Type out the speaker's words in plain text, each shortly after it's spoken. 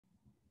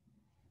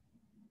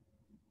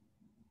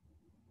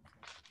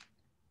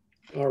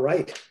All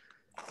right,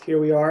 here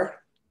we are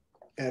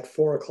at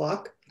 4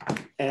 o'clock,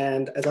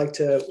 and I'd like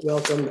to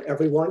welcome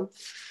everyone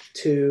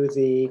to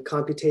the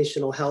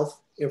Computational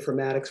Health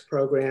Informatics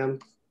Program,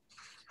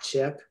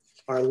 CHIP,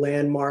 our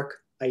landmark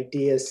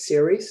ideas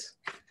series.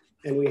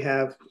 And we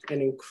have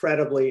an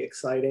incredibly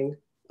exciting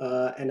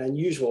and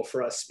unusual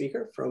for us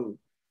speaker from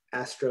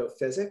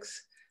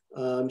astrophysics,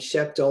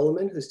 Shep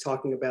Doleman, who's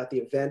talking about the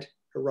Event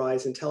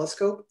Horizon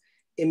Telescope,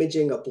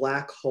 imaging a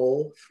black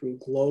hole through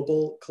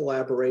global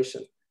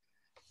collaboration.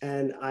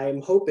 And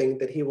I'm hoping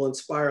that he will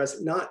inspire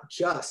us not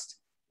just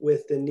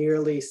with the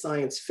nearly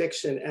science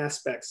fiction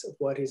aspects of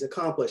what he's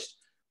accomplished,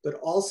 but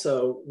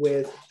also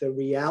with the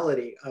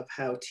reality of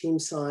how team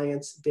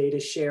science, data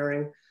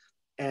sharing,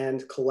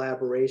 and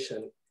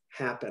collaboration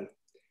happen.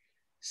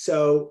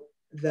 So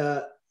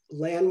the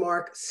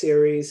landmark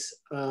series,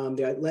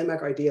 the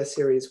landmark idea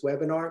series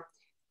webinar,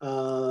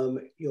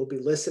 you'll be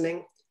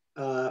listening.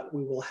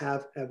 We will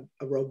have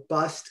a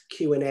robust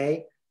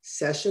Q&A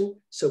session.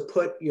 So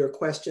put your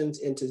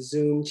questions into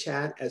Zoom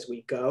chat as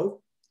we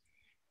go.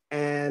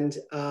 And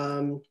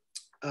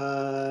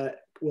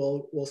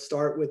we'll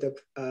start with a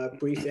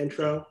brief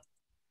intro,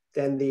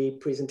 then the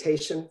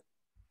presentation,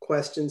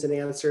 questions and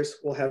answers.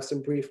 We'll have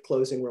some brief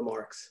closing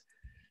remarks.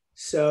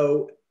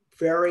 So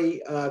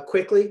very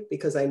quickly,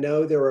 because I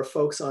know there are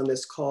folks on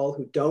this call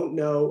who don't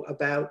know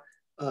about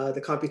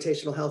the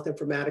Computational Health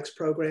Informatics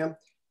Program.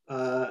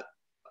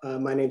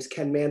 My name's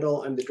Ken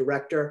Mandel. I'm the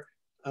director.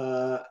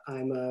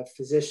 I'm a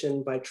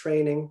physician by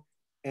training,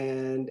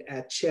 and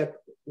at CHIP,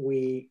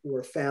 we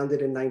were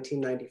founded in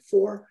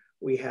 1994.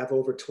 We have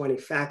over 20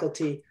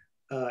 faculty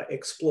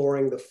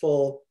exploring the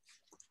full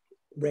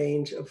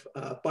range of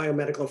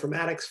biomedical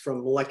informatics,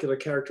 from molecular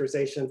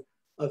characterization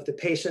of the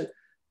patient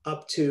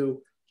up to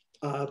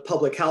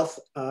public health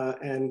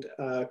and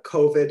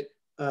COVID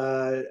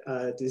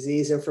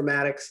disease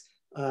informatics,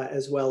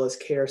 as well as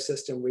care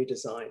system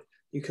redesign.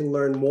 You can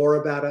learn more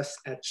about us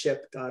at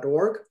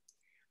chip.org.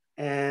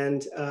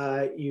 And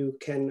you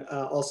can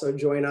also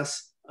join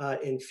us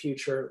in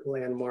future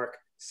landmark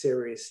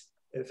series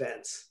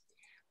events.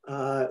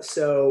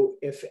 So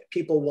if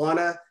people want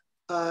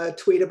to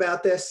tweet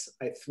about this,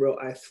 I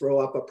throw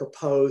up a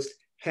proposed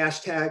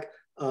hashtag.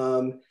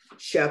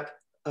 Shep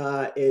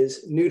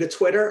is new to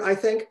Twitter, I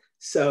think.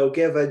 So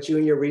give a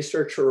junior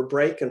researcher a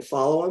break and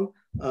follow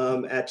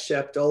him at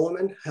Shep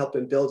Doleman, help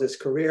him build his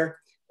career.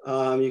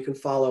 You can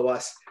follow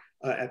us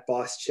at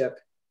Boss Chip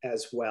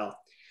as well.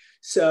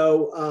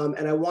 So,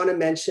 and I want to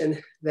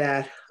mention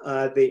that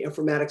the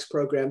informatics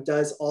program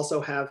does also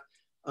have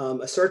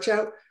a search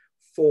out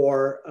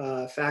for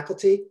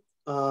faculty,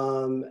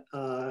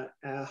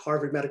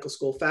 Harvard Medical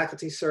School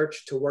faculty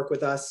search to work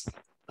with us,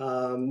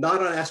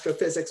 not on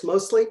astrophysics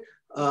mostly,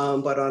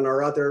 but on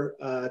our other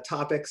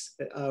topics.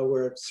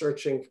 We're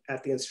searching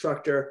at the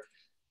instructor,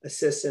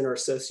 assistant, or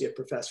associate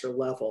professor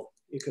level.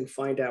 You can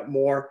find out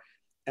more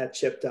at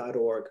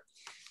chip.org.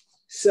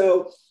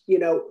 So,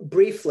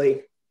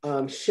 briefly,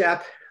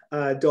 Shep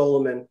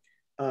Doleman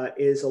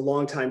is a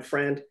longtime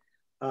friend.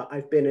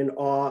 I've been in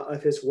awe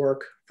of his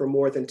work for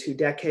more than 2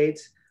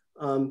 decades.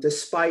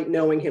 Despite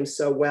knowing him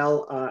so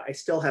well, I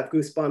still have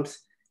goosebumps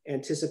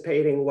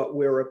anticipating what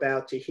we're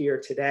about to hear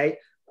today,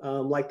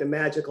 like the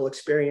magical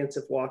experience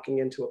of walking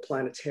into a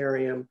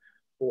planetarium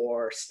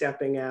or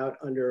stepping out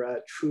under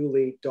a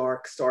truly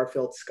dark,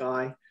 star-filled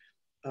sky.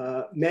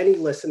 Many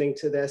listening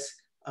to this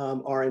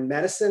are in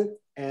medicine,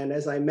 and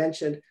as I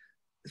mentioned,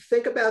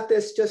 think about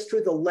this just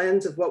through the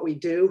lens of what we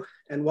do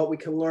and what we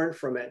can learn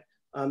from it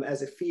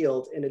as a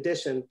field, in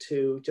addition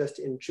to just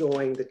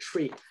enjoying the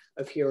treat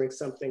of hearing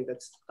something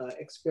that's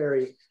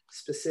very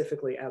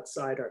specifically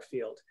outside our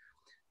field.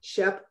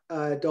 Shep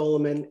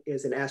Doleman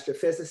is an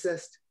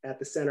astrophysicist at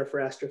the Center for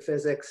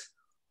Astrophysics,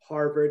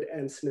 Harvard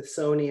and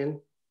Smithsonian,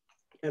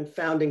 and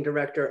founding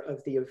director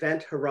of the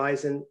Event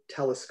Horizon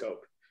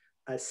Telescope,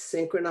 a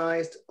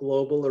synchronized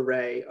global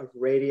array of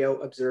radio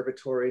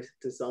observatories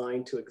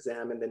designed to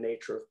examine the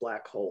nature of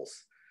black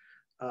holes.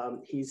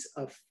 He's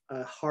a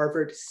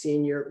Harvard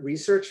Senior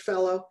Research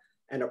Fellow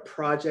and a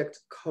project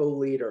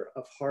co-leader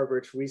of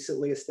Harvard's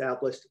recently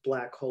established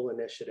Black Hole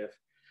Initiative.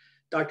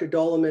 Dr.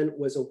 Doleman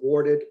was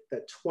awarded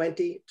the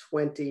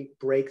 2020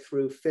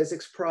 Breakthrough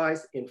Physics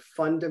Prize in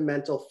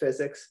Fundamental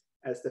Physics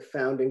as the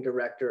founding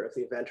director of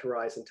the Event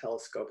Horizon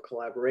Telescope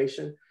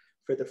collaboration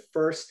for the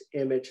first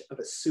image of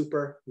a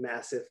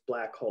supermassive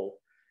black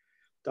hole.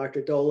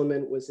 Dr.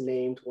 Doleman was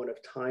named one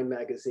of Time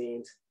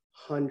magazine's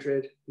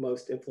 100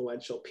 most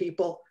influential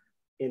people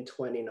in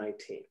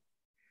 2019.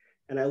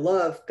 And I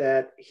love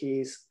that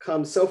he's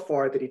come so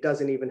far that he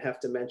doesn't even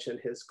have to mention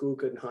his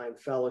Guggenheim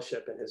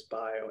Fellowship in his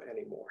bio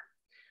anymore.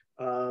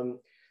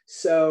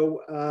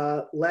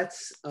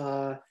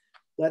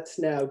 Let's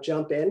now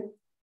jump in,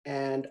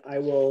 and I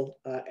will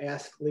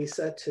ask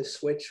Lisa to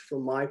switch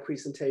from my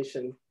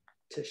presentation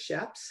to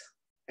Shep's,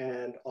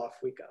 and off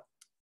we go.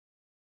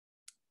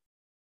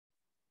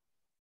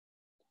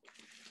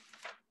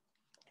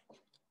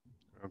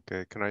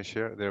 Okay, can I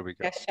share? There we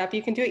go. Yes, Shep,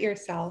 you can do it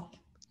yourself.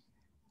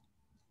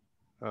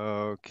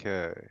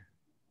 Okay.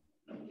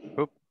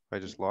 Oop, I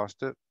just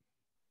lost it.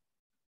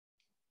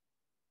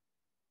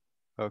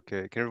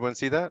 Okay, can everyone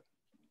see that?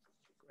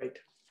 Great.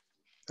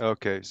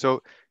 Okay,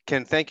 so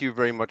Ken, thank you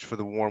very much for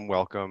the warm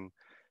welcome.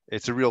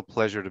 It's a real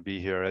pleasure to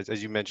be here.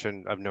 As you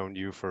mentioned, I've known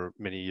you for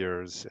many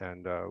years,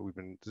 and we've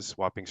been just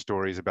swapping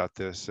stories about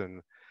this.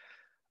 And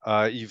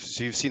you've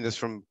seen this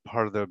from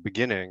part of the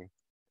beginning,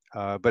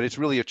 but it's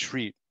really a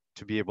treat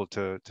to be able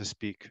to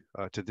speak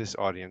to this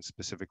audience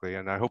specifically.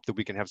 And I hope that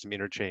we can have some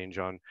interchange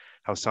on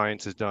how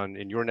science is done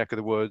in your neck of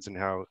the woods and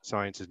how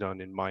science is done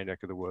in my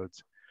neck of the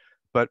woods.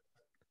 But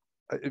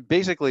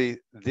basically,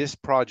 this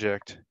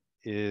project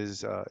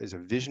is a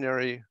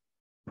visionary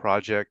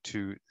project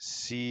to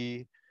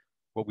see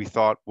what we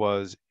thought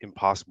was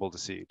impossible to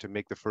see, to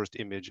make the first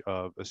image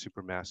of a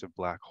supermassive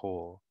black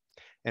hole.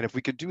 And if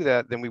we could do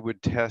that, then we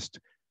would test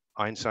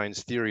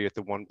Einstein's theory at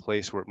the one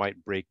place where it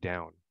might break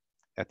down,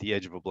 at the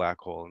edge of a black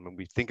hole. And when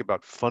we think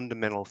about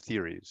fundamental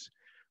theories,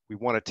 we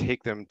want to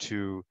take them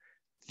to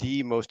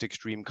the most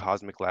extreme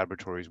cosmic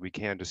laboratories we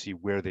can to see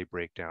where they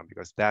break down,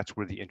 because that's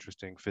where the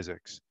interesting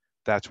physics,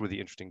 that's where the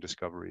interesting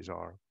discoveries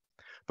are.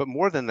 But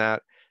more than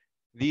that,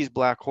 these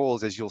black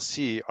holes, as you'll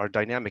see, are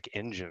dynamic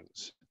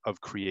engines of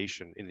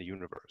creation in the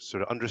universe. So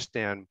to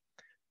understand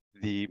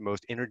the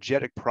most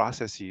energetic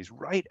processes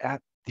right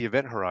at the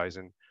event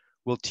horizon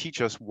will teach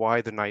us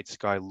why the night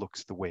sky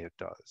looks the way it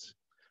does.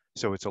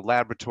 So it's a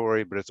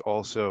laboratory, but it's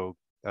also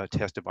a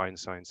test of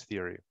Einstein's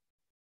theory.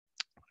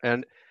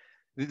 And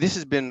this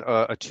has been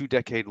a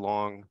 2-decade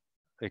long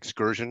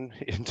excursion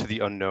into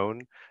the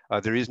unknown.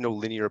 There is no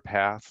linear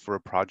path for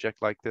a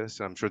project like this.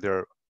 I'm sure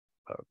there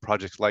are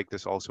projects like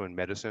this also in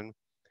medicine.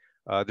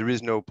 There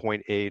is no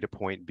point A to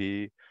point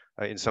B.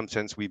 In some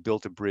sense, we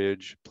built a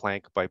bridge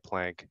plank by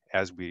plank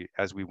as we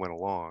went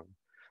along.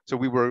 So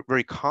we were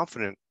very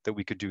confident that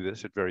we could do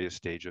this at various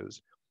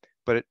stages,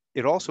 but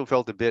it also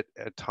felt a bit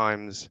at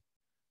times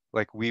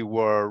like we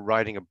were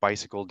riding a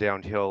bicycle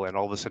downhill and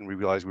all of a sudden we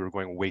realized we were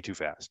going way too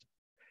fast.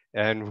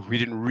 And we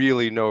didn't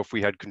really know if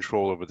we had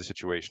control over the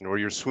situation, or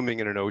you're swimming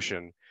in an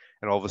ocean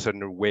and all of a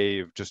sudden a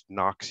wave just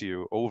knocks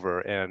you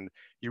over and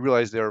you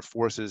realize there are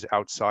forces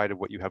outside of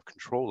what you have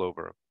control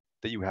over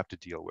that you have to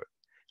deal with.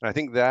 And I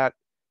think that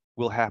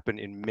will happen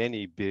in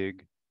many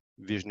big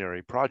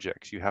visionary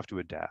projects. You have to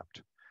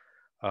adapt.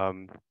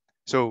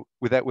 So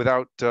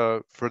without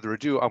further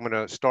ado, I'm going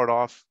to start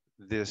off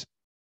this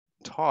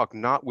talk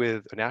not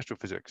with an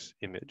astrophysics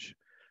image,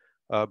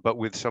 but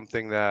with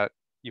something that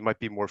you might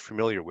be more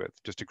familiar with,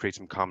 just to create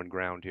some common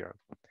ground here.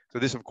 So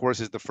this, of course,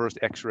 is the first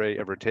X-ray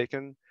ever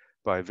taken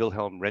by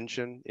Wilhelm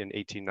Röntgen in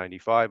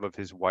 1895 of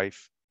his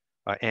wife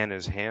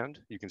Anna's hand.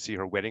 You can see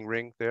her wedding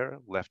ring there,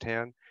 left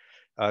hand.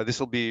 This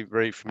will be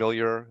very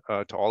familiar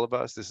to all of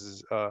us. This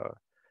is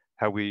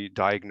how we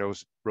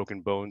diagnose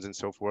broken bones and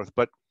so forth.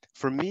 But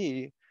for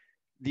me,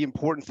 the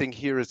important thing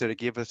here is that it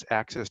gave us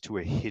access to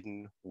a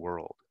hidden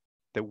world,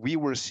 that we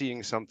were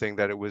seeing something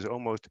that it was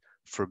almost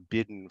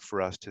forbidden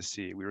for us to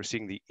see. We were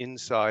seeing the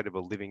inside of a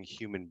living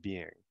human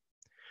being.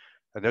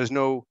 And there's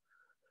no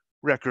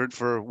record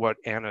for what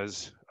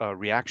Anna's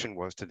reaction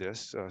was to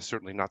this.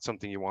 Certainly not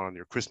something you want on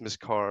your Christmas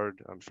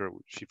card. I'm sure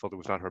she felt it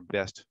was not her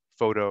best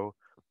photo.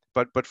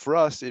 But for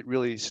us, it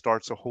really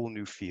starts a whole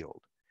new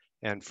field.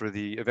 And for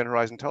the Event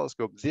Horizon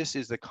Telescope, this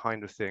is the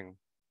kind of thing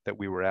that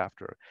we were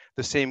after.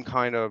 The same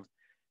kind of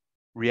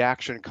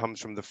reaction comes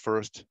from the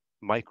first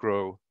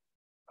micro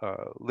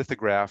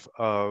lithograph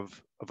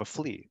of a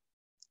flea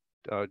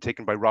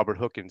taken by Robert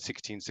Hooke in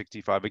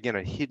 1665. Again,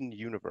 a hidden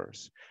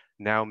universe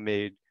now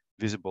made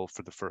visible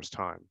for the first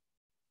time.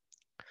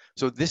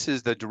 So this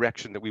is the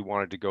direction that we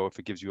wanted to go, if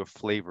it gives you a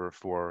flavor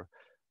for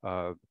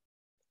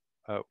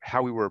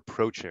how we were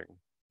approaching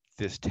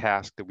this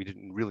task that we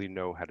didn't really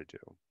know how to do.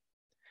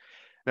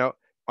 Now,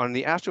 on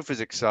the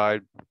astrophysics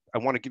side, I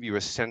want to give you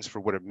a sense for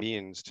what it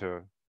means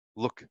to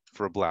look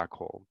for a black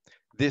hole.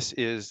 This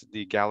is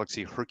the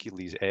galaxy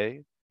Hercules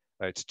A.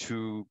 It's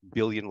 2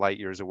 billion light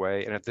years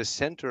away. And at the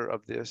center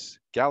of this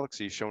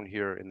galaxy, shown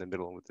here in the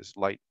middle with this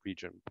light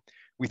region,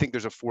 we think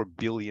there's a 4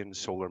 billion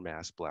solar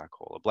mass black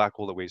hole, a black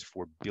hole that weighs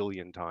 4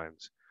 billion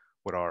times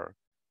what our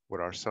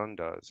sun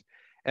does.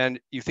 And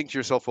you think to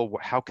yourself, well,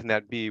 how can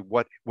that be?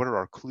 What are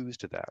our clues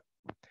to that?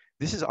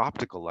 This is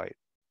optical light.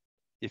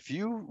 If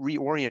you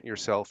reorient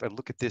yourself and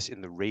look at this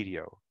in the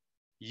radio,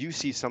 you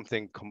see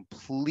something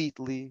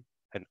completely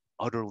and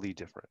utterly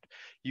different.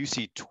 You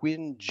see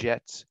twin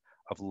jets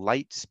of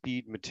light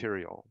speed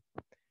material,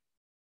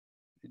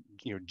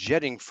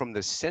 jetting from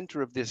the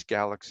center of this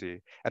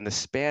galaxy, and the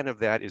span of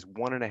that is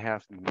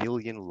 1.5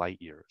 million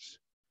light years.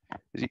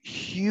 It's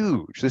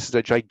huge. This is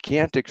a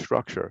gigantic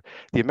structure.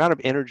 The amount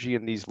of energy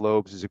in these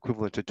lobes is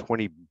equivalent to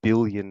 20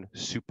 billion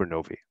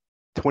supernovae,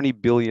 20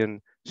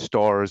 billion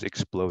stars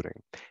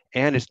exploding,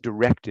 and it's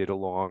directed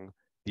along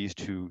these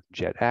two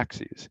jet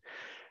axes.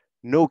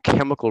 No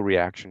chemical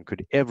reaction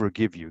could ever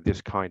give you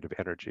this kind of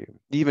energy.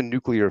 Even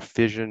nuclear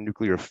fission,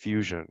 nuclear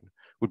fusion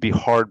would be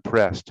hard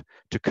pressed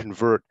to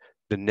convert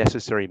the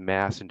necessary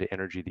mass into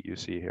energy that you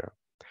see here.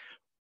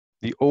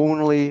 The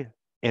only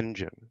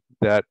engine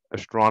that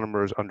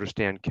astronomers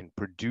understand can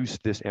produce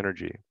this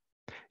energy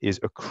is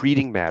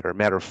accreting matter,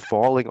 matter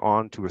falling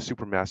onto a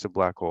supermassive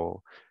black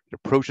hole. It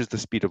approaches the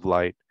speed of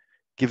light,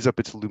 gives up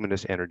its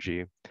luminous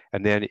energy,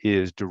 and then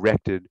is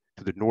directed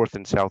to the north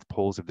and south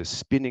poles of the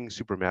spinning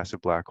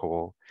supermassive black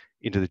hole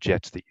into the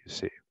jets that you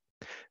see.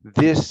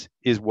 This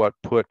is what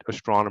put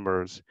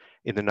astronomers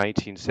in the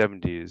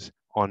 1970s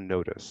on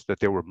notice, that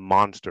there were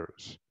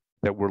monsters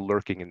that were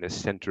lurking in the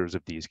centers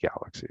of these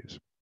galaxies.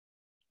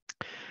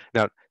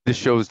 Now, this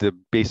shows the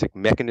basic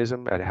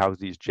mechanism at how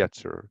these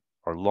jets are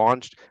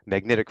launched.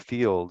 Magnetic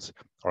fields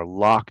are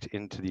locked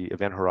into the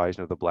event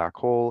horizon of the black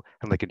hole,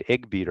 and like an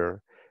egg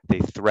beater, they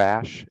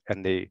thrash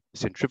and they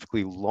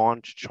centrifugally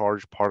launch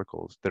charged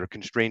particles that are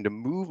constrained to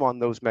move on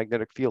those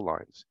magnetic field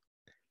lines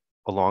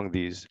along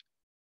these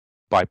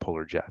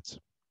bipolar jets.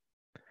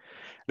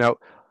 Now,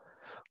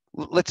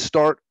 let's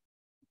start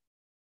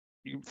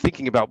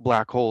thinking about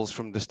black holes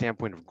from the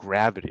standpoint of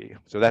gravity.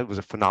 So that was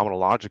a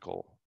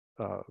phenomenological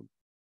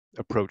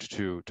approach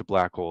to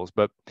black holes,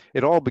 but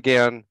it all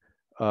began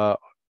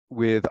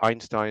with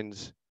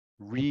Einstein's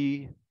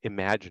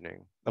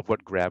reimagining of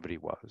what gravity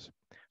was.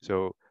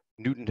 So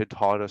Newton had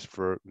taught us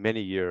for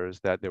many years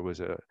that there was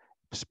a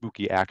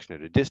spooky action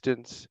at a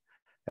distance,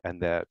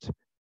 and that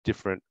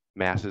different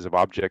masses of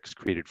objects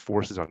created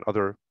forces on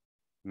other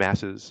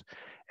masses,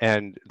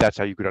 and that's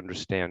how you could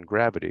understand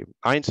gravity.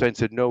 Einstein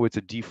said, no, it's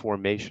a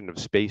deformation of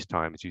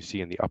space-time, as you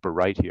see in the upper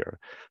right here.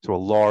 So a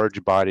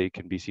large body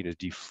can be seen as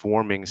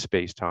deforming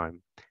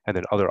space-time, and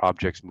then other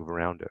objects move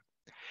around it.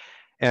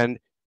 And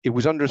it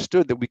was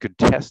understood that we could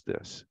test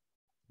this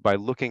by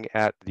looking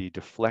at the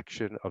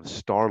deflection of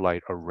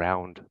starlight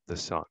around the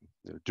sun.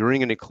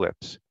 During an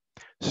eclipse,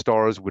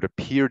 stars would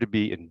appear to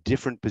be in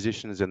different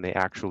positions than they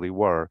actually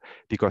were,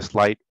 because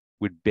light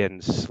would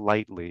bend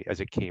slightly as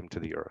it came to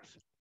the Earth.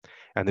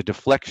 And the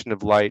deflection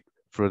of light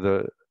for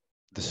the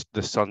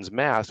sun's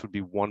mass would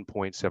be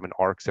 1.7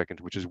 arc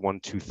seconds, which is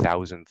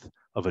 1/2000th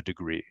of a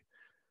degree.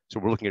 So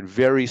we're looking at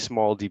very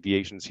small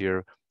deviations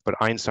here, but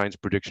Einstein's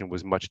prediction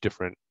was much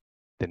different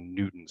than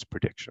Newton's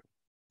prediction.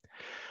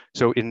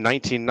 So in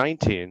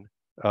 1919,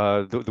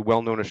 the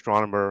well-known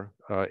astronomer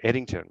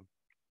Eddington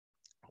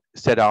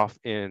set off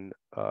in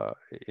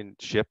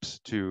ships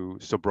to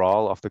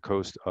Sobral off the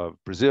coast of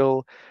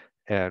Brazil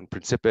and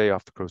Principe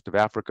off the coast of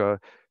Africa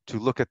to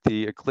look at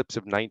the eclipse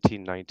of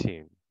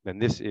 1919.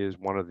 And this is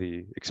one of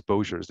the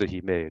exposures that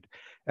he made.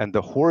 And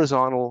the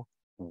horizontal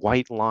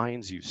white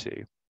lines you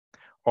see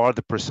are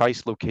the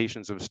precise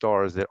locations of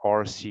stars that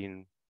are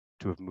seen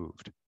to have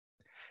moved.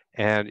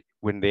 And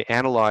when they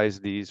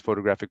analyzed these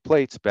photographic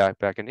plates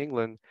back in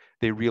England,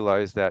 they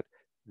realized that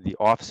the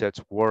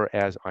offsets were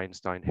as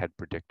Einstein had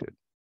predicted.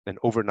 And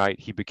overnight,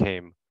 he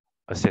became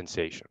a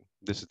sensation.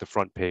 This is the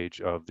front page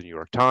of the New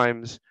York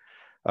Times.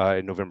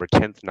 In November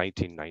 10th,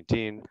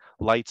 1919,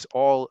 lights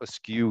all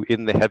askew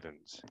in the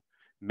heavens.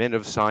 Men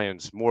of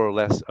science more or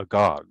less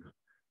agog.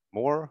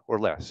 More or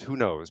less, who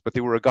knows, but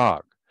they were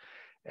agog.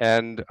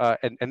 And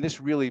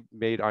this really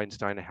made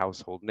Einstein a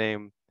household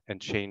name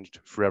and changed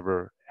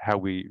forever how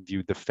we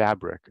viewed the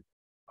fabric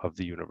of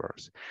the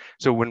universe.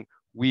 So when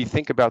we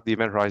think about the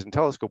Event Horizon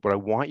Telescope, what I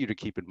want you to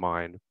keep in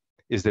mind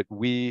is that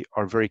we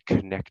are very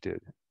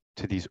connected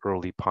to these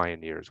early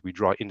pioneers. We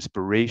draw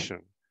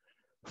inspiration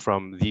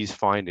from these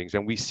findings,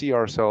 and we see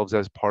ourselves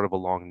as part of a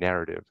long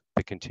narrative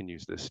that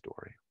continues this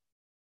story.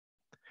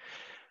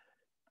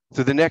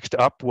 So the next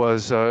up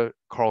was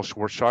Carl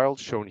Schwarzschild,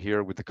 shown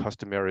here with the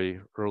customary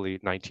early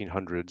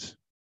 1900s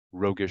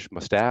roguish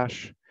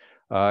mustache.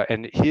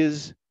 And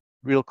his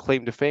real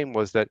claim to fame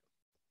was that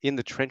in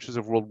the trenches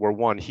of World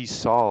War I, he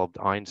solved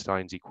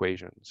Einstein's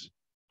equations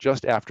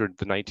just after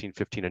the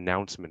 1915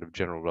 announcement of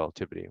general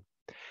relativity.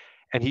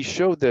 And he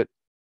showed that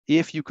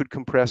if you could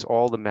compress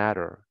all the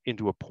matter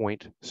into a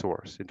point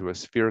source, into a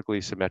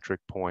spherically symmetric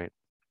point,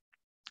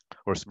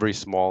 or a very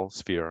small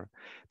sphere,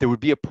 there would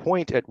be a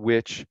point at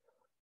which,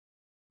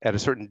 at a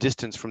certain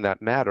distance from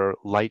that matter,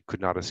 light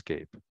could not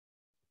escape,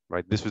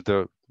 right? This was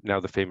now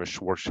the famous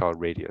Schwarzschild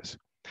radius.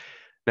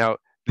 Now,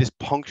 this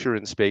puncture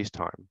in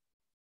space-time,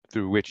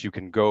 through which you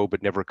can go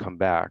but never come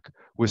back,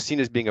 was seen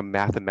as being a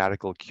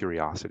mathematical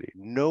curiosity.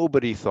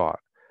 Nobody thought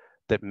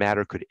that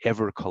matter could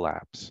ever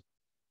collapse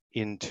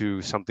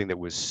into something that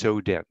was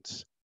so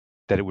dense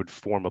that it would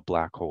form a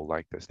black hole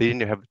like this. They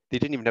didn't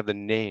even have the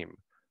name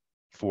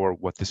for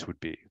what this would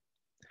be.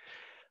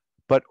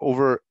 But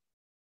over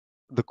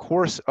the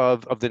course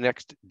of the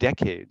next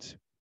decades,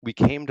 we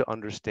came to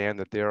understand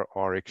that there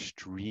are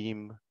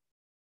extreme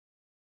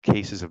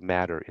cases of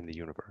matter in the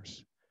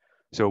universe.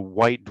 So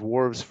white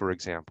dwarfs, for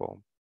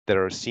example, that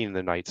are seen in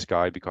the night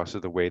sky because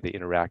of the way they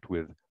interact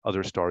with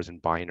other stars in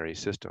binary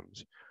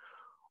systems,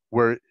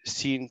 were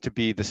seen to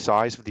be the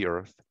size of the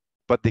Earth,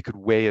 but they could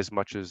weigh as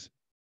much as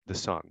the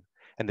sun.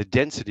 And the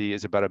density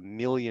is about 1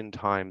 million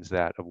times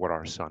that of what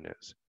our sun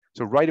is.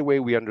 So right away,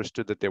 we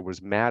understood that there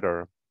was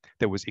matter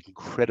that was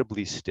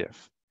incredibly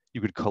stiff.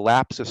 You could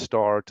collapse a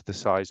star to the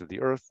size of the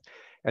Earth,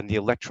 and the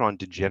electron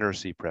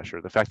degeneracy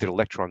pressure, the fact that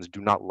electrons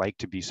do not like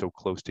to be so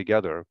close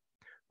together,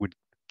 would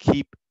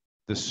keep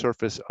the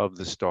surface of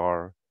the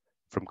star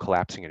from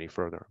collapsing any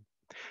further.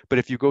 But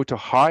if you go to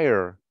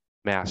higher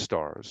mass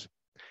stars,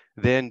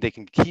 then they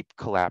can keep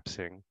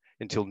collapsing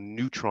until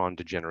neutron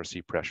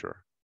degeneracy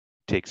pressure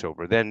takes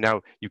over. Then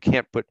now you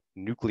can't put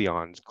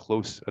nucleons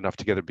close enough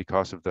together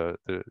because of the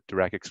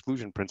Dirac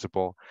exclusion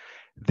principle.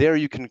 There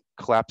you can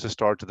collapse a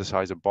star to the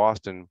size of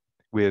Boston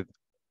with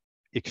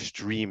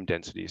extreme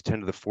densities,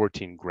 10 to the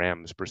 14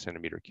 grams per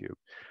centimeter cubed.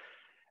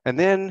 And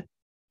then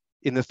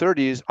in the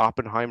 30s,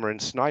 Oppenheimer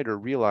and Snyder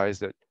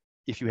realized that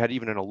if you had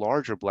even in a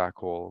larger black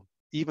hole,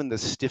 even the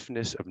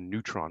stiffness of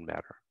neutron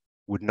matter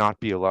would not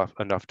be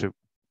enough to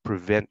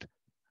prevent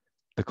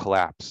the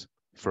collapse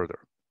further.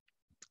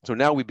 So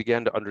now we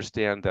began to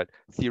understand that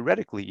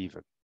theoretically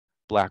even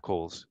black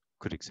holes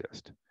could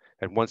exist.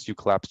 And once you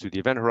collapse to the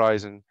event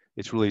horizon,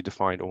 it's really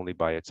defined only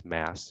by its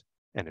mass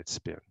and its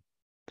spin.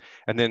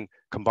 And then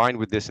combined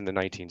with this in the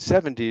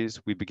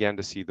 1970s, we began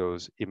to see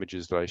those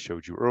images that I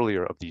showed you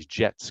earlier of these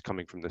jets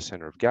coming from the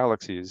center of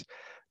galaxies.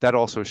 That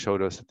also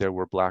showed us that there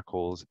were black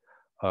holes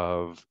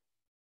of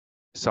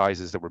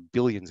sizes that were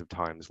billions of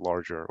times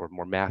larger or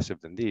more massive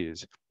than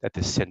these at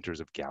the centers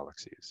of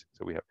galaxies.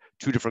 So we have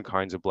two different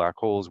kinds of black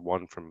holes,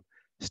 one from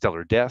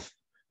stellar death,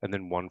 and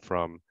then one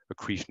from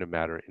accretion of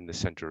matter in the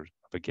center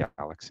of a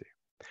galaxy.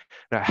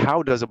 Now,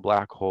 how does a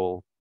black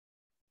hole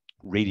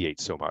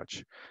radiate so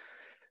much?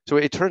 So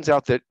it turns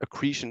out that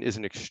accretion is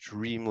an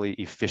extremely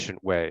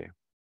efficient way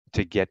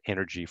to get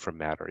energy from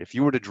matter. If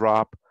you were to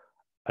drop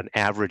an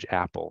average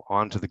apple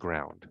onto the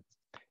ground,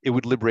 it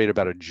would liberate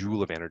about a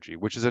joule of energy,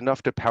 which is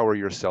enough to power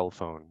your cell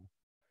phone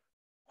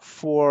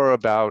for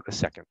about a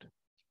second.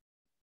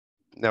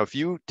 Now, if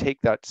you take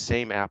that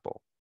same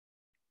apple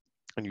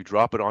and you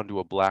drop it onto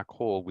a black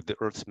hole with the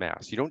Earth's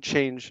mass, you don't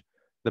change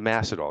the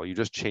mass at all, you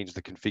just change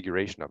the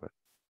configuration of it.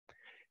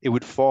 It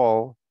would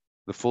fall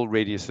the full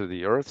radius of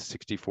the Earth,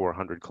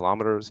 6,400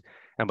 kilometers,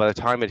 and by the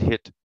time it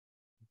hit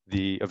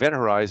the event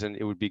horizon,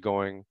 it would be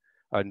going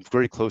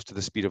very close to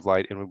the speed of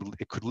light, and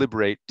it could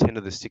liberate 10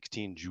 to the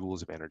 16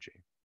 joules of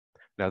energy.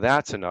 Now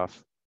that's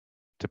enough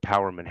to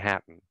power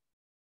Manhattan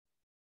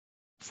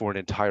for an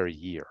entire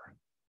year.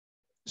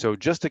 So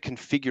just the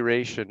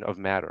configuration of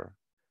matter,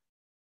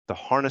 the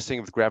harnessing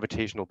of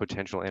gravitational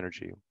potential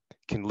energy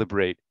can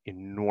liberate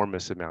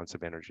enormous amounts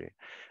of energy.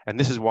 And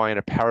this is why in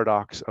a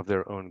paradox of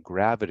their own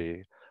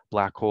gravity,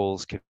 black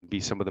holes can be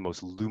some of the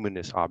most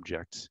luminous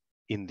objects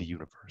in the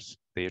universe.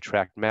 They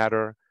attract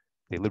matter,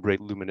 they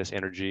liberate luminous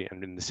energy,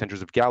 and in the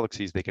centers of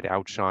galaxies, they can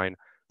outshine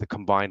the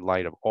combined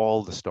light of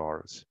all the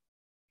stars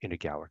in a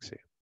galaxy.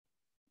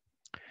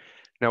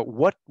 Now,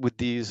 what would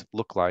these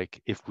look like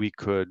if we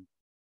could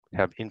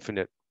have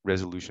infinite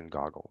resolution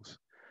goggles?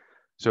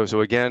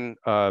 So again,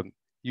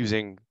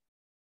 using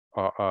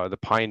the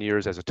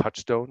pioneers as a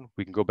touchstone,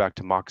 we can go back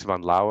to Max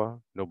von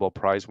Laue, Nobel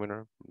Prize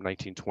winner,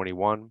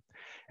 1921.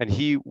 And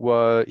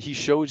he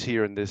shows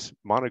here in this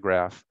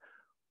monograph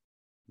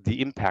the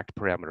impact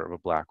parameter of a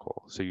black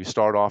hole. So you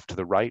start off to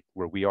the right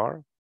where we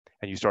are,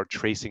 and you start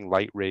tracing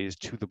light rays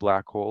to the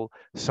black hole.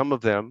 Some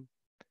of them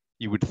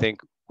you would think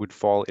would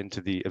fall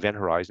into the event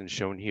horizon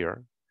shown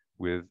here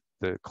with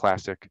the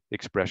classic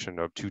expression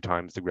of 2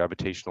 times the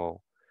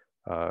gravitational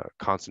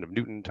constant of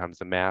Newton times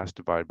the mass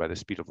divided by the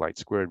speed of light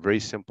squared. Very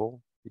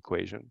simple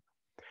equation.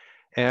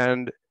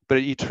 But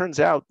it turns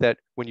out that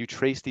when you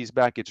trace these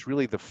back, it's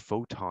really the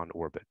photon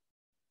orbit.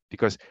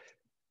 Because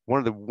one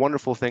of the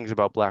wonderful things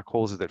about black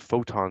holes is that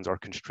photons are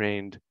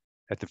constrained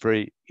at the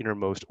very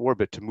innermost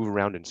orbit to move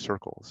around in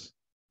circles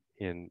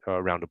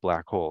around a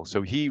black hole.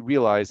 So he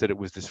realized that it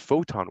was this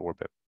photon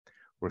orbit,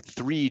 or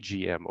 3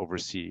 gm over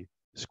c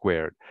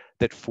squared,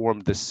 that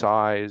formed the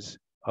size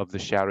of the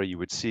shadow you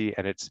would see.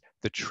 And it's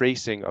the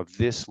tracing of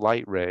this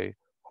light ray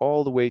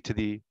all the way to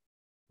the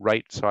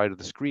right side of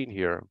the screen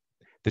here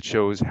that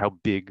shows how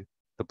big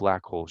the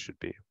black hole should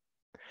be.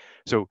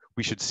 So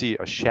we should see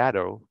a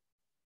shadow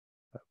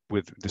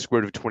with the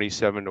square root of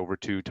 27 over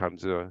 2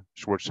 times the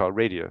Schwarzschild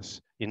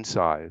radius in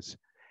size.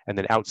 And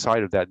then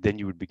outside of that, then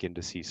you would begin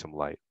to see some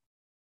light.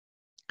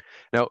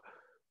 Now,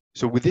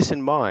 so with this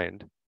in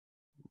mind,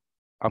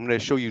 I'm going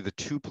to show you the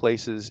 2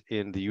 places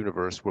in the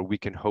universe where we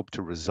can hope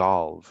to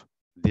resolve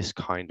this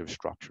kind of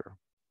structure.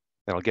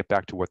 And I'll get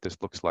back to what this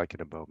looks like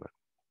in a moment.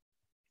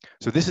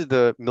 So this is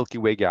the Milky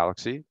Way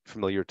galaxy,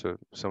 familiar to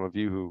some of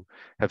you who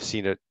have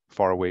seen it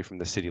far away from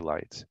the city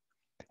lights.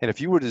 And if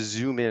you were to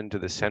zoom into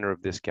the center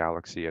of this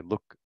galaxy and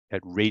look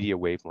at radio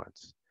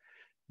wavelengths,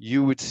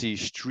 you would see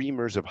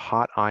streamers of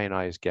hot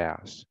ionized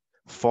gas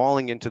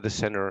falling into the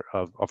center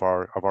of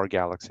our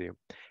galaxy.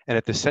 And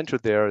at the center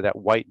there, that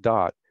white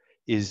dot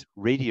is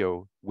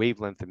radio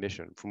wavelength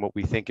emission from what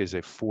we think is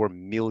a 4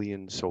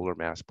 million solar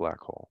mass black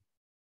hole.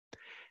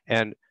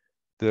 And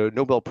the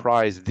Nobel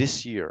Prize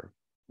this year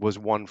was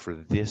won for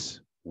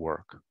this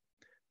work.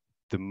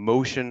 The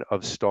motion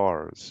of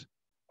stars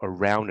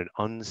around an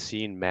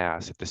unseen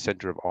mass at the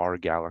center of our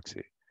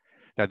galaxy.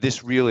 Now,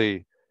 this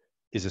really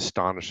is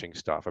astonishing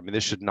stuff. I mean,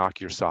 this should knock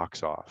your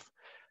socks off.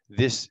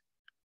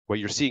 What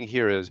you're seeing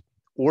here is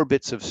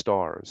orbits of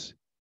stars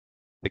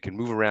that can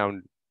move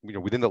around,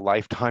 within the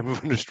lifetime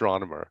of an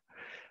astronomer.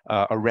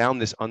 around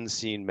this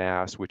unseen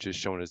mass, which is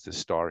shown as this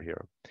star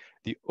here.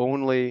 The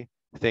only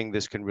thing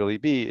this can really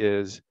be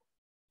is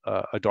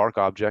a dark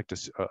object,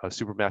 a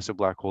supermassive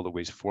black hole that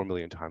weighs 4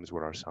 million times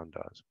what our sun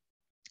does.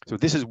 So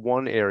this is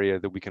one area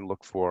that we can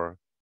look for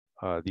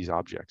these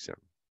objects in.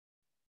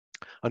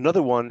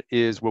 Another one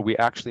is where we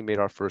actually made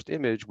our first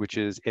image, which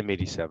is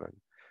M87.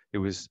 It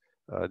was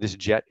this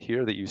jet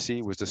here that you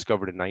see was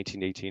discovered in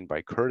 1918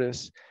 by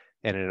Curtis,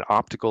 and in an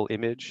optical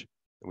image,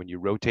 when you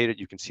rotate it,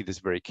 you can see this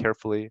very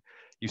carefully.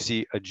 You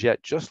see a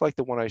jet just like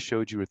the one I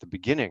showed you at the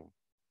beginning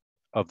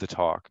of the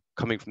talk,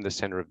 coming from the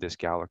center of this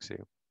galaxy.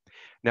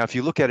 Now, if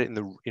you look at it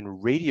in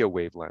radio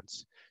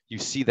wavelengths, you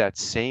see that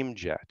same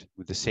jet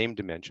with the same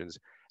dimensions,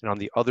 and on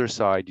the other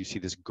side, you see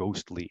this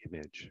ghostly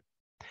image.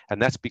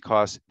 And that's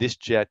because this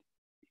jet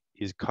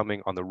is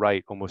coming on the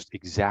right almost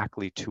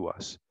exactly to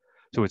us.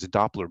 So it's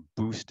Doppler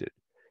boosted.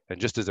 And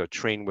just as a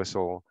train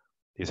whistle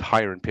is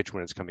higher in pitch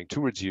when it's coming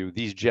towards you,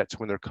 these jets,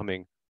 when they're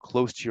coming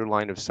close to your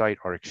line of sight,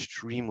 are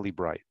extremely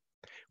bright.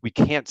 We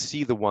can't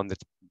see the one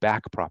that's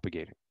back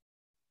propagating.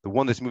 The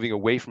one that's moving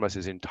away from us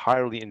is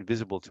entirely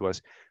invisible to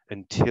us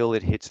until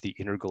it hits the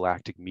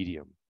intergalactic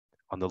medium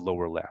on the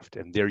lower left.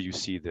 And there you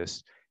see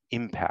this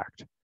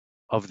impact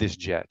of this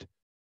jet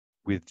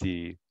with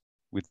the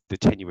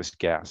tenuous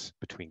gas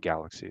between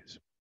galaxies.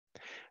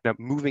 Now,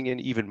 moving in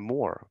even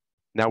more,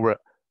 now we're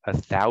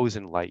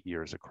 1,000 light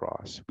years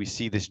across. We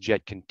see this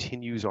jet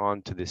continues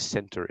on to the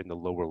center in the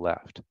lower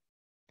left.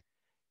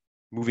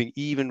 Moving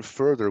even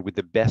further with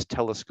the best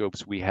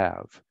telescopes we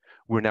have,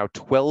 we're now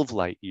 12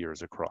 light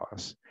years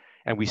across,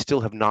 and we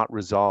still have not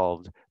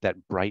resolved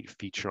that bright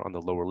feature on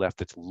the lower left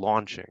that's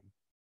launching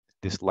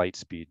this light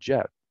speed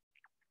jet.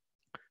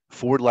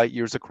 4 light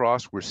years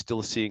across, we're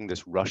still seeing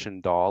this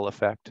Russian doll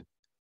effect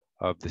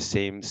of the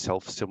same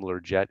self-similar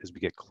jet as we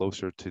get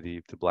closer to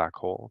the black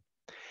hole.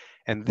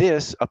 And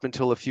this, up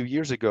until a few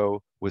years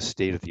ago, was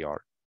state of the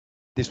art.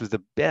 This was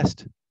the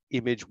best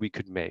image we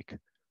could make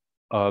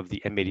of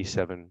the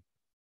M87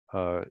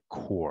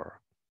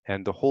 core.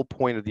 And the whole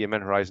point of the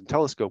Event Horizon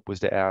Telescope was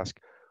to ask,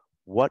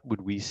 what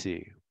would we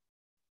see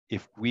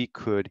if we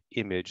could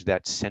image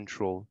that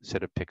central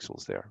set of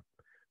pixels there?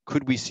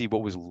 Could we see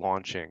what was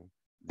launching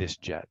this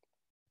jet?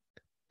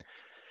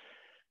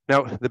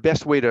 Now, the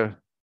best way to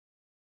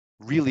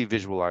really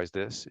visualize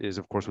this is,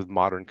 of course, with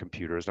modern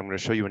computers. I'm going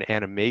to show you an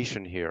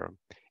animation here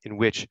in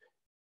which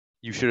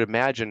you should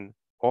imagine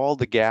all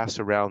the gas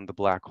around the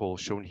black hole,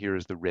 shown here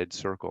as the red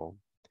circle,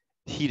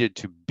 heated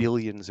to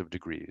billions of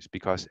degrees,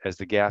 because as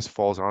the gas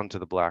falls onto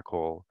the black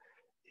hole,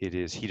 it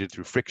is heated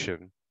through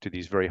friction to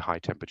these very high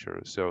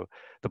temperatures. So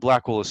the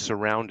black hole is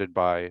surrounded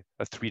by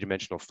a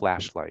three-dimensional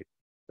flashlight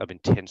of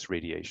intense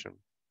radiation.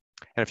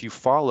 And if you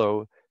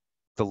follow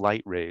the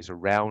light rays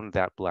around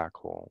that black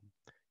hole,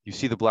 you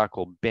see the black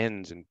hole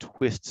bends and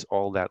twists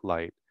all that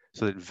light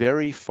so that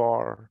very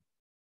far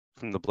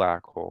from the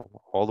black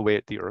hole, all the way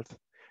at the Earth,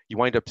 you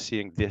wind up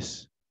seeing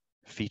this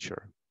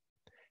feature.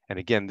 And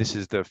again, this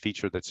is the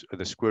feature that's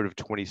the square root of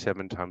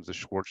 27 times the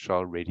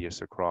Schwarzschild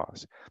radius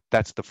across.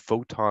 That's the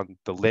photon,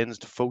 the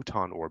lensed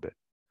photon orbit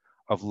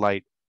of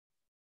light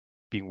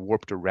being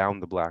warped around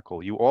the black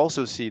hole. You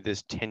also see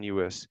this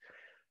tenuous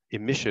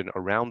emission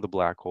around the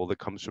black hole that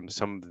comes from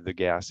some of the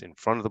gas in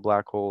front of the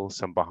black hole,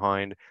 some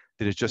behind,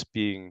 that is just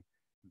being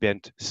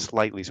bent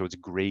slightly, so it's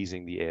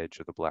grazing the edge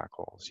of the black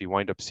hole. So you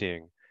wind up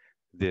seeing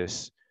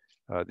this,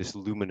 this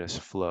luminous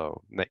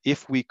flow. Now,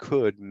 if we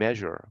could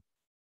measure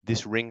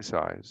this ring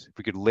size, if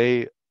we could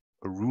lay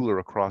a ruler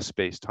across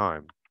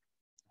space-time,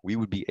 we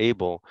would be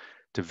able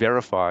to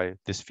verify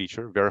this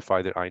feature,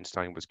 verify that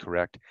Einstein was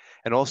correct,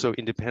 and also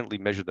independently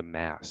measure the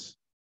mass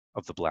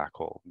of the black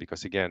hole,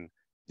 because again,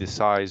 the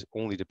size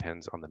only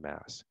depends on the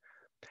mass.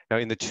 Now,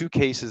 in the two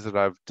cases that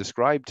I've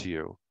described to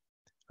you,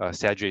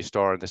 Sagittarius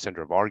star in the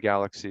center of our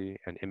galaxy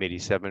and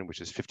M87,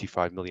 which is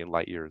 55 million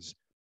light years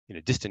in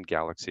a distant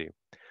galaxy,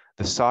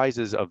 the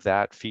sizes of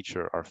that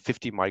feature are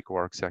 50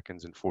 microarc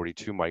seconds and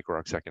 42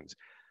 microarc seconds.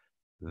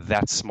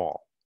 That's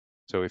small.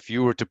 So if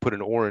you were to put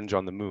an orange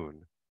on the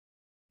moon,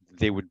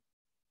 it would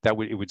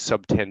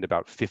subtend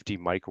about 50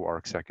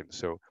 microarc seconds.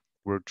 So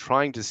we're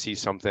trying to see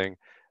something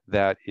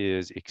that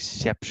is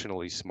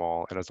exceptionally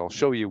small. And as I'll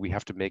show you, we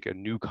have to make a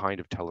new kind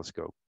of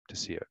telescope to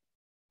see it.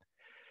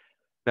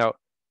 Now,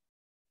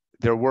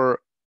 there were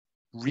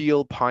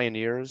real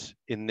pioneers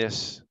in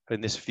this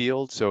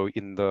field. So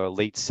in the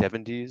late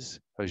 70s,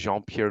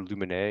 Jean-Pierre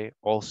Luminet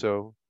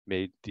also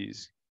made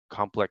these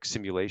complex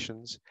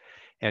simulations,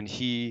 and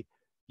he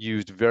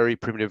used very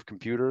primitive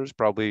computers,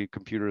 probably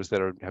computers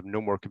that have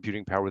no more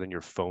computing power than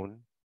your phone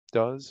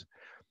does.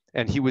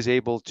 And he was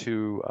able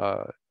to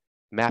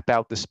map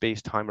out the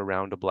space-time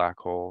around a black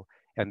hole.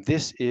 And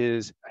this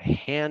is a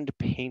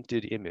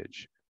hand-painted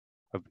image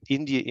of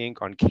India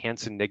ink on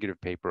Canson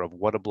negative paper of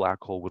what a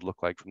black hole would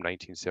look like from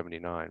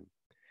 1979.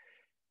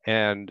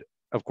 And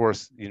of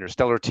course, the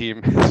Interstellar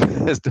team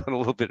has done a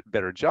little bit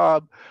better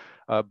job,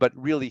 but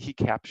really he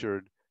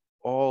captured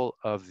all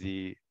of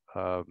the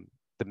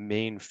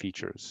main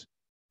features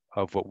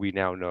of what we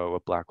now know a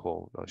black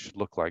hole should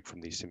look like from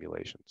these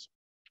simulations.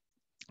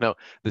 Now,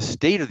 the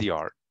state of the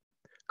art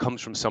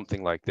comes from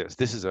something like this.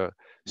 This is a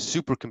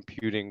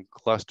supercomputing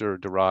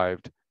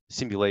cluster-derived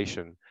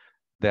simulation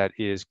that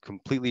is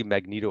completely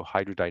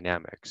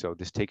magnetohydrodynamic. So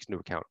this takes into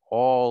account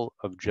all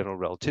of general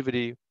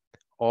relativity,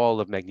 all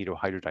of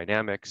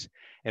magnetohydrodynamics,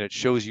 and it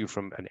shows you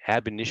from an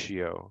ab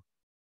initio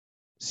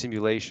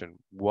simulation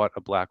what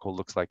a black hole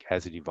looks like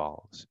as it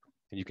evolves.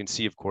 And you can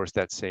see, of course,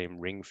 that same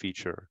ring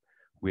feature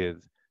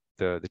with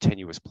the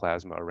tenuous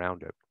plasma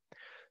around it.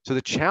 So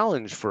the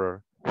challenge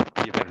for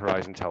the Event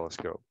Horizon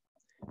Telescope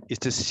is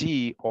to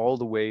see all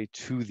the way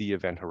to the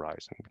event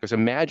horizon. Because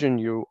imagine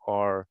you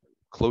are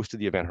close to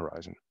the event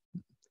horizon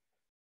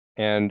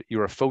and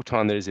you're a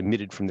photon that is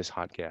emitted from this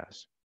hot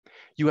gas.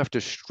 You have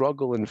to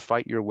struggle and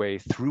fight your way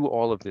through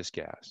all of this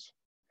gas,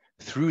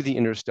 through the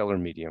interstellar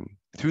medium,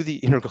 through the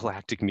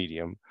intergalactic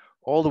medium,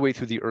 all the way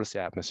through the Earth's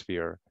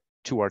atmosphere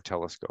to our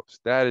telescopes.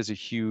 That is a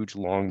huge,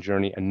 long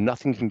journey, and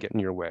nothing can get in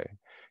your way.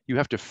 You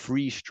have to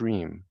free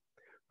stream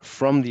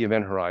from the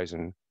event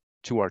horizon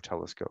to our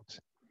telescopes.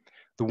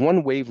 The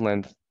one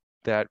wavelength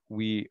that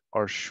we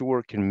are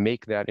sure can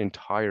make that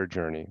entire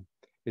journey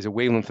is a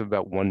wavelength of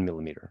about 1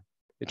 millimeter.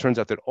 It turns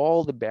out that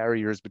all the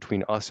barriers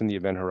between us and the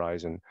event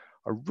horizon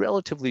are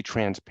relatively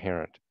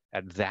transparent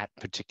at that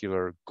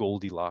particular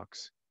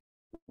Goldilocks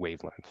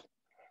wavelength.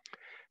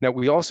 Now,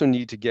 we also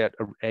need to get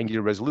an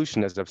angular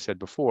resolution, as I've said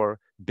before,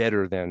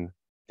 better than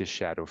this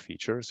shadow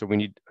feature. So we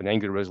need an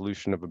angular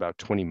resolution of about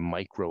 20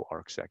 micro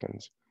arc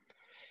seconds.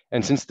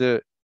 And since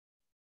the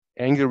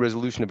angular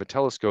resolution of a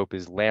telescope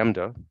is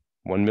lambda,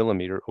 1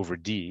 millimeter over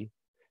d,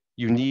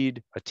 you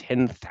need a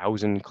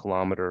 10,000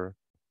 kilometer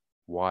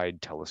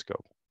wide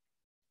telescope.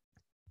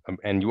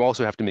 And you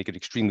also have to make it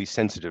extremely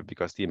sensitive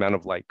because the amount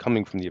of light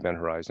coming from the event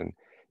horizon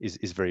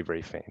is very,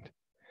 very faint.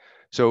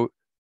 So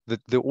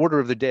the order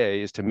of the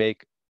day is to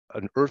make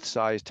an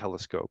Earth-sized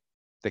telescope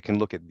that can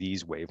look at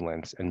these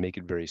wavelengths and make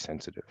it very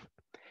sensitive.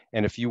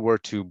 And if you were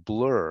to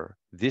blur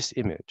this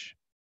image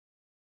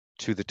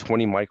to the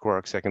 20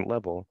 microarc second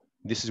level,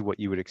 this is what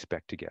you would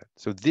expect to get.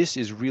 So this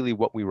is really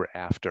what we were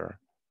after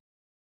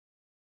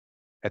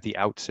at the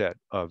outset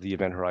of the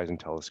Event Horizon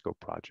Telescope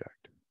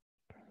project.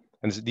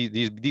 And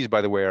these,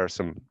 by the way, are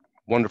some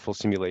wonderful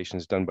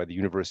simulations done by the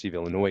University of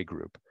Illinois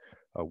group,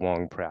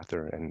 Wong,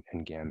 Prather,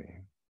 and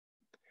Gamy.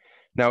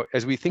 Now,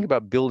 as we think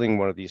about building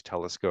one of these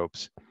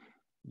telescopes,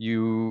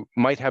 you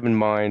might have in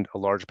mind a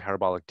large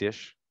parabolic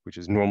dish, which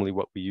is normally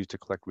what we use to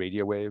collect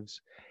radio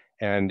waves.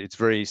 And it's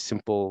very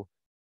simple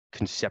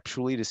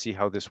conceptually to see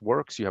how this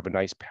works. You have a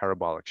nice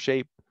parabolic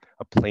shape,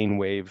 a plane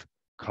wave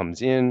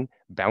comes in,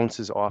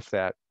 bounces off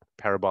that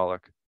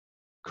parabolic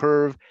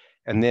curve,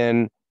 and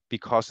then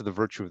because of the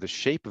virtue of the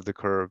shape of the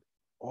curve,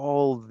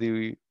 all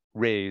the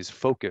rays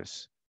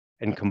focus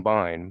and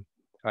combine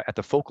at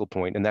the focal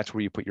point, and that's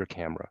where you put your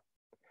camera.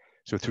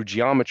 So through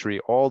geometry,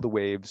 all the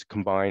waves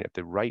combine at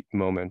the right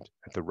moment,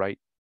 at the right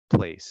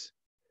place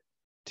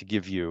to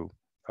give you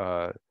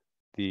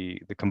the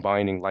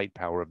combining light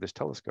power of this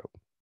telescope.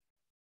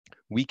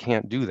 We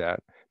can't do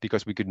that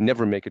because we could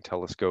never make a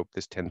telescope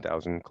this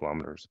 10,000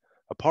 kilometers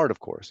apart, of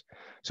course.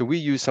 So we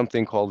use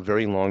something called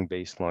very long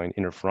baseline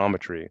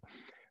interferometry,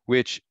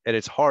 which at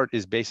its heart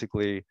is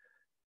basically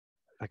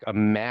like a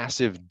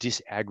massive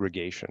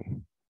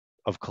disaggregation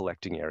of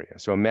collecting area.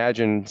 So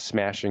imagine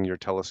smashing your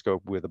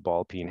telescope with a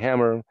ball peen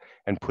hammer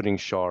and putting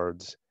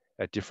shards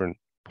at different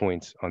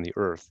points on the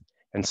Earth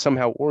and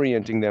somehow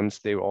orienting them so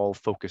they all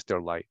focus their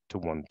light to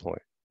one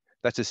point.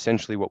 That's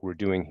essentially what we're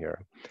doing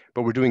here,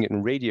 but we're doing it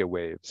in radio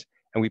waves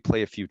and we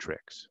play a few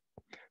tricks.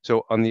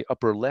 So on the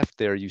upper left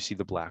there, you see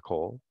the black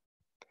hole,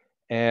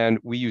 and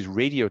we use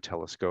radio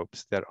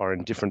telescopes that are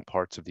in different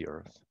parts of the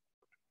Earth.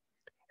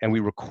 And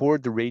we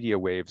record the radio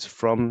waves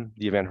from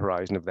the event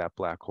horizon of that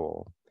black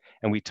hole,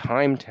 and we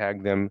time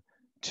tag them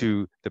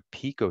to the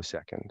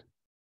picosecond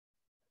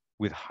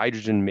with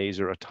hydrogen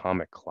maser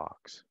atomic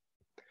clocks.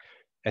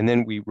 And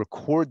then we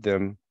record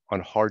them on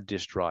hard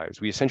disk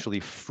drives. We essentially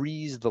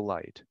freeze the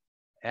light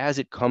as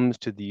it comes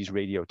to these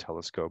radio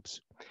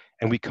telescopes,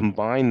 and we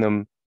combine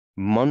them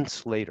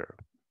months later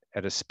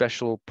at a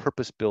special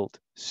purpose-built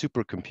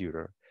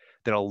supercomputer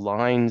that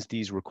aligns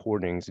these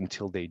recordings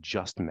until they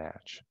just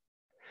match.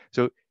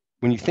 So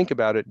when you think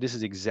about it, this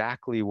is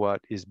exactly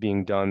what is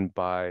being done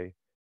by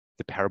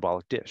the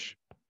parabolic dish.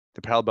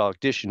 The parabolic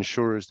dish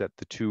ensures that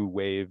the two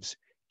waves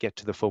get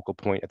to the focal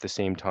point at the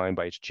same time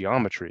by its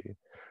geometry,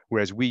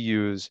 whereas we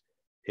use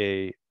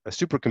a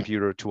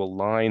supercomputer to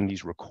align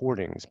these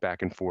recordings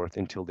back and forth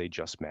until they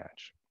just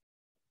match.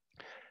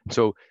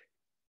 So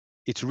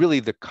it's really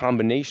the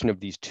combination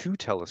of these two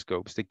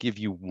telescopes that give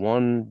you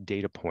one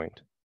data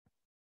point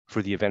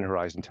for the Event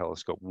Horizon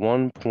Telescope,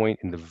 one point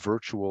in the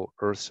virtual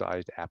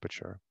Earth-sized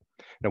aperture.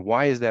 Now,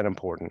 why is that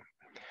important?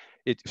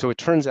 So it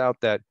turns out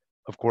that,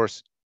 of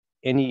course,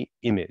 any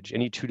image,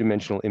 any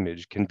two-dimensional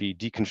image can be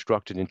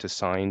deconstructed into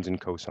sines and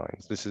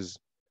cosines. This is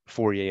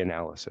Fourier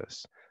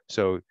analysis.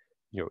 So,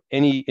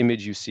 any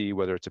image you see,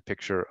 whether it's a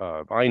picture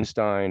of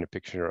Einstein, a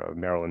picture of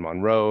Marilyn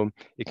Monroe,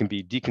 it can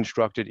be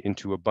deconstructed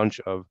into a bunch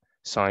of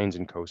sines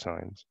and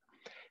cosines.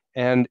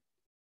 And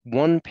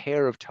one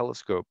pair of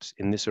telescopes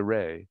in this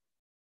array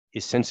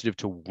is sensitive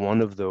to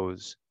one of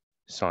those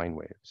sine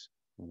waves,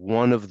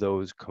 one of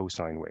those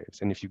cosine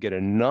waves. And if you get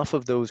enough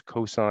of those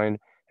cosine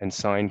and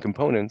sine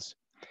components,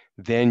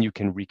 then you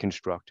can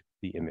reconstruct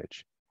the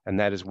image. And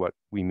that is what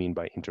we mean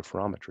by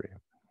interferometry.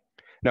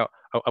 Now,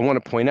 I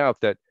want to point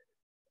out that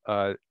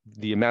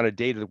the amount of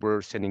data that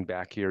we're sending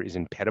back here is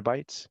in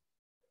petabytes.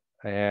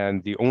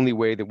 And the only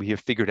way that we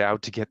have figured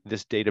out to get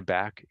this data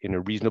back in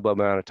a reasonable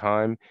amount of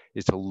time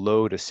is to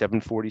load a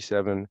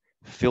 747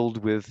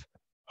 filled with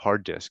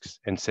hard disks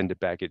and send it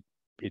back. It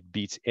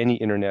beats any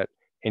internet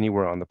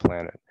anywhere on the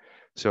planet.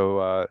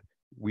 So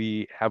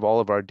we have all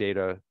of our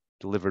data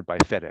delivered by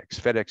FedEx.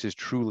 FedEx is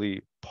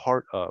truly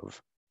part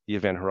of the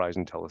Event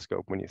Horizon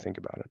Telescope when you think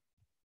about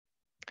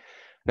it.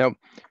 Now,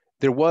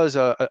 there was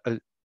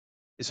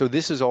so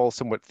this is all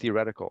somewhat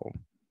theoretical.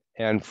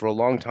 And for a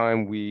long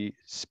time, we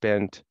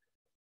spent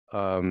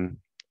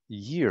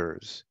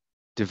years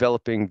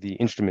developing the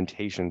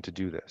instrumentation to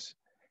do this.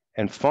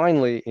 And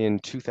finally, in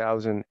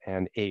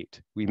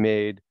 2008, we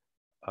made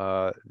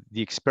the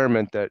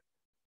experiment that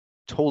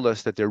told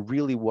us that there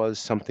really was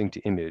something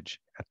to image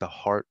at the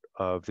heart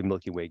of the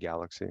Milky Way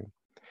galaxy.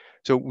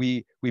 So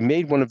we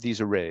made one of these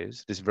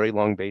arrays, this very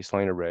long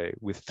baseline array,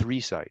 with 3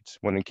 sites,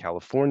 one in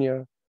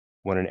California,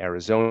 one in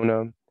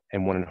Arizona,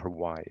 and one in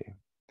Hawaii.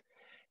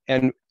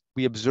 And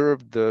we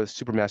observed the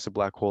supermassive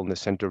black hole in the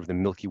center of the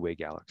Milky Way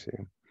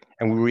galaxy,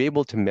 and we were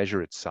able to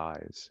measure its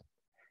size.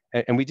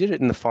 And we did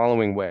it in the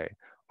following way.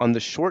 On the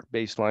short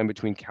baseline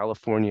between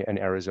California and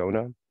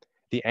Arizona,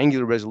 the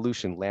angular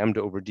resolution,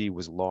 lambda over d,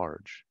 was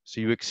large. So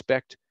you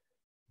expect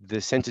the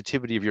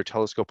sensitivity of your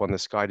telescope on the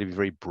sky to be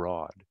very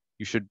broad.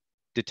 You should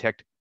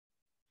detect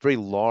very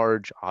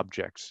large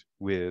objects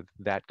with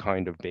that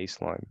kind of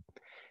baseline.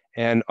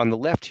 And on the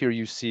left here,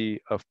 you see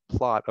a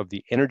plot of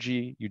the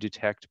energy you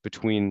detect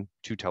between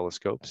 2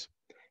 telescopes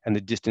and the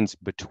distance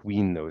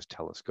between those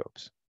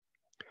telescopes.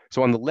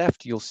 So on the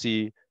left, you'll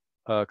see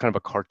kind of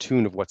a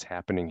cartoon of what's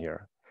happening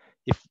here.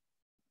 If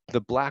the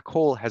black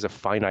hole has a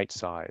finite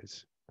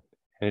size,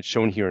 and it's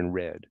shown here in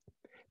red,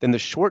 then the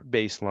short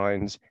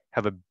baselines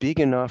have a big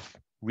enough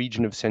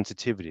region of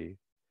sensitivity,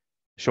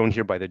 shown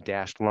here by the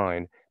dashed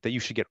line, that you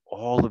should get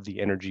all of the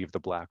energy of the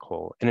black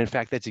hole. And in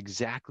fact, that's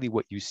exactly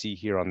what you see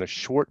here on the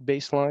short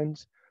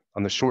baselines,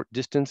 on the short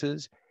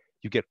distances.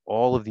 You get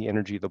all of the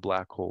energy of the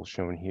black hole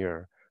shown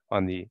here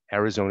on the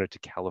Arizona to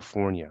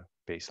California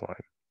baseline.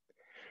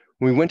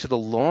 When we went to the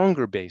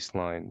longer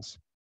baselines,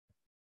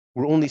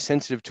 we're only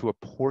sensitive to a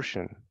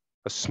portion,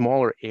 a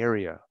smaller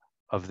area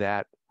of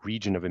that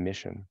region of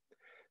emission.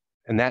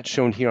 And that's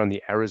shown here on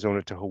the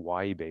Arizona to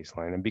Hawaii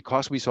baseline. And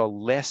because we saw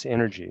less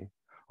energy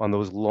on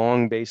those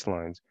long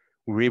baselines,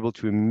 we were able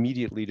to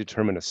immediately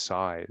determine a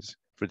size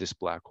for this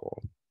black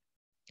hole.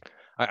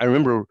 I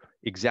remember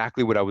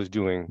exactly what I was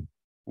doing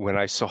when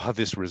I saw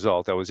this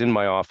result. I was in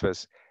my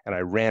office and I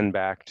ran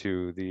back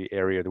to the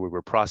area that we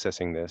were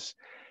processing this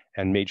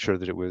and made sure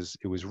that it was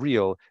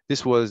real.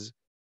 This was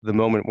the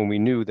moment when we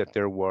knew that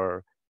there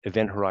were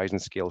event horizon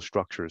scale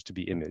structures to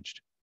be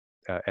imaged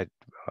at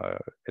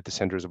the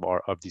centers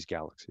of these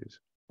galaxies.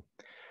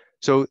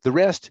 So the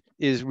rest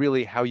is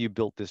really how you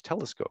built this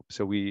telescope.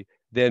 So we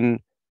then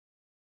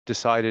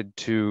decided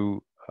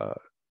to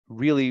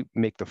really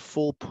make the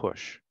full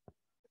push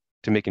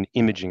to make an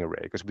imaging array,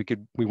 because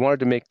we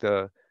wanted to make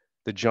the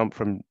jump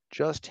from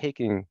just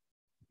taking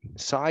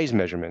size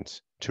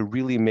measurements to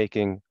really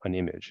making an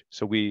image.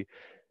 So we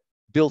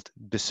built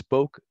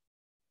bespoke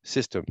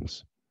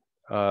systems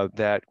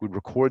that would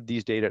record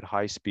these data at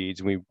high speeds.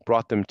 And we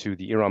brought them to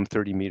the IRAM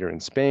 30 meter in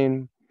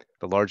Spain,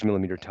 the large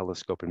millimeter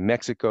telescope in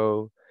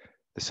Mexico,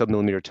 the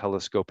submillimeter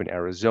telescope in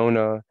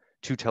Arizona,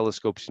 2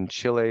 telescopes in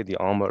Chile, the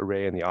ALMA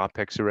array and the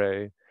OPEX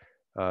array,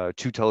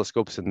 2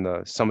 telescopes in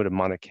the summit of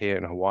Mauna Kea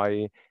in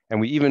Hawaii. And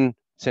we even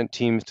sent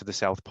teams to the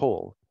South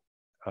Pole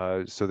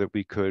so that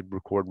we could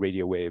record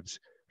radio waves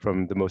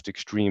from the most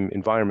extreme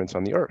environments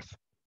on the Earth.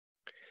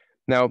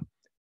 Now,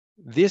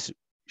 this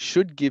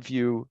should give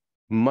you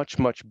much,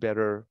 much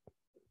better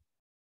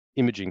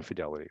imaging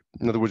fidelity.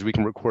 In other words, we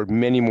can record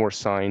many more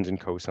sines and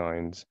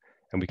cosines,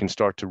 and we can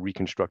start to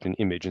reconstruct an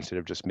image instead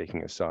of just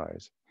making a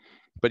size.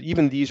 But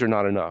even these are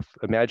not enough.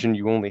 Imagine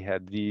you only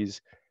had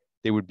these,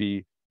 they would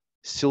be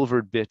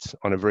silvered bits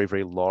on a very,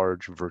 very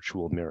large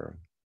virtual mirror.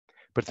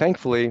 But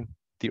thankfully,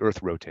 the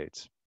Earth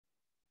rotates.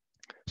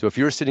 So if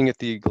you're sitting at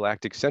the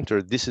galactic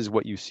center, this is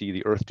what you see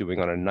the Earth doing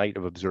on a night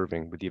of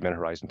observing with the Event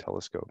Horizon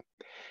Telescope.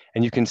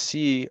 And you can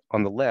see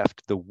on the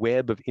left the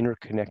web of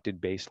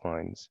interconnected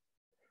baselines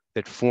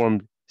that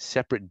formed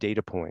separate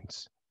data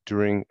points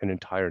during an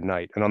entire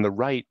night. And on the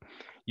right,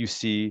 you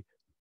see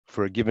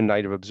for a given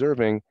night of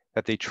observing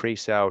that they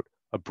trace out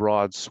a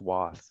broad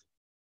swath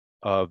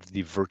of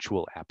the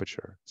virtual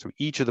aperture. So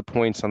each of the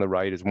points on the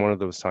right is one of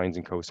those sines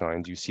and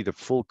cosines. You see the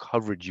full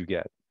coverage you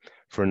get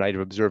for a night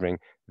of observing.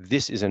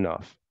 This is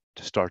enough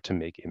to start to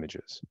make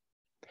images.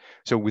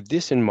 So with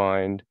this in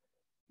mind,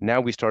 now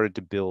we started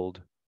to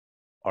build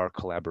our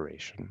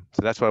collaboration.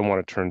 So that's what I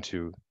want to turn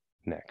to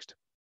next.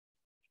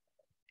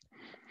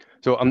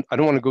 So I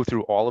don't want to go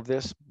through all of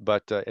this,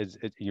 but as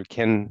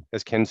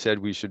Ken said,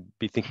 we should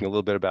be thinking a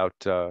little bit about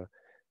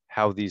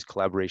how these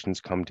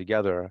collaborations come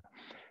together.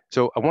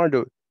 So I wanted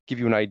to give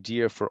you an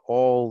idea for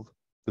all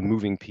the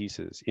moving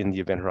pieces in the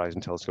Event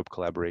Horizon Telescope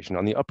collaboration.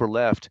 On the upper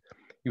left,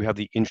 you have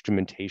the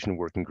instrumentation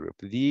working group.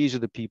 These are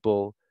the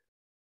people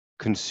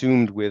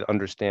consumed with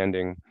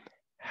understanding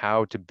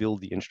how to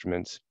build the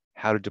instruments,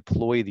 how to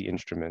deploy the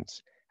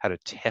instruments, how to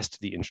test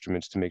the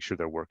instruments to make sure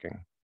they're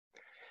working.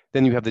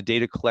 Then you have the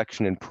data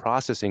collection and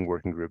processing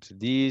working groups.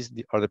 These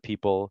are the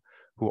people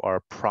who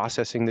are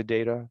processing the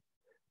data.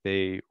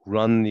 They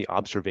run the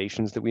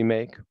observations that we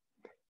make,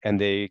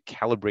 and they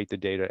calibrate the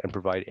data and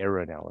provide error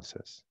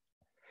analysis.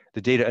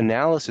 The data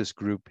analysis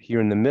group here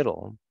in the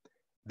middle,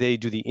 they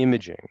do the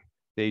imaging,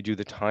 they do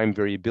the time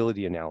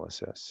variability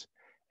analysis,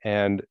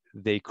 and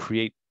they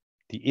create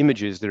the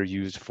images that are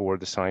used for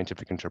the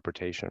scientific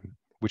interpretation,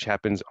 which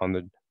happens on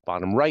the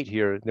bottom right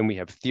here. Then we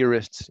have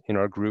theorists in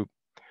our group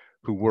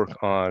who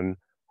work on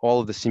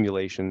all of the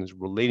simulations,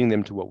 relating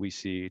them to what we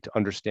see to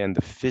understand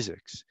the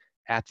physics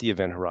at the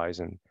event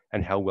horizon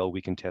and how well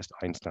we can test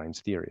Einstein's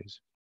theories.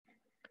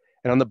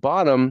 And on the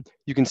bottom,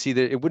 you can see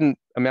that it wouldn't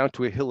amount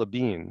to a hill of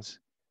beans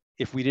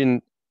if we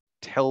didn't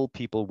tell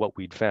people what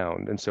we'd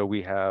found. And so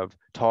we have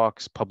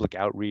talks, public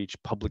outreach,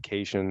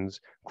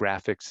 publications,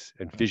 graphics,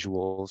 and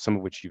visuals, some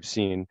of which you've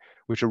seen,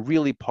 which are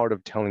really part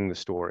of telling the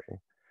story.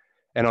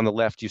 And on the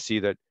left, you see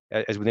that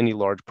as with any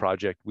large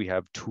project, we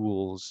have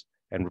tools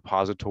and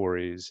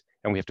repositories,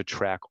 and we have to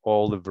track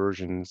all the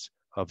versions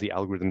of the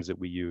algorithms that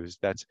we use.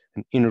 That's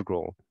an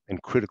integral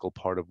and critical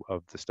part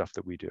of the stuff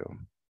that we do.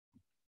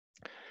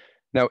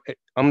 Now,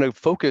 I'm going to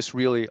focus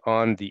really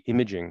on the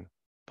imaging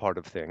part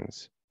of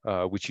things,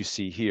 which you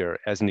see here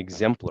as an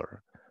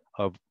exemplar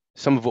of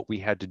some of what we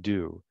had to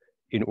do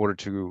in order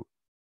to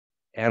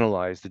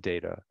analyze the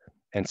data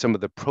and some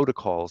of the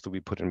protocols that we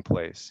put in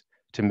place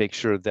to make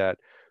sure that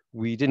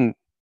we didn't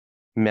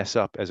mess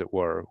up, as it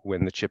were,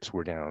 when the chips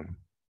were down.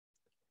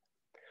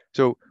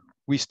 So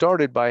we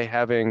started by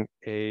having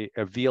a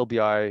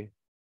VLBI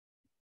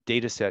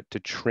data set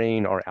to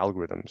train our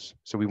algorithms.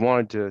 So we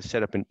wanted to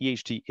set up an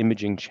EHT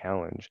imaging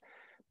challenge.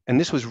 And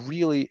this was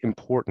really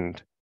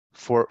important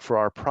for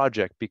our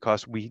project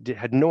because we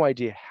had no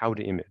idea how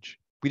to image.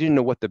 We didn't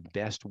know what the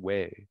best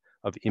way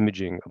of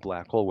imaging a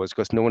black hole was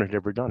because no one had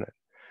ever done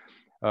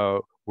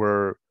it.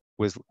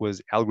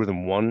 Was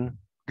algorithm 1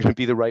 going to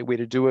be the right way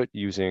to do it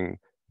using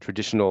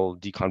traditional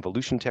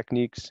deconvolution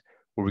techniques?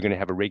 Were we going to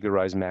have a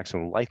regularized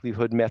maximum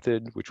likelihood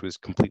method, which was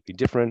completely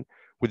different?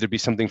 Would there be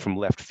something from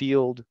left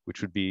field,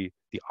 which would be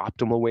the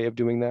optimal way of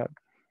doing that?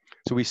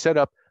 So we set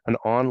up an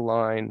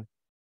online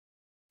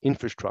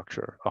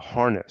infrastructure, a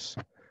harness,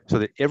 so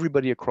that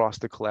everybody across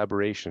the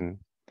collaboration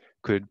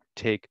could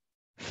take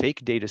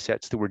fake data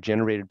sets that were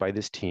generated by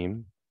this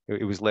team.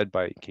 It was led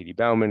by Katie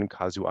Bauman,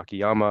 Kazu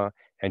Akiyama,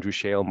 Andrew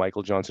Shale,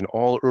 Michael Johnson,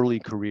 all early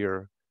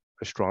career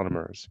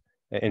astronomers.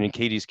 And in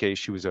Katie's case,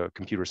 she was a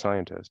computer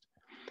scientist.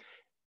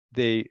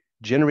 They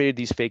generated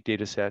these fake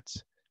data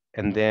sets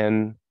and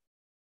then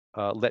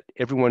let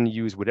everyone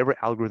use whatever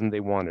algorithm they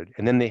wanted.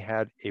 And then they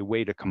had a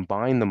way to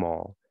combine them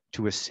all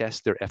to assess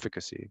their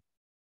efficacy,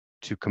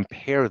 to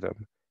compare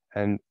them,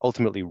 and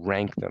ultimately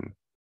rank them.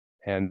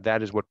 And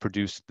that is what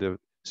produced the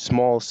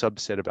small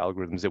subset of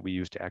algorithms that we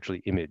use to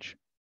actually image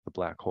the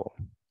black hole.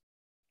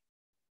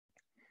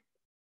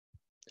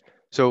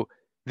 So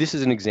this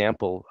is an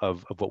example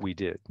of what we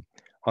did.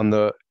 On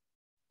the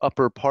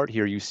upper part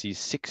here, you see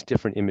 6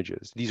 different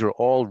images. These are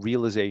all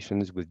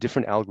realizations with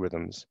different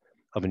algorithms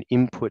of an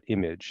input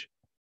image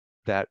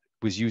that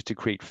was used to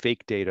create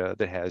fake data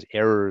that has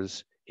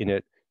errors in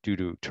it due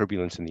to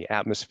turbulence in the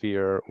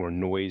atmosphere or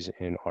noise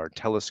in our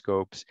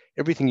telescopes,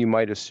 everything you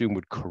might assume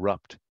would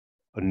corrupt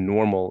a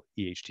normal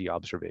EHT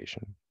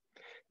observation.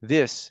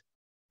 This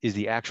is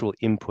the actual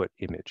input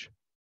image.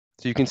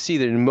 So you can see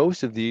that in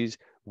most of these,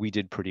 we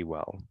did pretty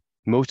well.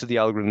 Most of the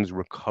algorithms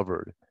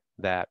recovered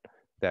that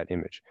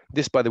image.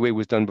 This, by the way,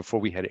 was done before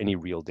we had any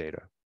real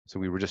data. So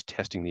we were just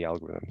testing the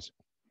algorithms.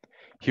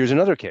 Here's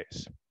another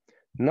case,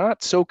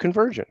 not so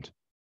convergent.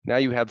 Now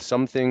you have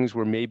some things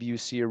where maybe you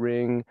see a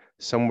ring,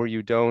 some where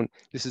you don't.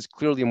 This is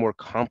clearly a more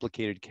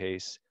complicated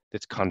case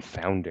that's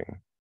confounding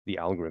the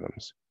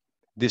algorithms.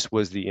 This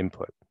was the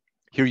input.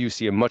 Here you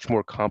see a much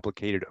more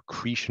complicated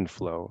accretion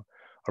flow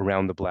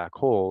around the black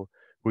hole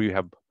where you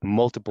have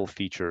multiple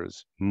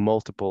features,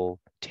 multiple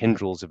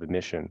tendrils of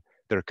emission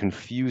that are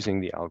confusing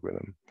the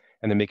algorithm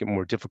and they make it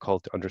more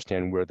difficult to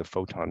understand where the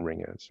photon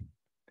ring is.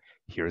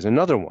 Here's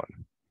another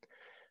one.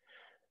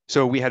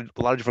 So we had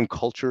a lot of different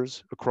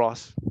cultures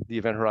across the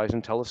Event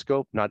Horizon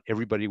Telescope. Not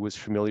everybody was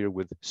familiar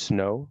with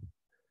snow,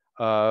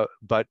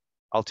 but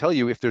I'll tell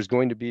you, if there's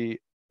going to be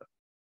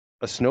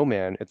a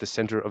snowman at the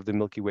center of the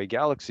Milky Way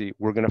galaxy,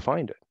 we're going to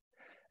find it.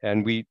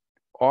 And we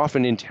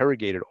often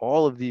interrogated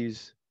all of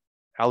these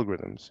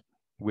algorithms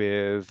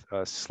with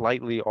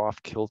slightly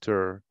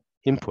off-kilter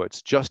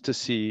inputs just to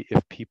see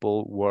if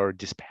people were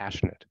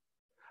dispassionate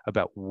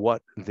about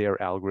what their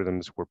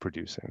algorithms were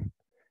producing.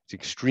 It's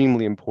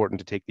extremely important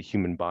to take the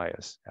human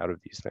bias out of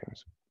these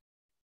things.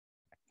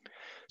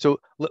 So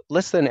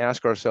let's then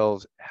ask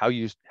ourselves how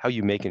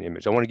you make an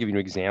image. I want to give you an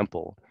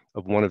example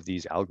of one of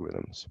these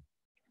algorithms.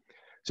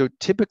 So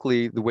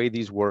typically the way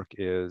these work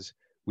is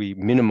we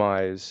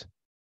minimize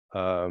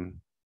you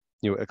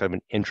know, kind of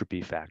an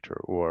entropy factor,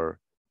 or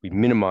we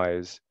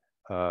minimize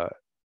a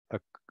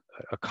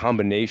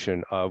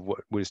combination of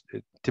what was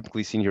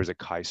typically seen here as a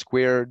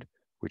chi-squared,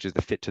 which is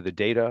the fit to the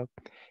data.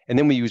 And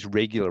then we use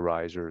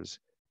regularizers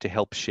to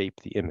help shape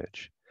the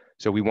image.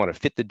 So we want to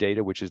fit the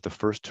data, which is the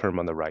first term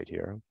on the right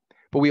here.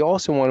 But we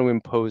also want to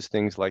impose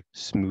things like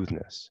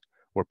smoothness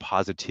or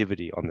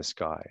positivity on the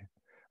sky.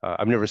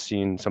 I've never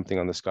seen something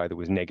on the sky that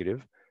was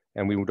negative,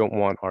 and we don't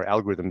want our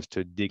algorithms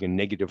to dig a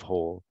negative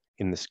hole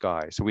in the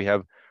sky. So we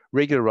have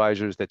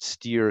regularizers that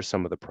steer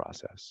some of the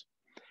process.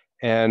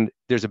 And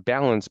there's a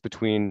balance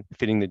between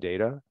fitting the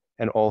data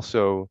and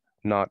also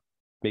not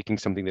making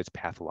something that's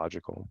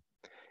pathological.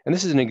 And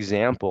this is an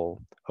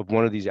example of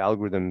one of these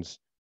algorithms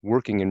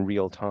working in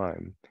real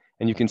time.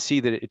 And you can see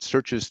that it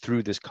searches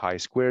through this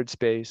chi-squared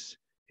space.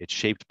 It's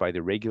shaped by the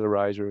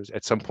regularizers.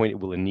 At some point, it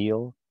will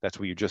anneal. That's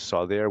what you just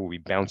saw there, where we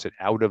bounce it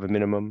out of a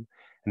minimum,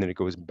 and then it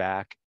goes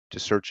back to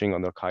searching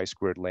on the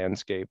chi-squared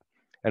landscape.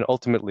 And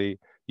ultimately,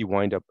 you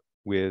wind up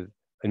with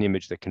an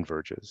image that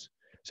converges.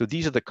 So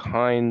these are the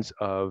kinds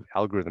of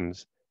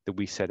algorithms that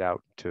we set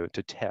out to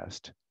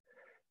test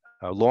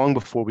long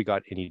before we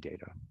got any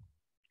data.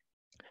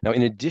 Now,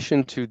 in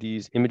addition to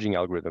these imaging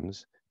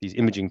algorithms, these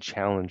imaging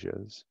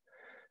challenges,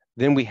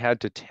 then we had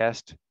to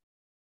test,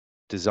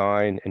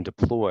 design, and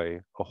deploy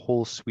a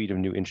whole suite of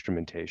new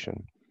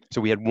instrumentation.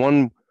 So we had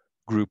one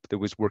group that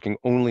was working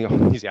only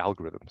on these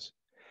algorithms.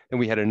 Then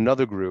we had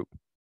another group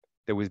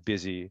that was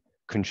busy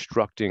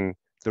constructing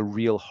the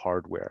real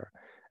hardware.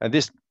 And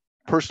this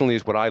personally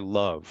is what I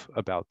love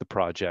about the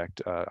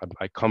project.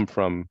 I come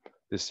from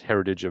this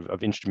heritage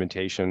of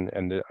instrumentation,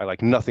 and I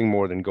like nothing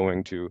more than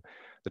going to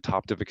the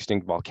tops of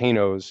extinct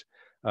volcanoes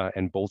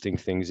and bolting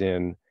things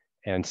in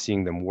and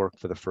seeing them work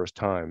for the first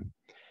time.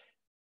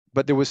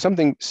 But there was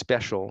something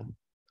special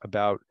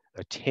about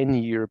a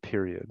 10-year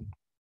period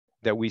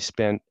that we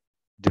spent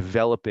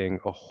developing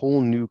a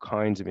whole new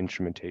kinds of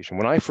instrumentation.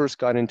 When I first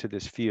got into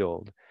this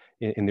field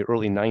in the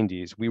early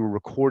 90s, we were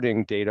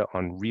recording data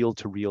on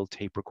reel-to-reel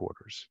tape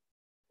recorders.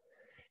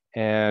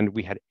 And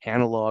we had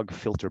analog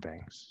filter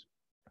banks.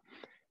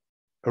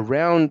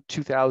 Around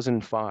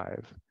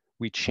 2005,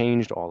 we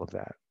changed all of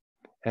that.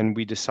 And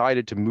we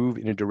decided to move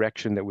in a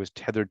direction that was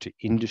tethered to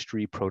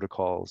industry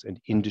protocols and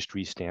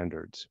industry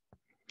standards.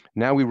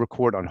 Now we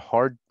record on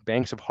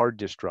banks of hard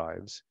disk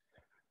drives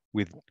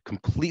with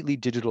completely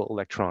digital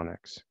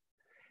electronics.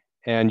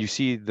 And you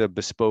see the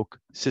bespoke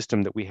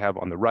system that we have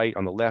on the right.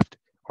 On the left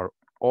are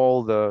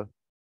all the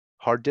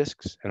hard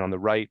disks, and on the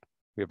right,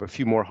 we have a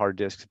few more hard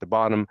disks at the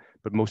bottom,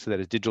 but most of that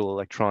is digital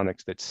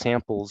electronics that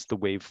samples the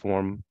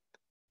waveform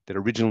that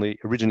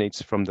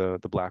originates from the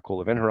black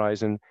hole event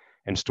horizon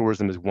and stores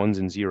them as ones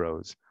and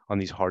zeros on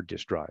these hard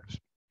disk drives.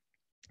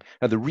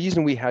 Now, the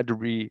reason we had to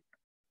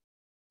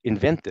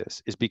reinvent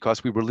this is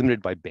because we were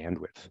limited by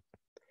bandwidth.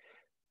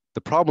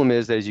 The problem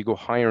is that as you go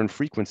higher in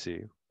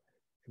frequency,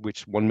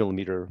 which 1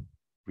 millimeter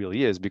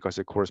really is because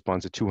it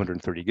corresponds to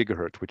 230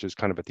 gigahertz, which is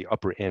kind of at the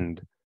upper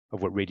end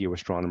of what radio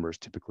astronomers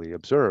typically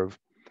observe,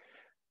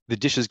 the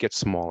dishes get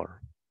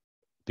smaller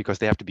because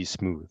they have to be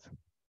smooth.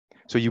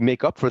 So you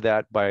make up for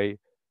that by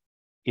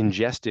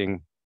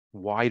ingesting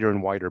wider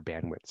and wider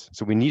bandwidths.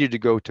 So we needed to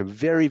go to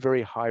very,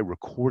 very high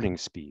recording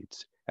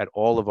speeds at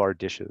all of our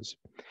dishes.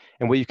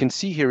 And what you can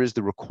see here is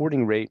the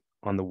recording rate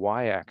on the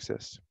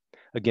y-axis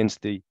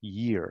against the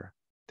year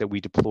that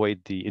we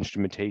deployed the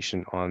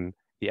instrumentation on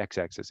the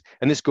x-axis.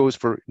 And this goes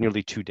for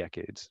nearly 2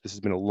 decades. This has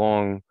been a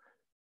long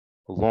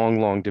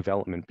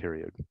development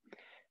period.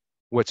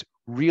 What's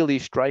really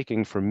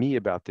striking for me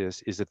about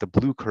this is that the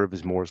blue curve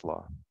is Moore's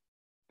law.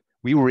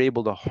 We were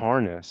able to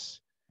harness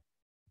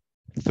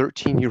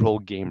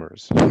 13-year-old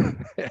gamers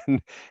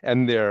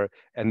and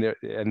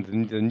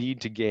the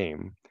need to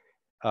game,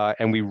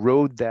 and we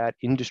rode that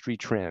industry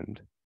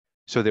trend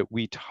so that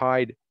we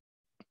tied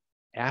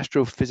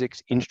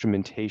astrophysics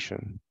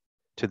instrumentation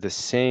to the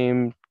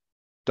same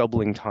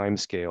doubling time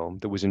scale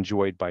that was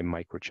enjoyed by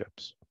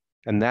microchips.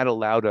 And that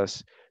allowed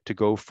us to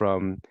go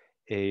from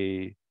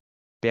a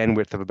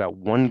bandwidth of about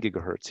 1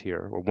 gigahertz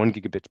here, or 1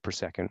 gigabits per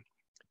second,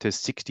 to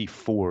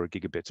 64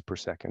 gigabits per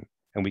second.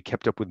 And we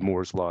kept up with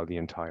Moore's law the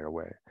entire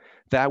way.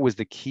 That was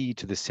the key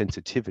to the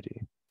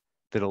sensitivity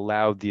that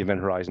allowed the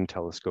Event Horizon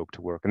Telescope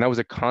to work. And that was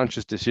a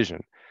conscious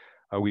decision.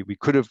 We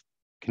could have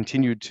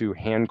continued to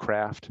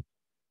handcraft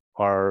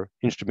our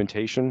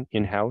instrumentation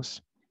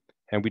in-house,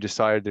 and we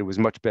decided that it was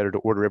much better to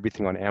order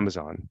everything on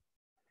Amazon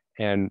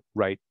and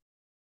write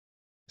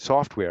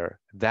software.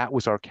 That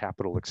was our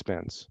capital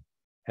expense.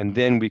 And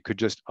then we could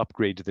just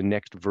upgrade to the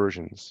next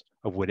versions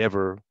of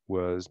whatever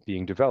was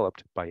being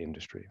developed by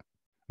industry.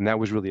 And that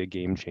was really a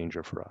game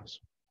changer for us.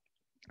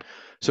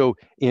 So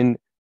in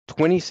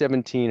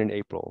 2017 in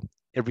April,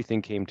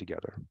 everything came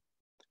together.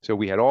 So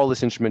we had all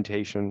this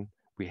instrumentation,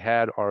 we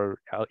had our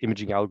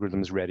imaging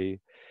algorithms ready,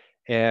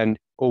 and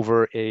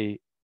over a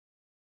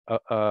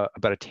about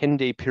a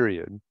 10-day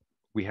period,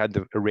 we had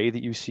the array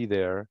that you see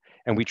there,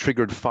 and we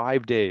triggered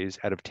 5 days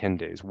out of 10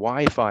 days.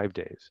 Why 5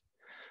 days?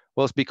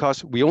 Well, it's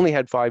because we only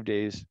had 5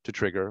 days to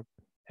trigger,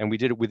 and we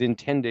did it within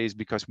 10 days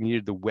because we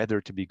needed the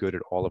weather to be good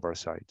at all of our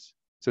sites.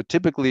 So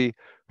typically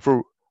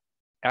for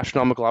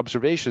astronomical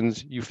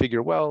observations, you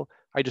figure, well,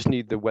 I just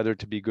need the weather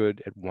to be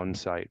good at one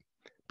site.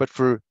 But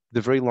for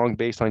the very long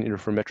baseline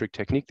interferometric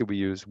technique that we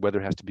use,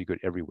 weather has to be good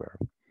everywhere.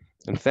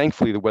 And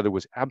thankfully, the weather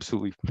was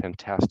absolutely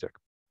fantastic.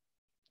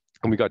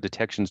 And we got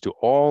detections to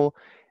all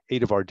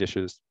 8 of our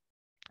dishes.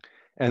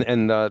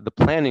 And the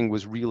planning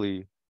was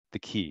really the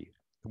key.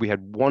 We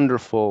had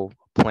wonderful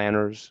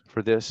planners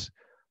for this,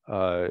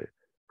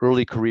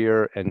 early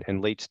career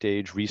and late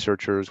stage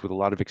researchers with a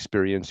lot of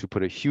experience who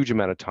put a huge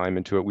amount of time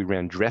into it. We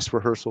ran dress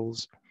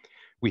rehearsals.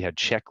 We had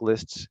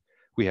checklists.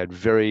 We had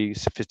very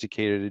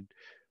sophisticated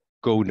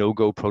go,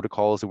 no-go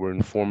protocols that were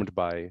informed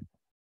by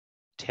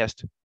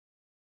test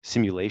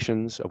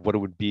simulations of what it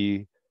would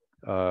be,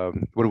 what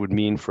it would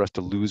mean for us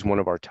to lose one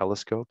of our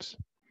telescopes.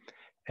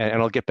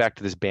 And I'll get back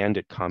to this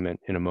bandit comment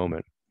in a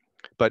moment.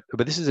 But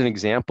this is an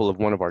example of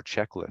one of our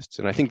checklists.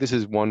 And I think this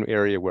is one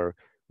area where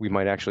we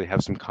might actually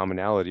have some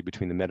commonality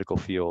between the medical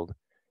field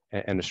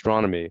and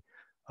astronomy.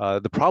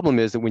 The problem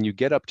is that when you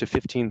get up to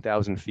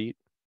 15,000 feet,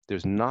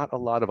 there's not a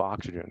lot of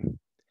oxygen.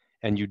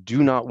 And you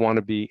do not want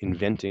to be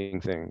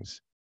inventing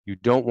things. You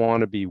don't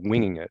want to be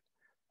winging it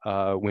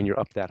when you're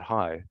up that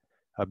high.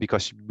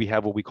 Because we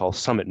have what we call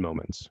summit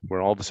moments,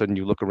 where all of a sudden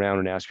you look around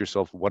and ask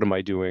yourself, what am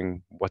I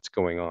doing? What's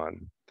going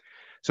on?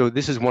 So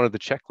this is one of the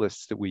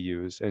checklists that we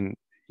use, and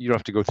you don't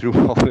have to go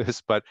through all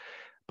this, but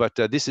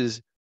this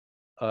is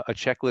a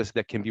checklist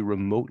that can be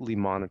remotely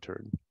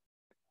monitored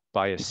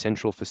by a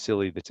central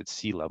facility that's at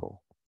sea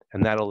level.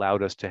 And that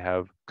allowed us to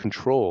have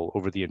control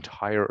over the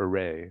entire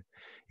array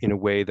in a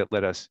way that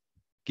let us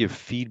give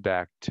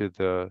feedback to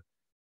the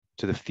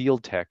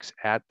field techs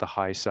at the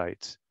high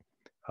sites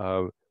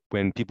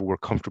when people were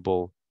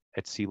comfortable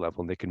at sea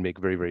level and they can make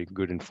very, very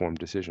good informed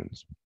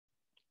decisions.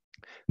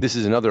 This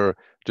is another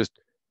just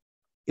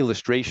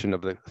illustration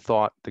of the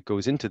thought that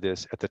goes into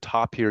this. At the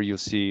top here, you'll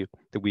see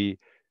that we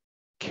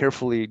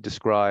carefully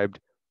described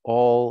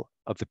all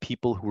of the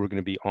people who were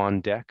going to be on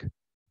deck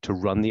to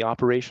run the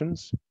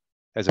operations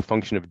as a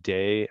function of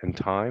day and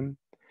time.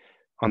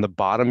 On the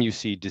bottom, you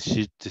see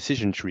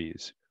decision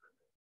trees.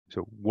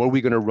 So were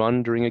we going to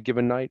run during a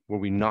given night? Were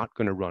we not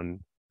going to run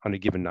on a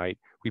given night?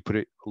 We put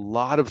a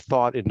lot of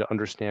thought into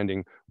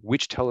understanding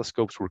which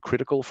telescopes were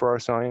critical for our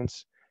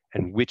science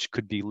and which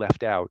could be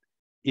left out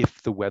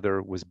if the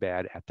weather was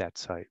bad at that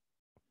site.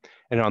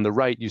 And on the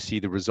right, you see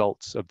the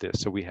results of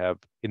this. So we have,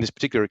 in this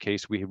particular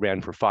case, we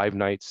ran for 5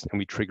 nights and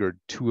we triggered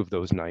 2 of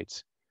those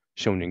nights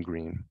shown in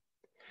green.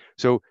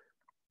 So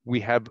we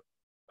have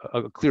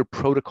a clear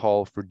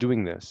protocol for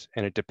doing this,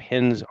 and it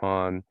depends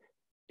on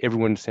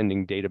everyone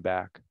sending data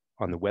back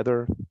on the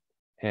weather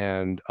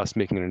and us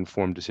making an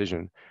informed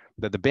decision.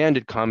 The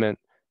bandit comment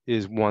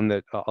is one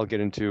that I'll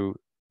get into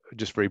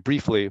just very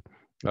briefly.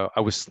 I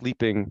was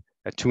sleeping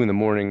at 2 in the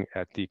morning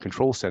at the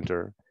control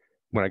center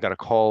when I got a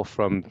call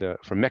from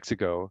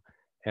Mexico,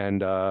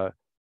 and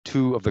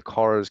 2 of the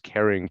cars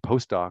carrying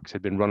postdocs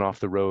had been run off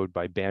the road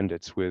by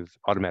bandits with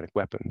automatic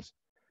weapons.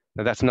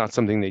 Now that's not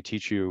something they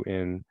teach you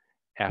in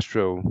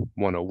Astro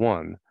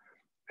 101,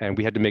 and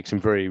we had to make some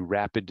very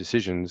rapid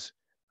decisions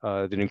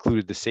that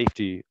included the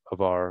safety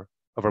of our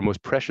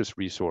most precious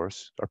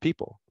resource, our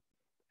people.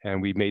 And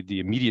we made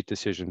the immediate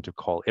decision to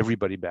call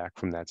everybody back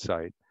from that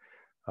site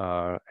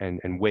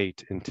and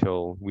wait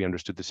until we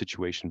understood the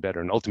situation better.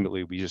 And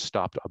ultimately, we just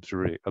stopped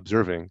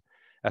observing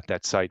at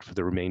that site for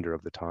the remainder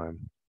of the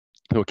time.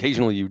 So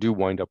occasionally, you do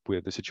wind up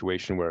with a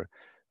situation where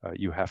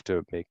you have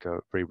to make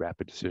very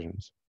rapid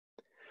decisions.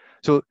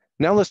 So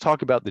now let's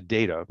talk about the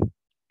data,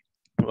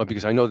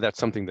 because I know that's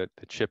something that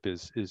Chip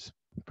is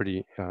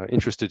pretty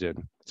interested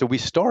in. So we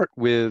start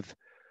with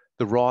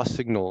the raw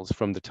signals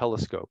from the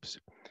telescopes.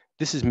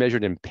 This is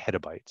measured in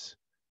petabytes.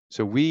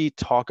 So we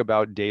talk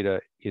about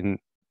data in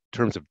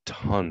terms of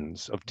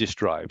tons of disk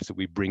drives that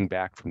we bring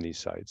back from these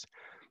sites.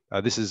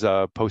 This is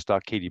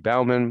postdoc Katie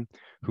Bauman,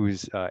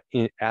 who's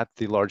at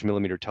the Large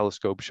Millimeter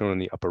Telescope shown in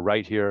the upper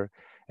right here.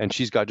 And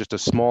she's got just a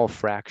small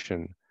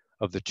fraction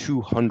of the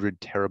 200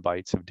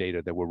 terabytes of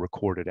data that were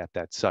recorded at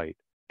that site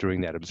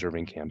during that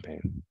observing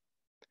campaign.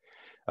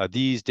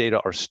 These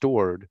data are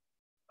stored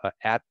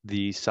at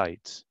the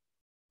sites.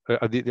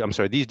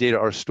 These data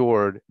are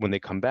stored when they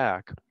come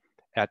back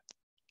at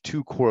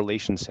 2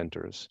 correlation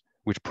centers,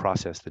 which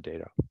process the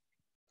data.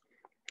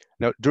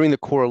 Now, during the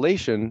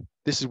correlation,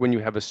 this is when you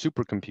have a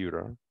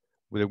supercomputer.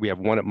 We have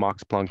one at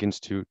Max Planck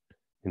Institute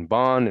in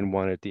Bonn and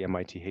one at the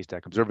MIT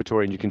Haystack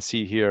Observatory. And you can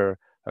see here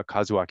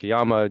Kazuo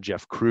Akiyama,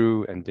 Jeff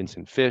Crew, and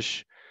Vincent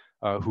Fish,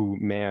 who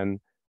man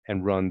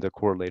and run the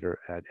correlator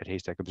at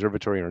Haystack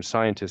Observatory and are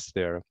scientists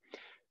there.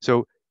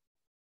 So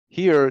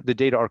here, the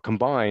data are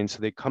combined, so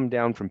they come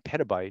down from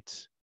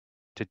petabytes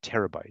to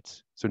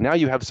terabytes. So now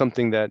you have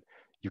something that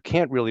you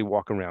can't really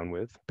walk around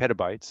with,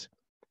 petabytes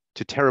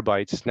to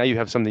terabytes. Now you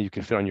have something you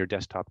can fit on your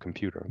desktop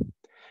computer.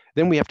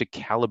 Then we have to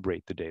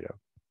calibrate the data.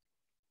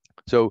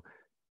 So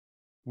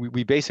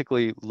we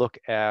basically look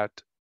at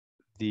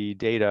the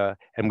data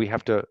and we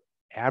have to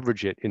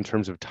average it in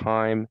terms of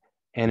time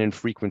and in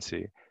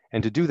frequency.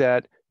 And to do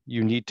that,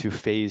 you need to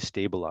phase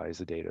stabilize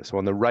the data. So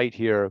on the right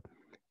here,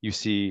 you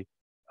see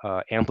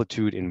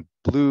amplitude in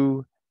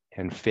blue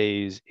and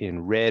phase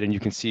in red, and you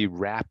can see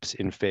wraps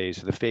in phase.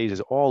 So the phase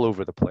is all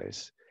over the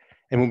place.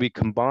 And when we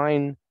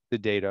combine the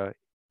data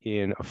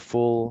in a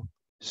full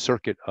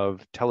circuit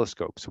of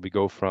telescopes, so we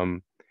go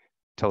from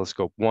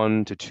telescope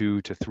 1 to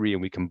 2 to 3,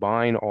 and we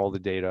combine all the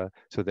data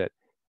so that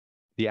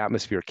the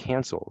atmosphere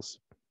cancels,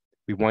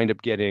 we wind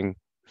up getting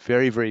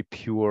very, very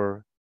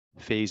pure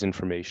phase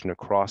information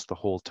across the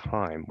whole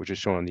time, which is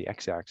shown on the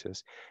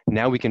x-axis.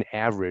 Now we can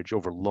average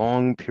over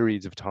long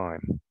periods of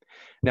time.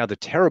 Now the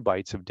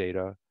terabytes of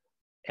data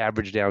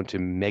average down to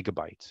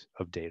megabytes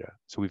of data.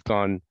 So we've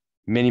gone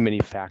many, many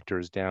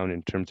factors down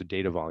in terms of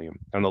data volume.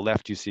 On the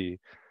left, you see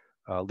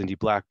Lindy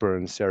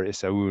Blackburn, Sarah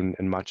Issaoun,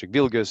 and Maciek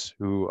Wilgus,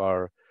 who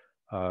are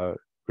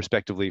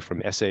respectively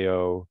from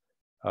SAO,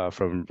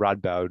 from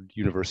Radboud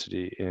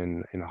University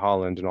in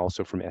Holland, and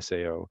also from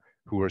SAO,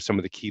 who are some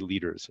of the key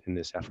leaders in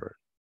this effort.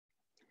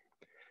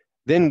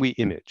 Then we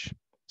image.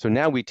 So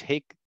now we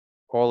take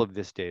all of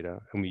this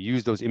data and we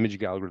use those imaging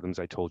algorithms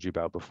I told you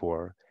about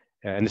before.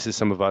 And this is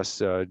some of us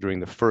during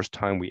the first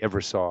time we ever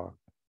saw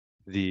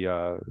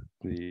the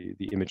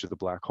image of the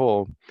black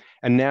hole.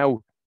 And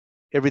now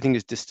everything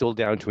is distilled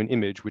down to an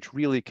image which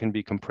really can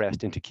be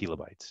compressed into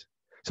kilobytes.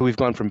 So we've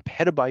gone from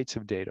petabytes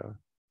of data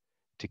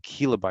to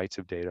kilobytes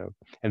of data,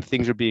 and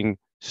things are being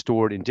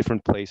stored in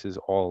different places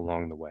all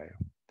along the way.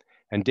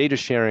 And data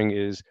sharing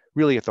is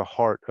really at the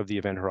heart of the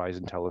Event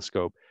Horizon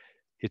Telescope.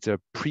 It's a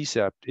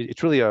precept,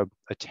 it's really a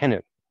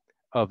tenet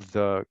of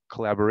the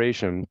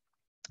collaboration.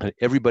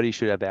 Everybody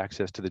should have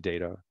access to the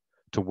data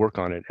to work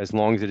on it as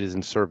long as it is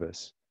in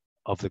service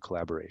of the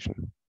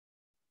collaboration.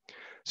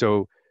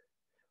 So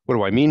what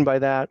do I mean by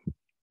that?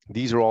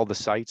 These are all the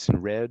sites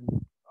in red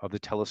of the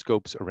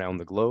telescopes around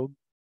the globe.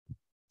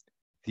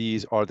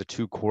 These are the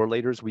two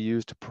correlators we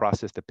use to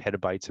process the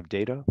petabytes of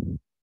data.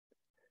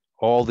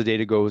 All the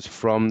data goes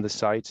from the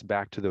sites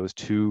back to those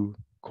two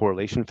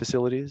correlation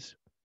facilities.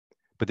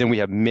 But then we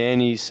have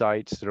many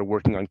sites that are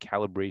working on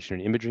calibration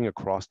and imaging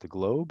across the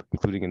globe,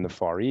 including in the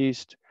Far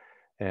East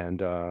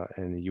and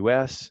in the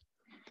US.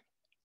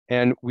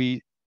 And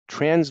we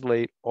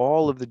translate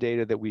all of the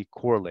data that we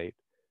correlate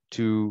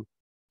to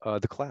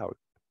the cloud.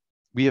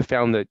 We have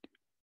found that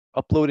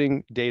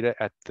uploading data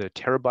at the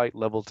terabyte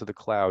level to the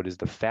cloud is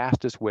the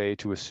fastest way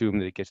to assume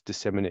that it gets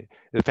disseminated,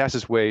 the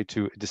fastest way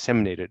to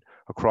disseminate it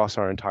across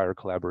our entire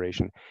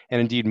collaboration. And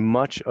indeed,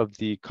 much of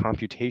the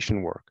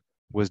computation work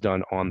was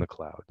done on the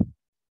cloud.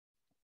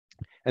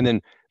 And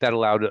then that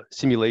allowed a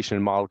simulation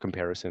and model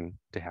comparison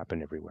to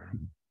happen everywhere.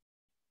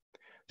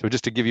 So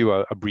just to give you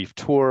a brief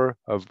tour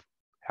of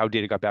how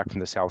data got back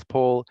from the South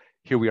Pole,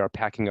 here we are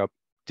packing up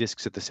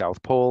disks at the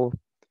South Pole.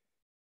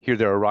 Here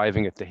they're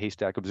arriving at the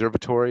Haystack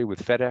Observatory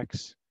with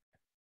FedEx.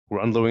 We're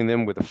unloading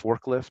them with a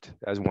forklift,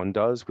 as one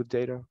does with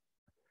data.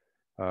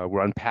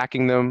 We're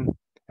unpacking them,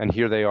 and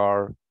here they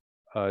are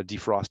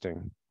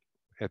defrosting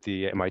at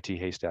the MIT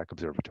Haystack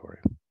Observatory.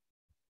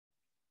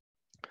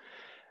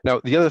 Now,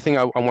 the other thing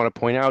I want to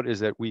point out is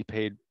that we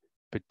paid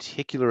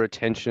particular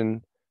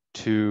attention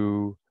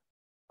to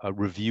a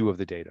review of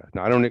the data.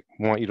 Now, I don't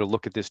want you to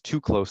look at this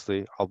too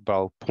closely.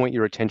 I'll point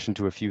your attention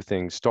to a few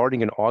things. Starting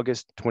in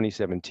August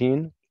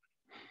 2017,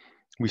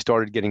 we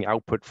started getting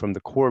output from the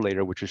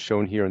correlator, which is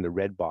shown here in the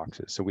red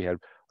boxes. So we had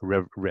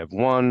a Rev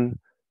 1,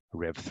 a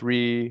Rev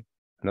 3,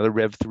 another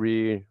Rev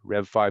 3,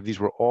 Rev 5. These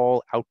were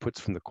all outputs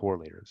from the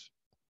correlators.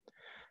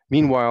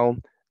 Meanwhile,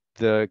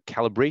 the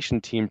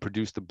calibration team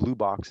produced the blue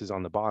boxes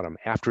on the bottom.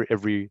 After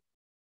every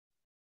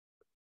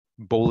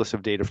bolus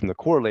of data from the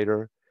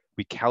correlator,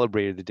 we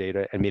calibrated the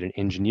data and made an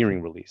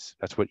engineering release.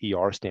 That's what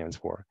ER stands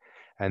for.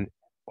 And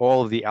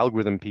all of the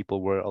algorithm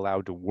people were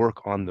allowed to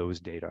work on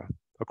those data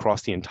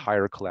across the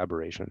entire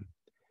collaboration.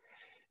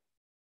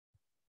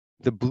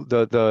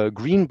 The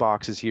green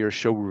boxes here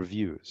show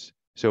reviews.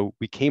 So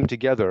we came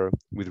together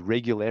with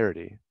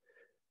regularity,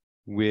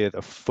 with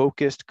a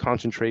focused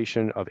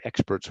concentration of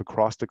experts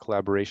across the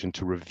collaboration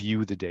to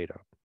review the data.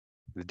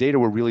 The data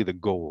were really the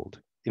gold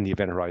in the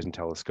Event Horizon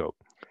Telescope.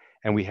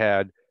 And we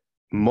had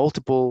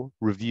multiple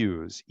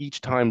reviews,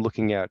 each time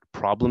looking at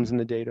problems in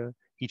the data,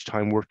 each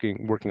time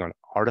working on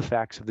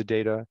artifacts of the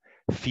data,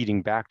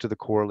 feeding back to the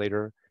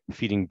correlator,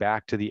 feeding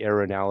back to the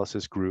error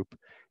analysis group,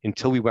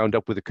 until we wound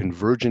up with a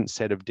convergent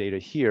set of data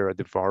here at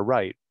the far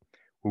right,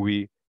 where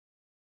we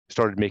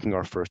started making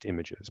our first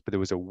images. But there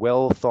was a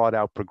well thought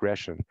out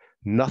progression.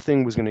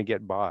 Nothing was going to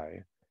get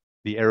by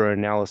the error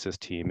analysis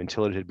team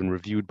until it had been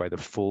reviewed by the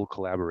full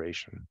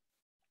collaboration.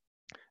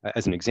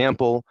 As an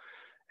example,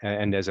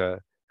 and as a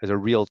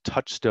real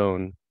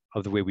touchstone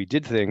of the way we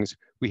did things,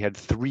 we had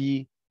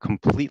 3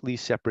 completely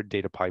separate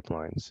data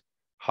pipelines,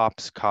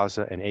 HOPS,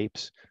 CASA, and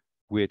APES,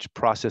 which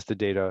processed the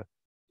data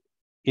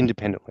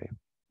independently.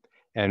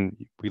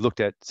 And we looked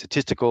at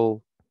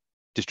statistical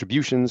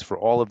distributions for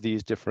all of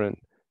these different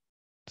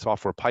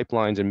software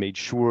pipelines and made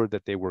sure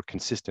that they were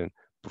consistent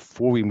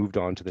before we moved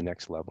on to the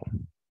next level.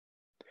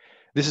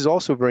 This is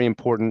also very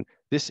important.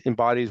 This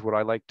embodies what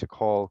I like to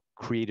call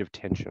creative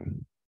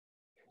tension.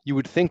 You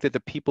would think that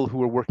the people who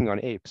were working on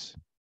apes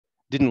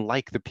didn't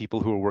like the people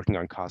who were working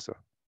on CASA.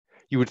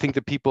 You would think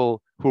the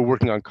people who were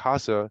working on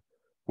CASA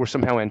were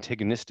somehow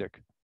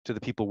antagonistic to the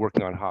people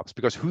working on hops,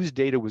 because whose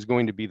data was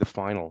going to be the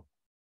final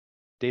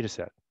data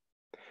set?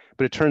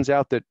 But it turns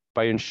out that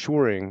by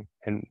ensuring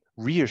and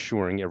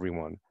reassuring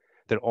everyone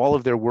that all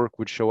of their work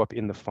would show up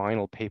in the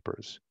final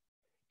papers,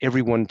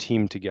 everyone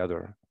teamed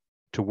together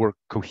to work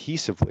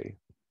cohesively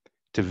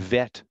to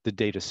vet the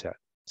data set.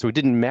 So it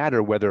didn't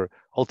matter whether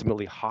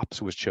ultimately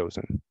hops was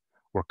chosen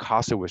or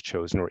CASA was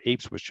chosen or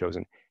apes was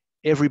chosen.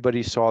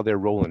 Everybody saw their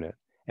role in it,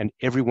 and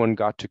everyone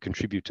got to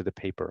contribute to the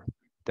paper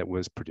that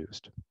was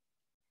produced.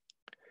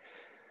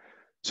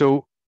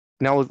 So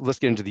now let's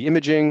get into the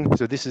imaging.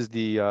 So this is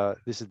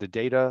the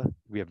data.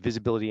 We have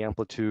visibility,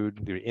 amplitude,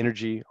 the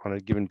energy on a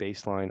given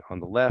baseline on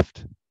the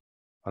left,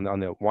 on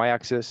the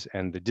y-axis,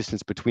 and the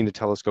distance between the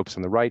telescopes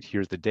on the right.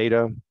 Here's the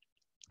data.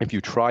 If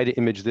you try to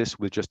image this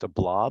with just a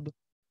blob,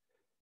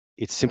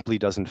 it simply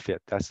doesn't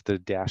fit. That's the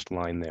dashed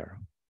line there.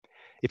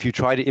 If you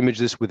try to image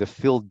this with a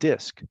filled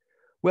disk,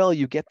 well,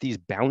 you get these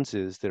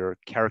bounces that are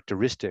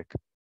characteristic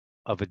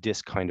of a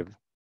disk kind of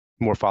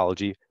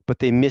morphology, but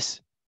they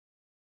miss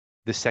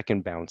the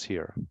second bounce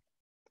here.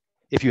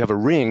 If you have a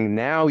ring,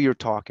 now you're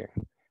talking.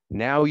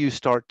 Now you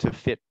start to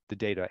fit the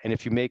data. And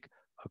if you make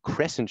a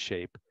crescent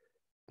shape,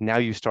 now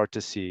you start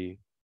to see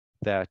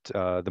that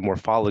the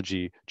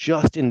morphology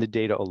just in the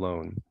data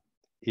alone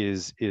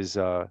is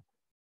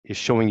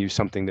showing you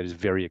something that is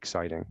very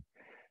exciting.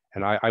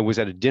 And I was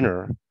at a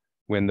dinner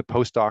when the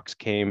postdocs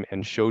came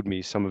and showed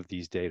me some of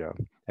these data.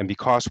 And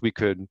because we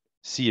could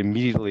see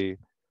immediately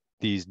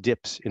these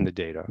dips in the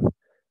data,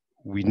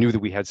 we knew that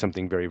we had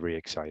something very, very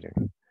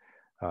exciting.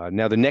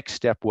 Now the next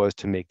step was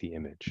to make the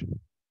image.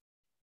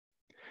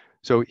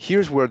 So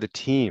here's where the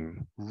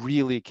team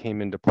really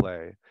came into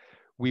play.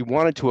 We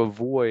wanted to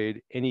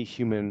avoid any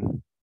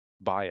human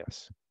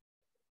bias.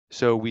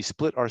 So we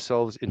split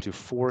ourselves into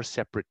 4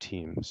 separate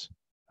teams.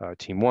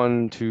 Team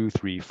 1, 2,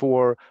 3,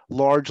 4,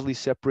 largely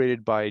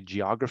separated by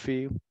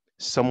geography,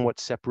 somewhat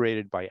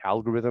separated by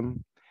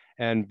algorithm.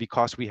 And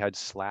because we had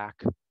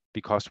Slack,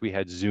 because we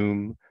had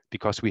Zoom,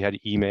 because we had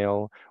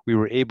email, we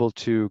were able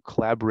to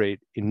collaborate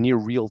in near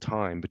real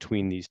time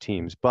between these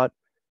teams, but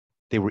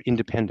they were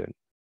independent.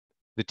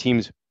 The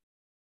teams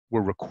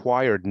were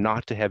required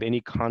not to have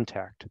any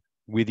contact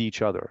with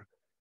each other,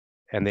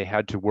 and they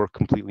had to work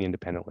completely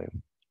independently.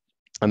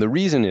 And the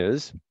reason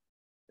is,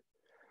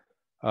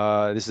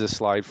 this is a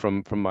slide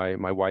from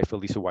my wife,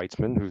 Elisa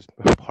Weitzman, who's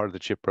part of the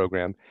CHIP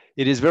program.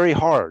 It is very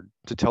hard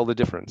to tell the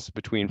difference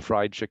between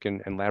fried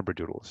chicken and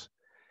labradoodles.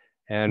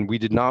 And we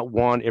did not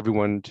want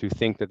everyone to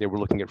think that they were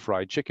looking at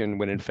fried chicken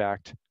when in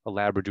fact a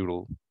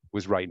labradoodle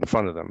was right in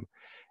front of them.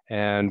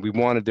 And we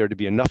wanted there to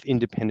be enough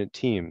independent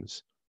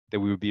teams that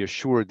we would be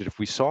assured that if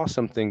we saw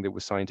something that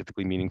was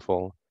scientifically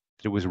meaningful,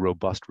 that it was a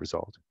robust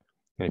result.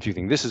 And if you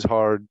think this is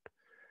hard,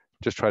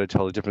 just try to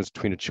tell the difference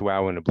between a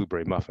Chihuahua and a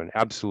blueberry muffin.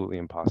 Absolutely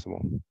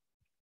impossible.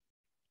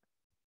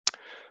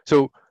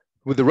 So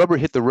with the rubber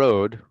hit the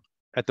road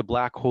at the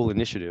Black Hole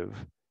Initiative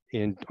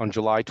on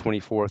July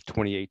 24th,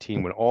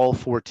 2018, when all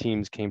 4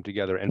 teams came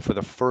together and for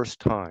the first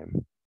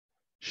time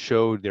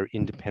showed their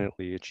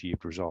independently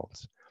achieved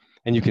results.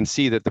 And you can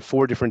see that the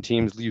 4 different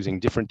teams using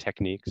different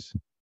techniques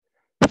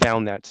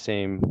found that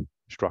same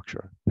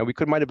structure. Now we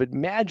might have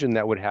imagined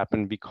that would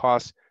happen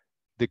because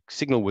the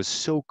signal was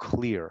so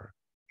clear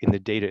in the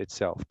data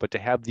itself, but to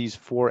have these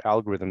 4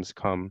 algorithms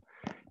come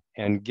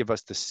and give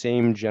us the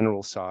same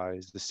general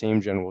size, the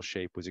same general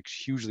shape was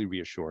hugely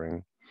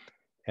reassuring.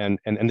 And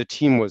the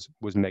team was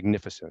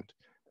magnificent.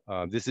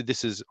 This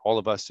is all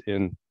of us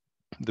in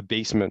the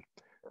basement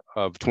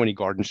of 20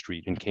 Garden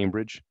Street in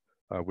Cambridge,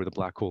 where the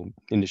Black Hole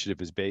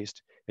Initiative is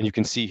based. And you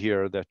can see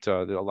here that there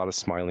are a lot of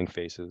smiling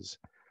faces.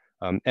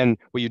 And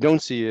what you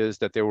don't see is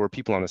that there were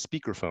people on a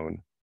speakerphone,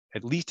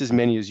 at least as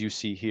many as you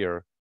see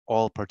here,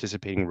 all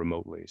participating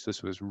remotely. So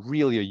this was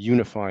really a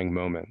unifying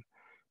moment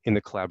in the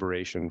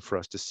collaboration for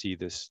us to see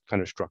this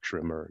kind of structure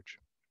emerge.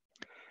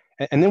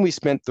 And then we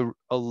spent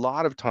a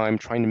lot of time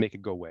trying to make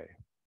it go away.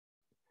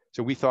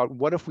 So we thought,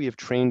 what if we have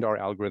trained our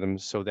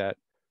algorithms so that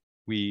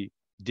we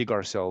dig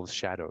ourselves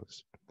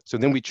shadows? So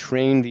then we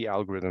trained the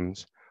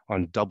algorithms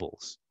on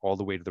doubles all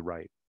the way to the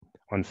right,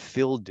 on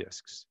filled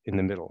disks in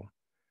the middle,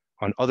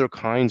 on other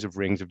kinds of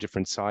rings of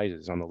different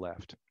sizes on the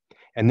left.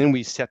 And then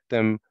we set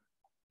them,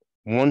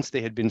 once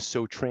they had been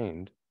so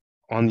trained,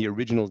 on the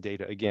original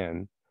data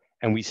again,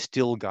 and we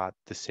still got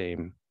the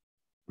same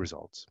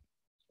results.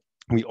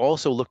 We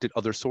also looked at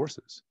other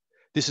sources.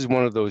 This is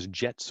one of those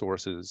jet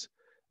sources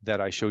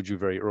that I showed you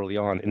very early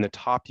on. In the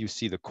top, you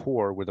see the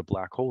core where the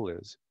black hole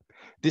is.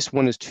 This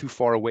one is too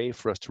far away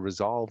for us to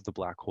resolve the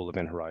black hole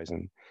event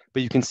horizon,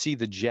 but you can see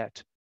the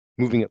jet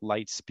moving at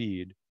light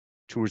speed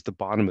towards the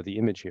bottom of the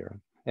image here.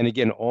 And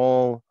again,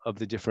 all of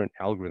the different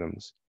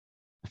algorithms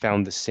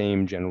found the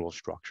same general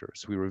structure.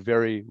 So we were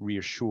very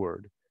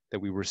reassured that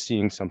we were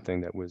seeing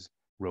something that was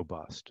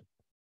robust.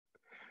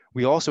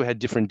 We also had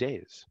different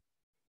days.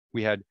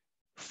 We had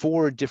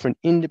 4 different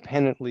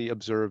independently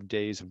observed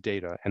days of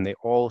data, and they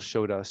all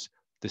showed us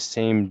the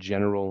same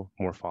general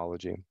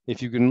morphology.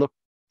 If you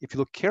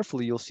look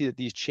carefully, you'll see that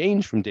these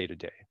change from day to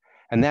day,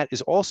 and that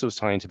is also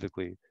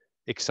scientifically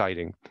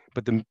exciting.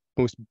 But the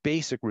most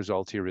basic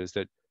result here is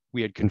that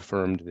we had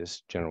confirmed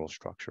this general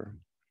structure.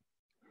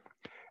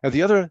 Now,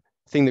 the other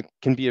thing that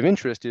can be of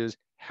interest is,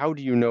 how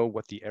do you know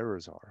what the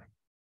errors are?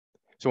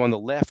 So on the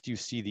left, you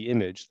see the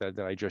image that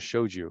I just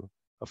showed you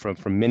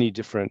from many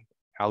different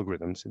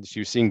algorithms. And so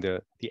you're seeing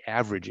the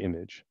average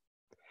image.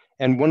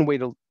 And one way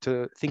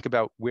to think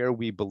about where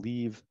we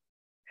believe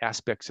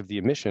aspects of the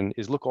emission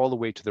is look all the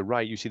way to the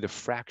right. You see the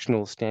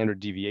fractional standard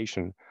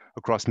deviation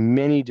across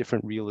many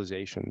different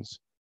realizations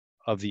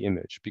of the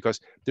image, because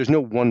there's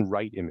no one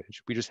right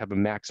image. We just have a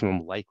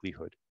maximum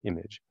likelihood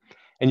image.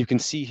 And you can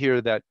see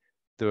here that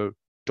the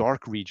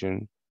dark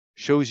region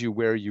shows you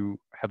where you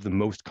have the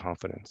most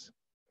confidence.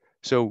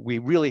 So we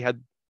really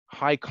had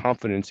high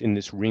confidence in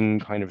this ring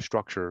kind of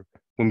structure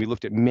when we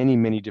looked at many,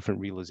 many different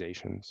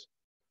realizations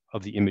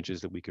of the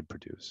images that we could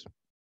produce.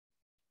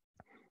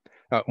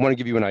 I want to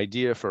give you an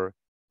idea for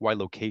why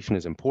location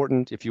is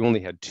important. If you only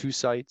had 2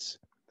 sites,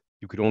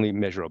 you could only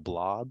measure a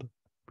blob,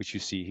 which you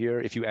see here.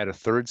 If you add a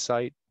 3rd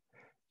site,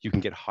 you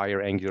can get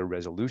higher angular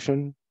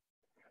resolution.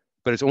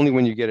 But it's only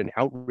when you get an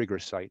outrigger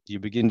site that you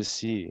begin to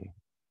see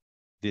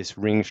this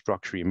ring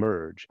structure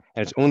emerge.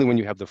 And it's only when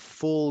you have the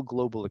full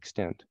global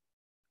extent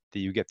that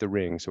you get the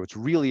ring. So it's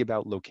really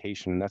about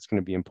location, and that's going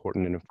to be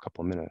important in a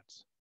couple of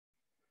minutes.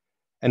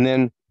 And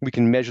then we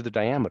can measure the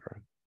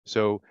diameter.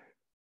 So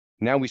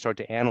now we start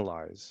to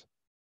analyze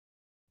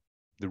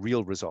the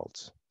real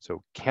results.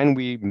 So can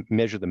we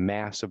measure the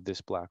mass of this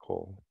black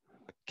hole?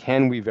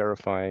 Can we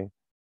verify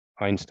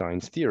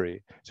Einstein's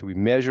theory? So we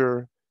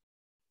measure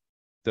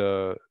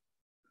the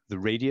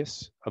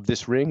radius of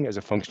this ring as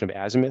a function of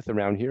azimuth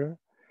around here.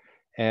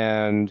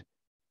 And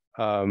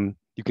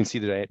you can see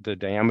the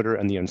diameter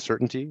and the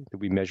uncertainty that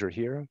we measure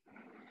here.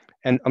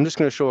 And I'm just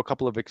going to show a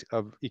couple of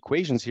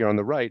equations here on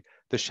the right.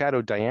 The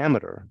shadow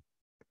diameter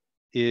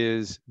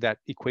is that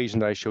equation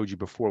that I showed you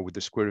before with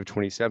the square root of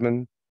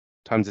 27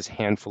 times this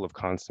handful of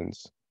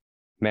constants: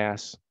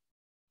 mass,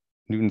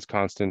 Newton's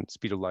constant,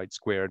 speed of light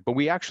squared. But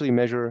we actually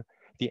measure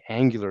the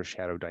angular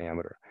shadow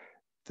diameter.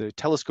 The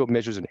telescope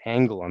measures an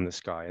angle on the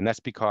sky, and that's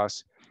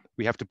because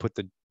we have to put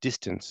the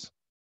distance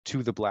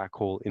to the black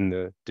hole in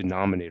the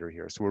denominator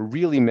here. So we're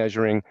really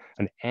measuring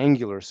an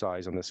angular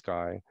size on the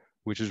sky,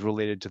 which is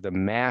related to the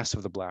mass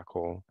of the black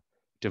hole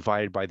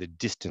divided by the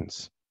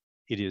distance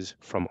it is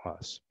from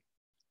us.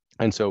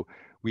 And so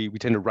we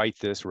tend to write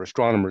this, or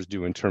astronomers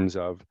do, in terms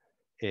of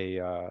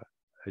a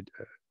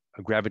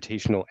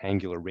gravitational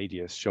angular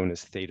radius shown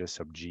as theta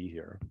sub g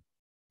here.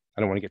 I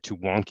don't want to get too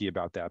wonky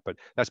about that, but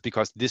that's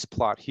because this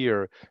plot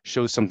here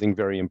shows something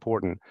very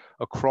important.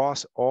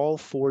 Across all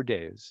 4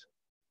 days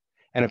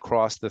and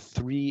across the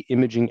 3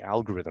 imaging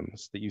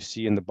algorithms that you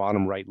see in the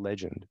bottom right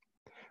legend,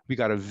 we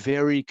got a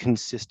very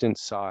consistent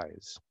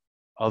size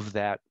of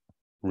that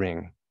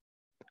ring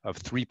of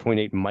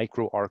 3.8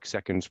 micro arc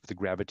seconds for the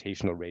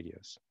gravitational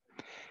radius.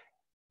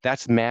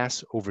 That's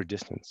mass over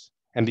distance.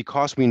 And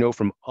because we know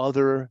from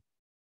other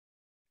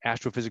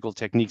astrophysical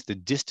techniques the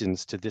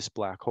distance to this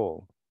black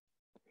hole,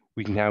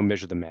 we can now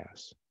measure the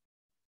mass.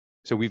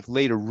 So we've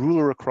laid a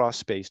ruler across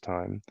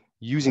space-time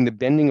using the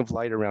bending of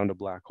light around a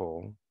black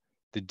hole,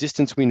 the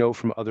distance we know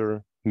from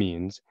other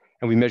means,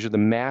 and we measure the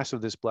mass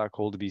of this black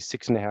hole to be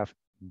 6.5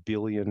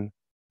 billion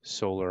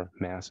solar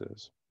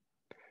masses.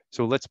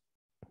 So let's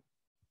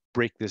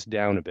break this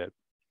down a bit.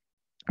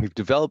 We've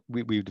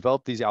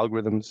developed these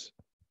algorithms,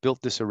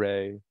 built this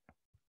array,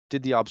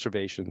 did the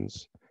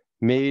observations,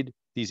 made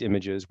these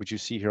images, which you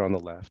see here on the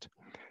left.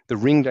 The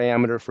ring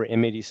diameter for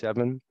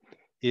M87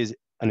 is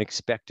an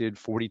expected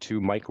 42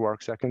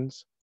 microarc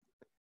seconds.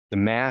 The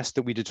mass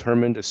that we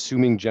determined,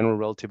 assuming general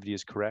relativity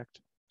is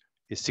correct,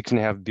 is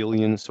 6.5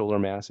 billion solar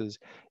masses.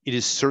 It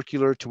is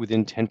circular to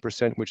within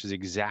 10%, which is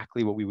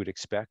exactly what we would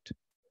expect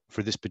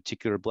for this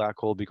particular black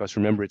hole, because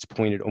remember, it's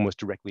pointed almost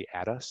directly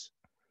at us.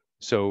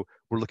 So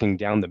we're looking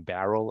down the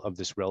barrel of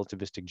this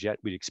relativistic jet.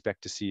 We'd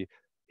expect to see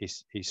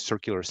a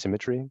circular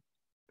symmetry.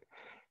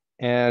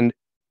 And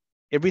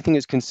everything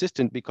is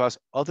consistent because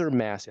other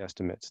mass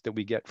estimates that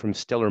we get from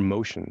stellar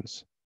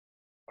motions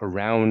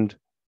around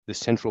the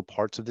central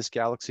parts of this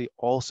galaxy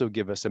also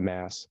give us a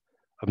mass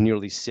of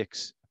nearly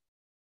 6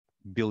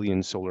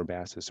 billion solar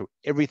masses. So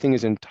everything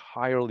is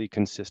entirely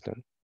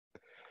consistent.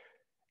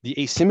 The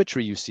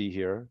asymmetry you see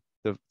here,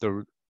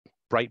 the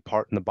bright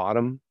part in the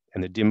bottom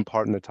and the dim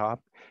part in the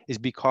top, is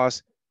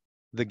because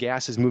the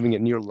gas is moving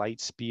at near light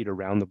speed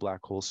around the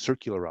black hole,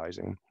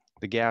 circularizing.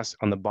 The gas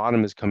on the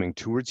bottom is coming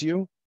towards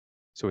you,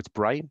 so it's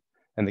bright,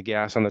 and the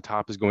gas on the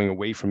top is going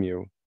away from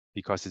you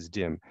because it's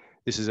dim.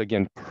 This is,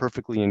 again,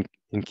 perfectly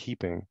in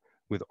keeping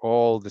with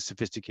all the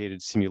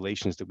sophisticated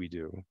simulations that we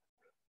do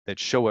that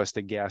show us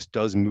that gas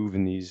does move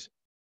in these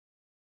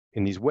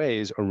in these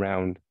ways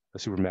around a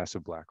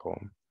supermassive black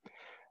hole.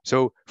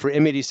 So for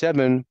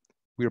M87,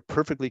 we are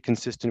perfectly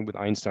consistent with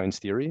Einstein's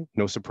theory.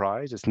 No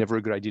surprise, it's never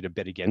a good idea to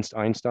bet against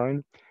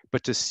Einstein,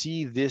 but to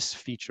see this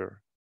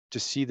feature, to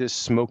see this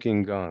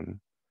smoking gun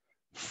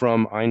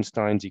from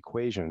Einstein's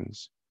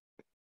equations,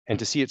 and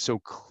to see it so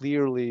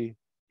clearly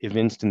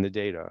evinced in the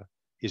data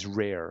is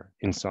rare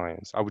in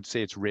science. I would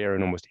say it's rare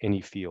in almost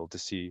any field to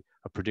see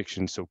a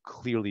prediction so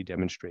clearly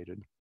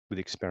demonstrated with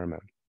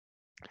experiment.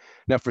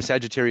 Now for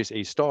Sagittarius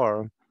A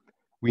star,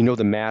 we know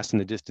the mass and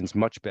the distance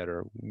much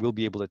better. We'll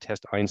be able to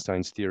test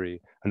Einstein's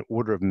theory an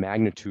order of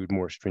magnitude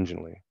more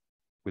stringently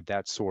with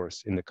that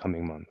source in the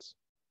coming months.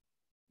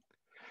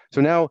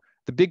 So now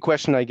the big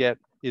question I get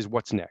is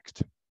what's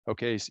next?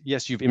 Okay,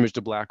 yes, you've imaged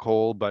a black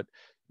hole, but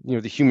the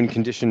human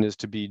condition is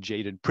to be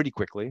jaded pretty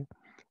quickly.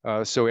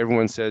 So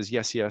everyone says,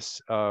 yes,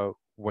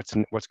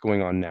 what's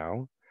going on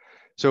now?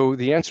 So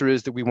the answer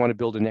is that we want to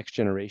build a next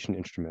generation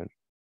instrument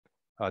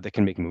that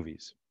can make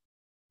movies.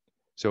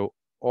 So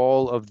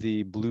all of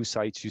the blue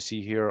sites you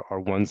see here are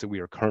ones that we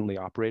are currently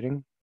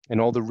operating,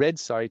 and all the red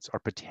sites are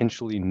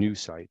potentially new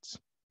sites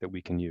that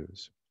we can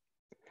use.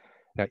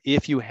 Now,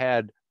 if you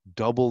had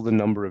double the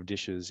number of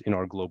dishes in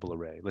our global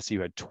array, let's say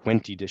you had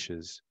 20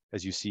 dishes,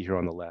 as you see here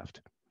on the left,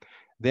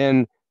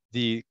 then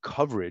the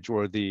coverage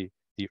or the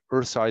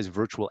Earth-size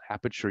virtual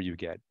aperture you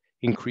get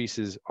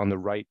increases on the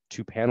right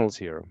two panels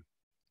here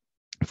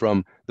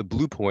from the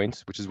blue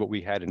points, which is what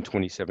we had in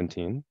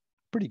 2017,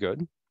 pretty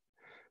good,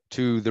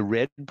 to the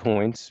red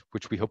points,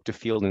 which we hope to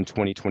field in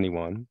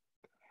 2021.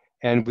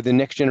 And with the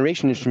next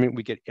generation instrument,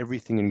 we get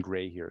everything in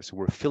gray here. So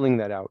we're filling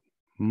that out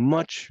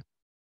much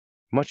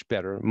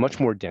better, much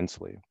more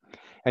densely.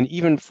 And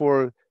even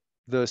for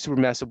the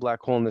supermassive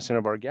black hole in the center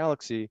of our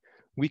galaxy,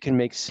 we can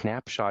make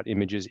snapshot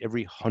images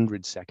every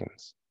 100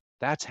 seconds.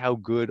 That's how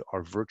good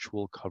our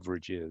virtual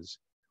coverage is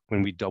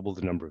when we double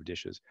the number of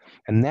dishes.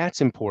 And that's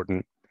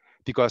important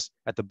because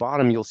at the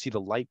bottom, you'll see the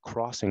light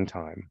crossing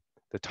time.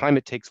 The time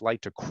it takes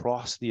light to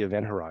cross the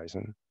event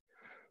horizon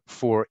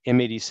for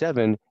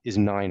M87 is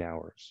 9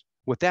 hours.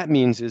 What that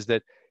means is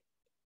that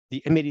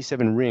the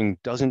M87 ring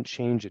doesn't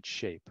change its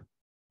shape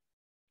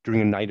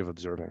during a night of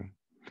observing,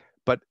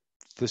 but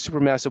the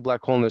supermassive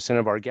black hole in the center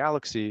of our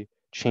galaxy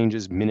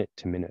changes minute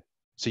to minute.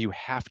 So you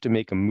have to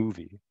make a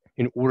movie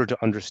in order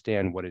to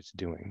understand what it's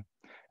doing.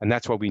 And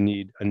that's why we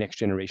need a next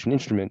generation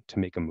instrument to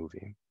make a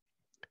movie.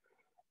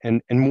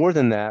 And more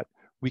than that,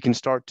 we can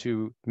start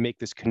to make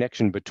this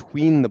connection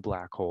between the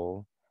black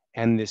hole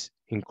and this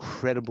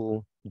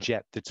incredible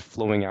jet that's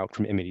flowing out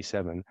from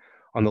M87.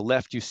 On the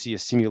left, you see a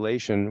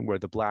simulation where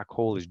the black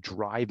hole is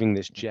driving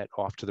this jet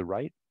off to the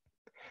right,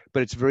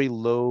 but it's very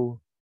low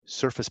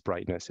surface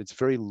brightness. It's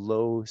very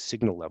low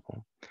signal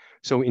level.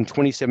 So in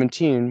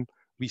 2017,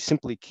 we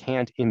simply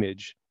can't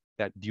image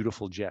that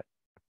beautiful jet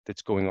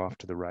that's going off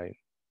to the right.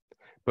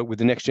 But with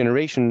the next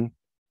generation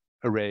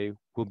array,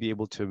 we'll be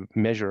able to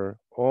measure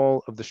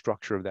all of the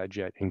structure of that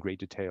jet in great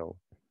detail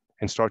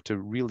and start to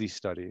really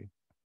study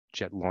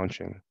jet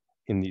launching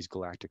in these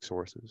galactic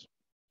sources.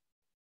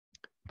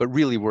 But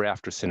really, we're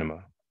after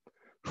cinema.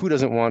 Who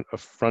doesn't want a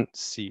front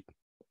seat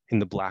in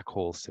the black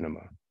hole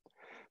cinema?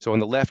 So on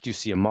the left, you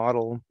see a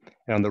model,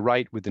 and on the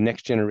right, with the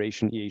next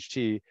generation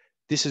EHT,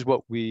 this is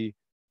what we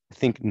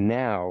think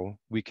now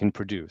we can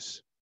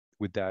produce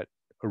with that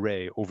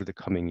array over the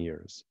coming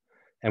years.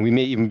 And we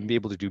may even be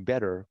able to do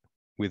better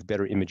with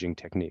better imaging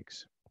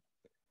techniques.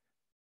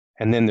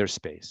 And then there's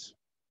space.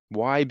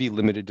 Why be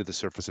limited to the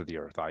surface of the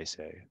Earth, I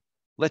say?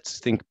 Let's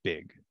think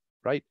big,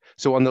 right?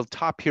 So on the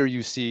top here,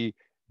 you see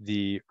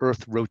the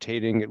Earth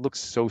rotating. It looks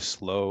so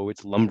slow.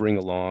 It's lumbering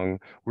along.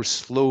 We're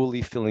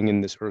slowly filling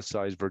in this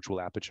Earth-sized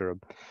virtual aperture.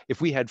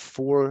 If we had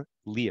 4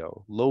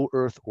 LEO, low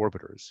Earth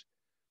orbiters,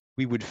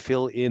 we would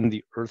fill in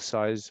the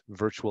Earth-sized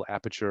virtual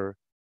aperture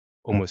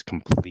almost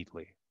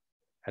completely.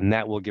 And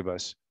that will give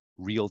us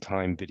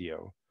real-time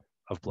video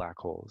of black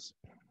holes.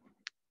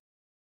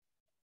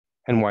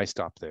 And why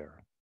stop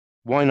there?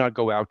 Why not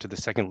go out to the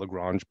second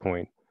Lagrange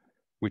point,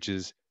 which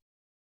is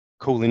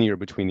collinear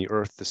between the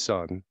Earth, the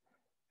sun,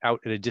 out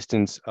at a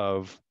distance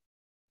of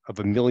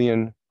 1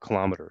 million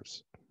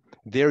kilometers.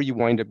 There you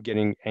wind up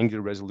getting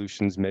angular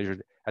resolutions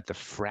measured at the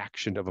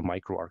fraction of a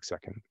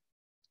microarcsecond.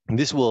 And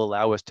this will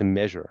allow us to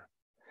measure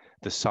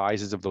the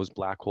sizes of those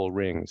black hole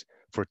rings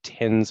for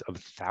tens of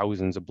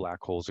thousands of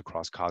black holes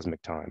across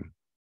cosmic time.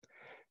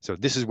 So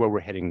this is where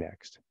we're heading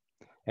next.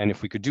 And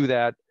if we could do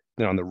that,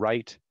 then on the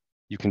right,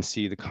 you can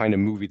see the kind of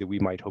movie that we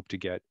might hope to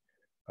get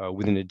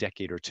within a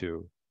decade or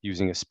two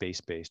using a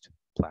space-based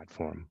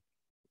platform.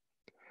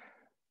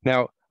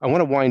 Now, I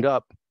want to wind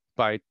up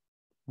by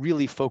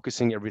really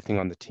focusing everything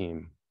on the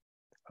team.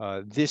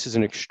 This is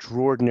an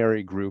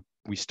extraordinary group.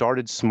 We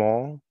started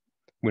small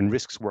when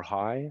risks were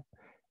high,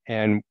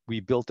 and we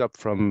built up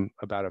from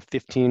about a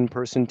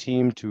 15-person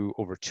team to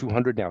over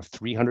 200, now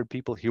 300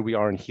 people. Here we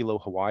are in Hilo,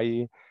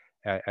 Hawaii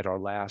at our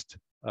last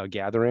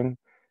gathering.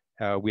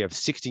 We have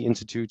 60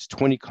 institutes,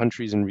 20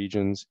 countries and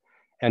regions.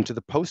 And to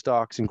the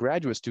postdocs and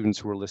graduate students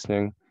who are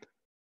listening,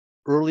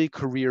 early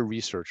career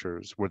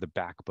researchers were the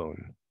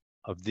backbone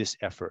of this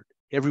effort.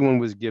 Everyone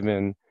was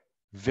given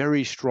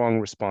very strong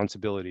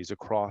responsibilities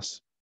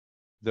across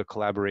the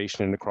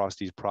collaboration and across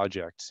these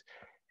projects,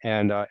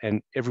 and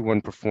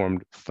everyone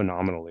performed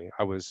phenomenally.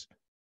 I was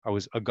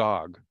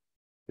agog.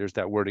 There's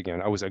that word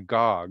again. I was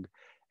agog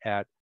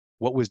at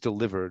what was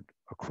delivered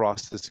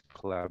across this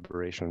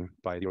collaboration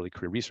by the early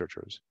career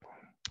researchers.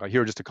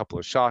 Here are just a couple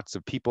of shots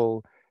of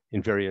people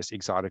in various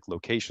exotic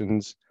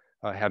locations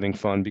having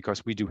fun,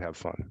 because we do have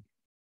fun.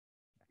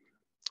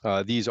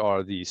 These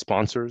are the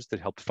sponsors that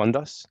helped fund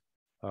us,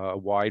 a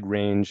wide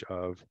range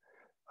of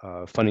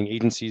funding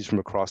agencies from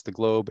across the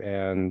globe,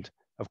 and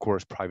of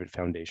course, private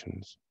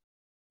foundations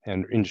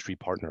and industry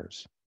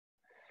partners.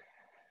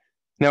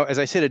 Now, as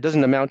I said, it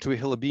doesn't amount to a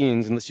hill of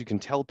beans unless you can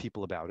tell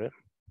people about it.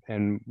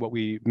 And what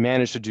we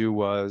managed to do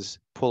was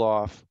pull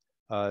off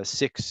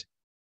 6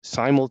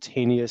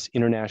 simultaneous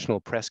international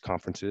press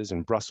conferences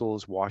in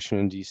Brussels,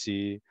 Washington,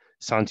 DC,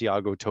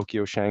 Santiago,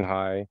 Tokyo,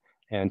 Shanghai,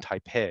 and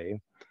Taipei.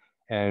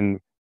 And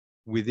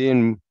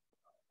within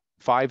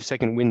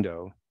 5-second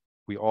window,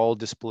 we all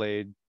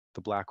displayed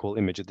the black hole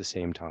image at the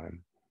same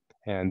time.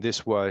 And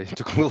this was, it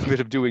took a little bit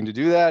of doing to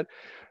do that,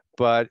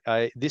 but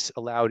this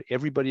allowed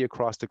everybody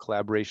across the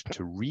collaboration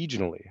to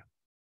regionally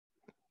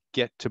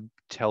get to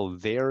tell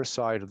their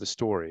side of the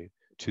story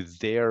to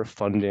their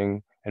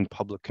funding and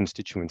public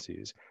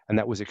constituencies. And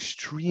that was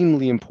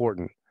extremely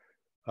important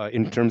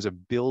in terms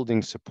of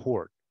building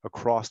support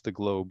across the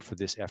globe for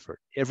this effort.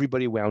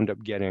 Everybody wound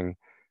up getting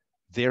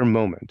their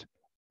moment,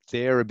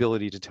 their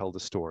ability to tell the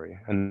story.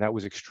 And that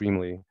was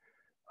extremely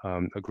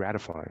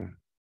gratifying.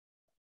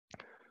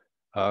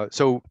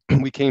 So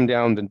we came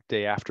down the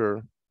day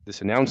after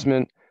this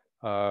announcement.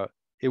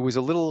 It was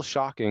a little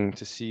shocking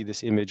to see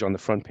this image on the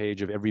front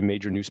page of every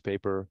major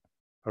newspaper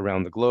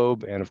around the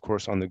globe, and of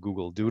course on the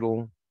Google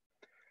Doodle.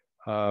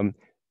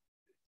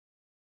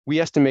 We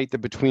estimate that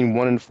between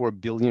 1 and 4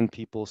 billion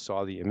people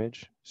saw the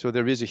image. So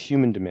there is a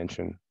human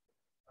dimension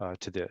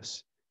to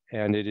this.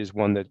 And it is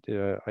one that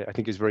I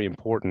think is very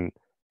important.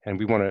 And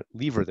we want to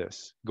lever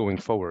this going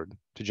forward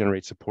to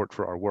generate support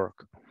for our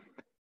work.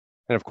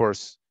 And of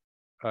course,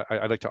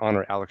 I'd like to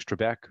honor Alex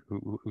Trebek,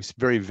 who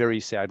very, very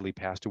sadly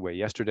passed away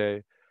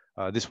yesterday.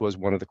 This was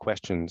one of the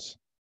questions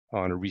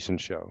on a recent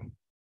show.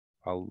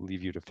 I'll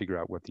leave you to figure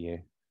out what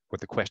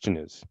the question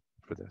is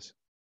for this.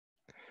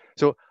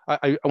 So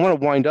I want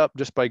to wind up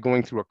just by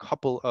going through a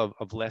couple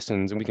of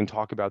lessons, and we can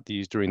talk about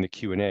these during the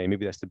Q&A.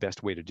 Maybe that's the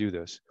best way to do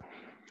this.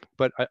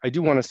 But I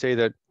do want to say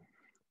that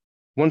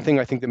one thing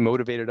I think that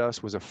motivated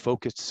us was a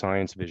focused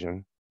science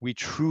vision. We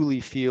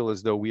truly feel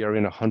as though we are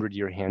in a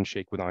 100-year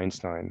handshake with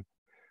Einstein.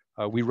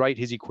 We write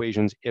his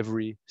equations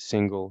every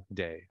single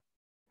day.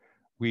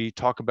 We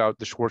talk about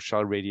the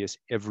Schwarzschild radius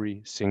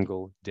every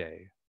single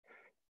day.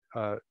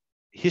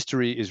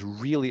 History is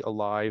really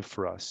alive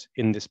for us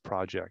in this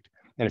project.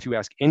 And if you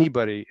ask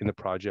anybody in the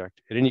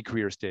project at any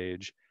career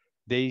stage,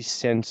 they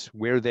sense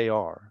where they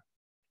are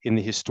in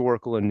the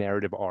historical and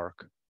narrative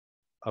arc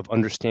of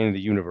understanding the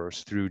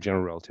universe through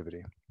general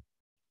relativity.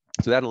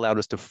 So that allowed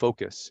us to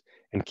focus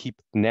and keep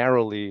a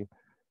narrowly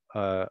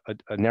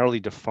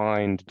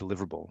defined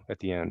deliverable at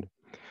the end.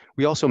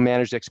 We also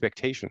managed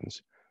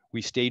expectations.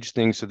 We staged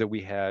things so that we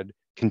had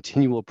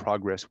continual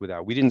progress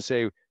without. We didn't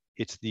say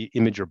it's the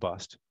image or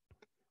bust.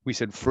 We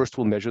said first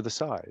we'll measure the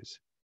size,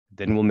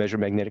 then we'll measure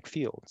magnetic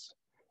fields,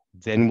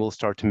 then we'll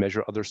start to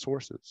measure other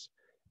sources.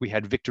 We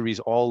had victories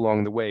all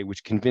along the way,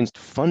 which convinced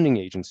funding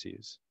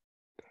agencies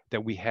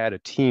that we had a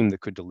team that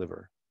could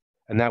deliver.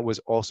 And that was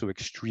also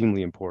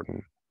extremely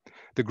important.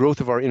 The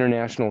growth of our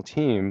international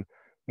team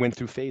went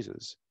through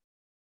phases.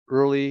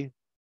 Early,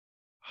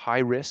 high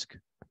risk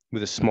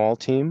with a small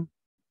team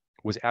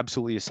was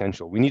absolutely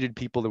essential. We needed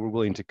people that were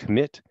willing to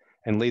commit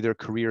and lay their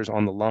careers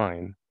on the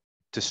line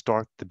to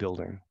start the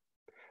building.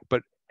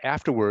 But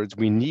afterwards,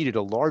 we needed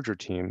a larger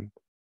team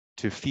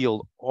to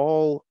field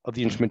all of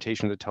the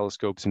instrumentation of the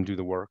telescopes and do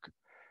the work.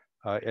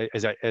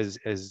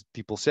 As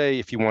people say,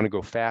 if you want to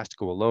go fast,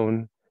 go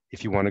alone.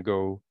 If you want to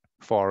go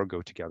far,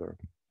 go together.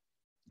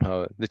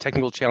 The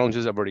technical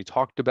challenges I've already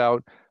talked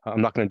about.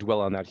 I'm not going to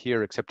dwell on that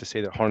here, except to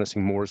say that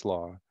harnessing Moore's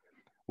law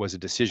was a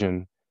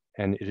decision,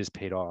 and it has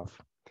paid off.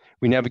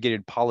 We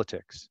navigated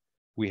politics.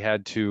 We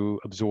had to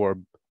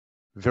absorb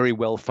very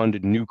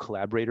well-funded new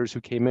collaborators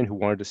who came in, who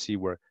wanted to see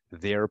where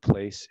their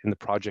place in the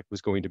project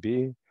was going to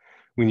be.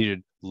 We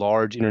needed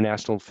large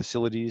international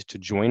facilities to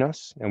join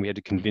us, and we had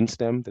to convince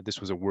them that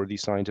this was a worthy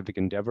scientific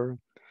endeavor.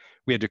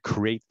 We had to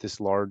create this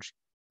large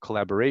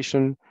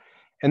collaboration.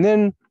 And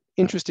then,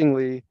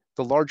 interestingly,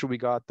 the larger we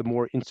got, the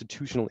more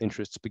institutional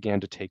interests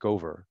began to take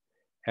over.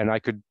 And I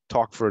could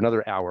talk for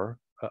another hour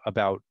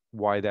about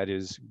why that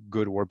is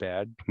good or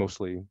bad,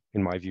 mostly,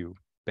 in my view,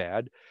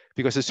 bad.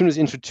 Because as soon as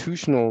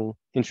institutional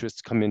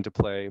interests come into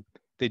play,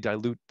 they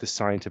dilute the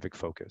scientific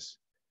focus.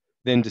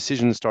 Then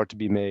decisions start to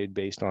be made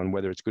based on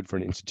whether it's good for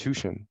an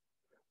institution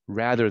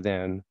rather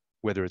than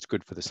whether it's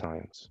good for the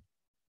science.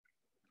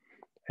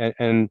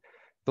 And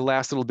the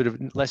last little bit of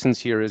lessons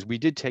here is we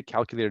did take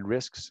calculated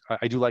risks.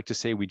 I do like to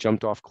say we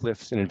jumped off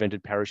cliffs and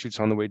invented parachutes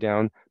on the way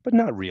down, but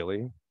not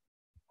really,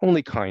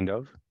 only kind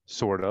of.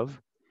 sort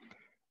of.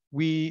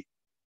 We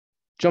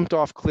jumped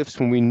off cliffs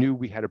when we knew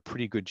we had a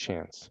pretty good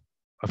chance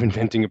of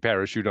inventing a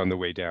parachute on the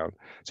way down.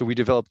 So we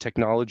developed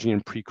technology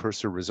and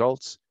precursor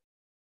results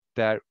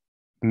that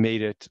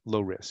made it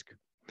low risk.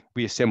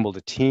 We assembled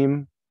a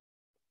team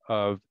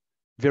of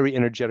very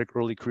energetic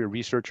early career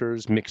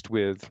researchers mixed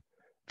with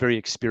very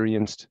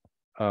experienced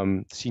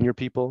senior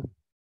people,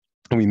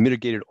 and we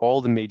mitigated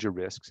all the major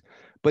risks.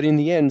 But in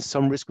the end,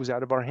 some risk was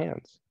out of our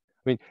hands.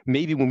 I mean,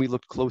 maybe when we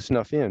looked close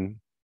enough in,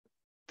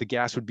 the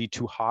gas would be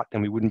too hot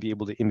and we wouldn't be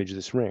able to image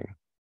this ring.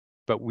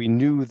 But we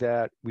knew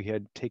that we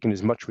had taken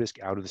as much risk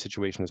out of the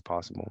situation as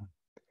possible.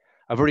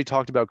 I've already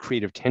talked about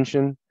creative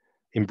tension.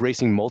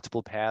 Embracing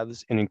multiple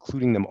paths and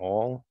including them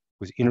all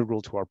was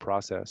integral to our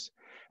process.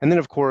 And then,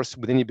 of course,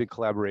 with any big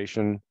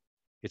collaboration,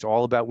 it's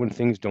all about when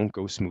things don't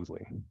go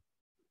smoothly.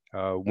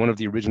 One of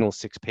the original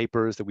 6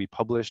 papers that we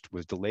published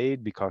was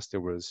delayed because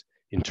there was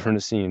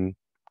internecine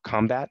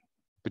combat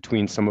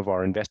between some of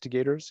our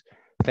investigators.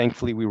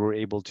 Thankfully, we were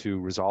able to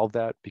resolve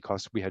that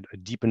because we had a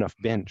deep enough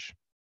bench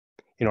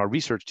in our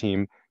research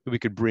team that we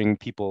could bring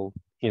people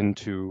in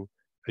to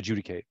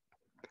adjudicate.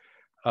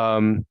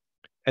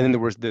 And then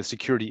there was the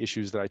security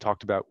issues that I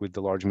talked about with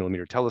the large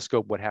millimeter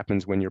telescope. What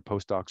happens when your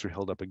postdocs are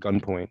held up at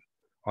gunpoint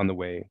on the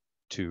way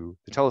to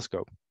the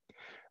telescope?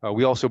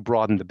 We also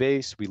broadened the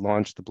base. We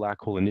launched the Black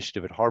Hole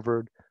Initiative at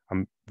Harvard.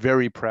 I'm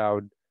very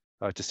proud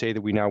to say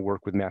that we now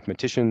work with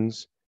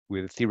mathematicians,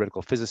 with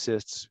theoretical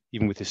physicists,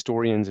 even with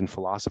historians and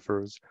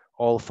philosophers,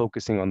 all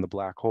focusing on the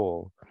black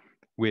hole,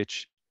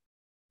 which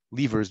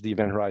levers the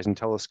Event Horizon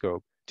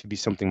Telescope to be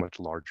something much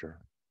larger.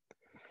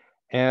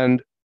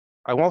 And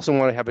I also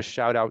want to have a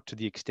shout out to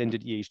the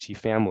extended EHT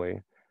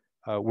family.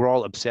 We're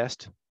all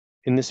obsessed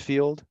in this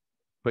field,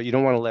 but you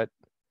don't want to let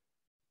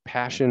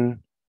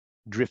passion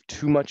drift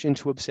too much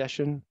into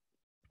obsession,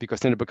 because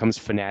then it becomes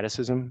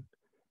fanaticism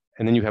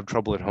and then you have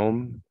trouble at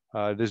home.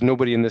 There's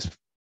nobody in this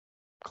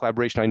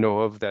collaboration I know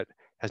of that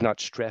has not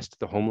stressed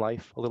the home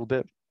life a little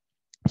bit.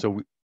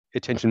 So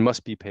attention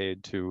must be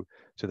paid to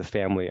the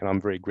family, and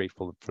I'm very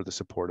grateful for the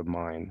support of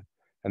mine,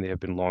 and they have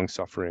been long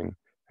suffering,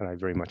 and I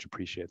very much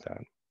appreciate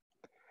that.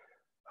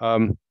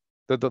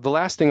 The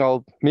last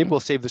thing maybe we'll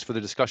save this for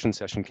the discussion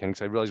session, Ken,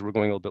 because I realize we're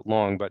going a little bit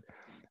long, but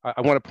I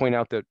want to point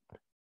out that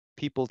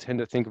people tend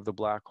to think of the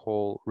black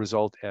hole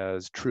result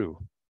as true.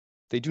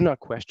 They do not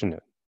question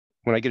it.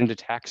 When I get into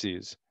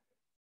taxis,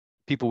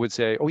 people would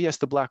say, oh yes,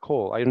 the black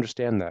hole, I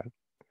understand that.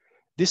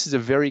 This is a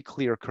very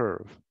clear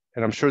curve,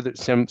 and I'm sure that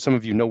some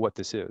of you know what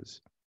this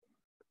is.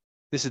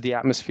 This is the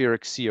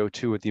atmospheric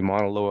CO2 at the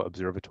Mauna Loa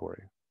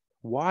Observatory.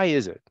 Why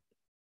is it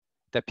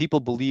that people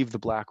believe the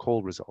black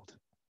hole result,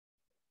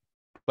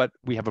 but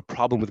we have a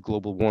problem with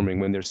global warming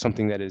when there's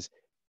something that is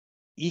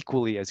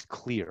equally as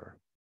clear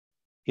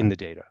in the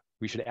data?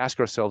 We should ask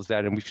ourselves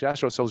that, and we should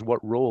ask ourselves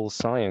what role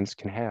science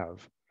can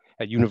have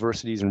at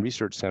universities and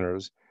research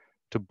centers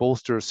to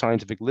bolster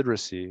scientific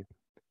literacy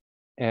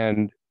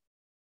and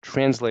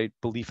translate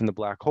belief in the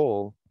black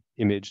hole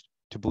image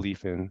to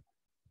belief in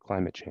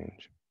climate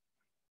change.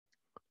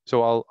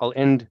 So I'll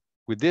end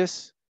with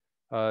this.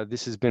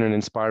 This has been an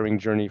inspiring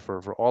journey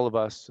for all of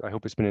us. I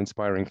hope it's been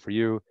inspiring for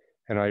you,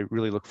 and I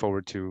really look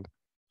forward to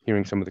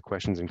hearing some of the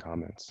questions and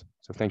comments.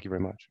 So thank you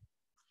very much.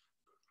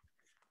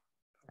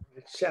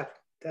 Shep,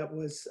 that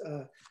was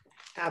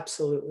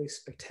absolutely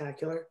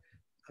spectacular.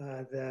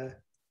 The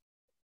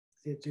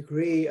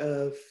degree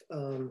of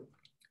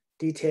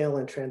detail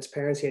and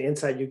transparency and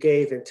insight you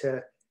gave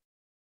into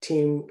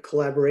team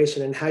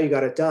collaboration and how you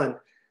got it done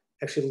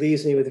actually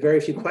leaves me with very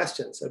few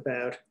questions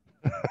about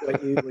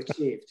what you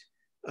achieved.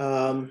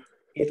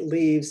 It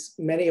leaves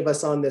many of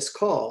us on this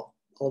call,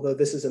 although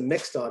this is a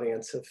mixed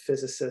audience of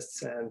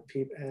physicists and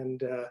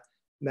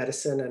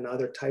medicine and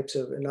other types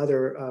of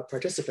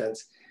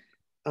participants,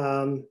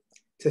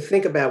 to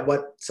think about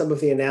what some of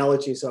the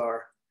analogies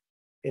are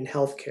in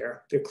healthcare.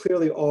 There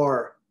clearly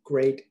are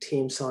great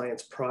team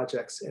science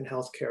projects in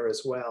healthcare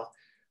as well,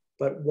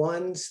 but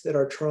ones that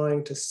are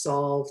trying to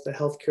solve the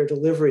healthcare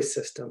delivery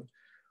system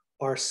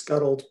are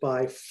scuttled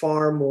by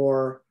far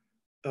more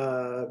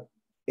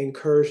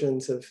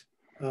incursions of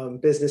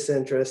business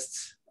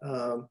interests,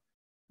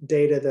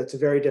 data that's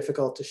very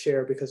difficult to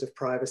share because of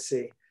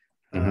privacy,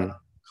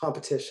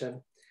 competition,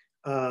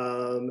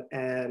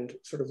 and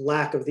sort of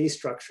lack of these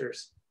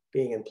structures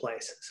being in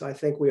place. So I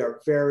think we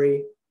are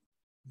very,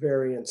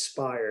 very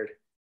inspired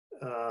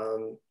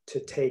to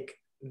take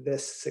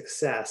this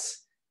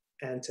success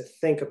and to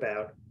think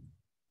about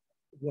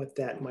what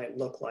that might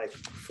look like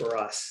for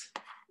us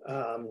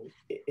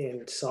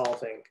in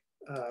solving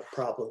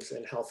problems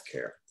in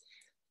healthcare.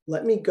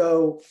 Let me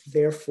go,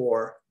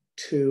 therefore,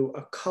 to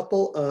a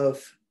couple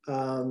of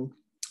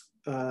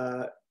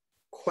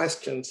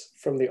questions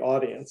from the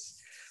audience.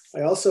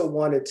 I also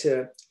wanted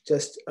to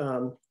just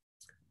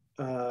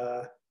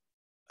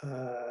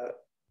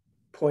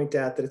point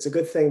out that it's a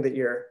good thing that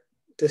your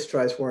disk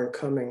drives weren't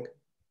coming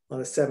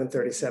on a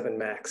 737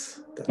 MAX.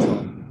 That's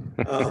all.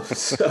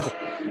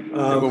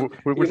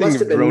 We're you must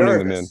have been droning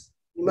nervous. them in.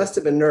 You must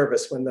have been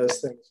nervous when those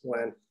things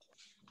went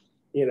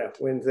you know,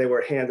 when they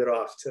were handed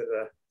off to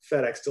the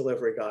FedEx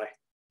delivery guy.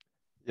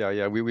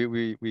 Yeah, we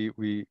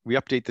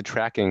update the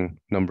tracking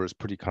numbers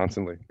pretty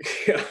constantly.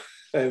 Yeah,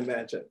 I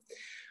imagine.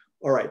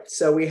 All right,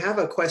 so we have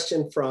a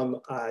question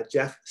from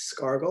Jeff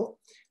Scargill.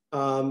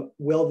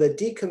 Will the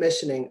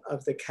decommissioning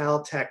of the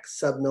Caltech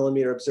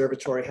submillimeter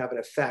observatory have an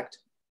effect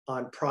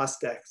on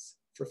prospects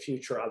for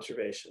future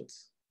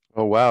observations?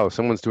 Oh wow,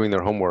 someone's doing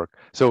their homework.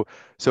 So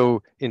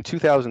in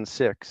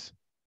 2006,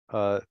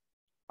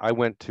 I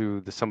went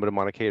to the summit of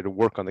Mauna Kea to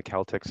work on the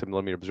Caltech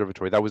submillimeter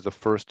observatory. That was the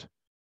first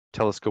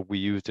telescope we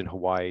used in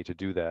Hawaii to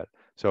do that.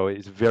 So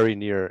it's very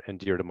near and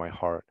dear to my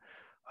heart.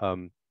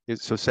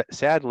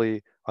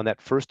 Sadly, on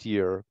that first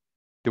year,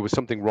 there was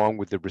something wrong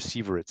with the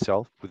receiver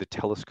itself, with the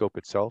telescope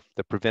itself,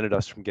 that prevented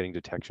us from getting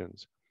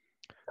detections.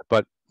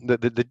 But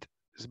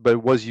but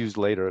it was used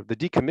later. The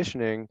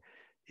decommissioning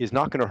is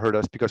not going to hurt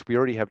us because we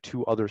already have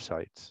two other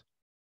sites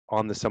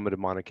on the summit of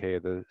Mauna Kea,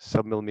 the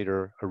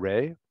submillimeter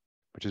array,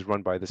 which is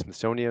run by the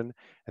Smithsonian,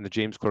 and the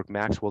James Clerk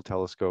Maxwell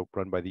telescope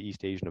run by the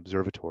East Asian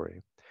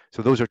Observatory.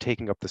 So those are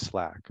taking up the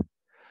slack.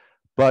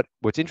 But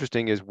what's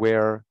interesting is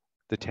where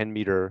the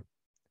 10-meter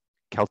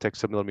Caltech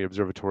submillimeter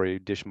observatory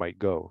dish might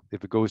go.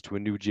 If it goes to a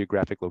new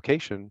geographic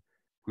location,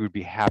 we would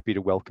be happy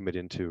to welcome it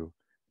into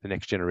the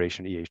next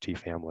generation EHT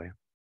family.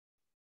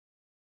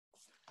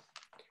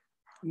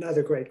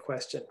 Another great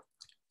question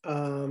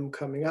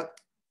coming up.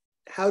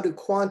 How do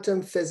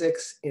quantum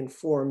physics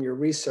inform your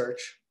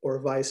research, or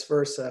vice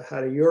versa?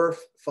 How do your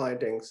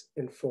findings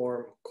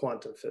inform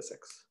quantum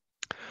physics?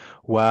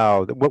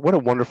 Wow, what a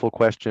wonderful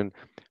question.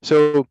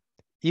 So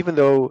even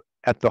though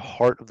at the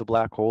heart of the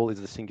black hole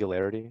is the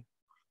singularity,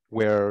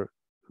 where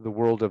the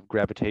world of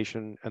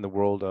gravitation and the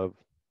world of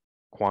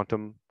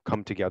quantum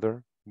come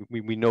together,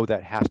 we know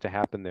that has to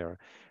happen there.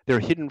 They're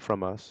hidden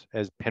from us,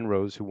 as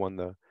Penrose, who won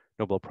the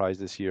Nobel Prize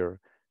this year,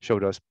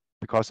 showed us,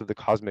 because of the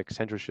cosmic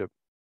censorship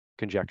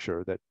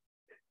conjecture, that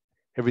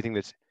everything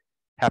that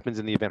happens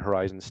in the event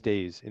horizon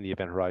stays in the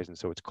event horizon,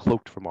 so it's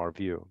cloaked from our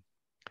view.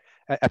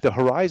 At the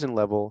horizon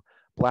level,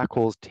 black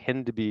holes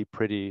tend to be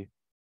pretty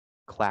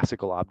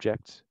classical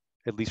objects,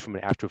 at least from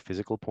an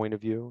astrophysical point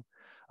of view.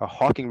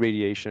 Hawking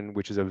radiation,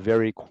 which is a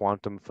very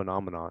quantum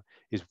phenomenon,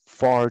 is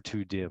far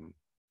too dim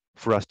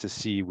for us to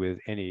see with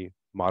any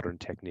modern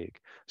technique.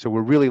 So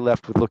we're really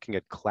left with looking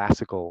at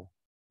classical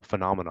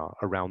phenomena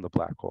around the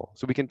black hole.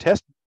 So we can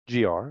test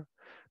GR,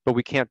 but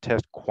we can't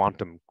test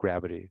quantum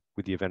gravity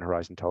with the Event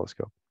Horizon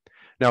Telescope.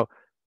 Now,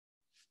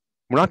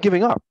 we're not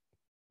giving up.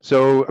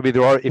 So, I mean,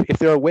 if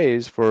there are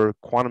ways for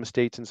quantum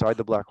states inside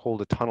the black hole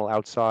to tunnel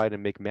outside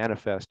and make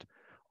manifest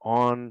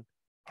on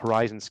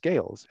horizon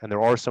scales, and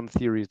there are some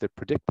theories that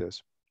predict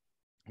this,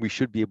 we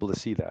should be able to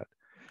see that.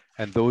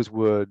 And those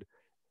would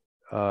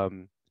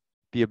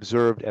be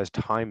observed as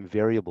time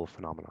variable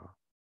phenomena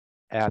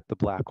at the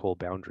black hole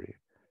boundary.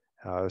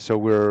 So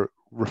we're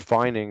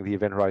refining the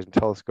Event Horizon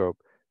Telescope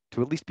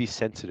to at least be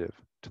sensitive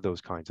to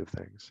those kinds of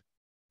things.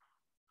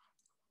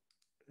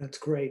 That's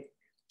great.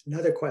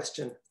 Another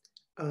question.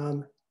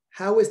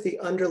 How is the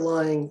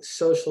underlying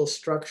social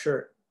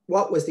structure,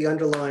 what was the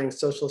underlying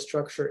social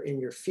structure in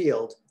your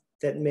field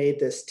that made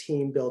this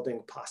team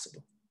building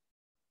possible?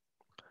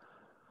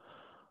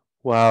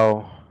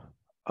 Wow.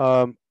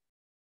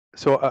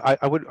 So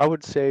I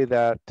would say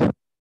that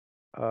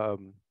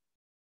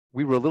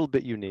we were a little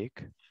bit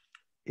unique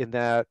in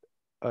that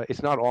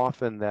it's not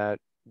often that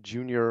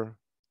junior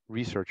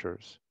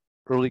researchers,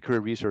 early career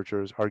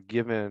researchers, are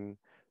given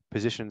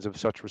positions of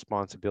such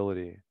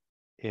responsibility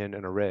in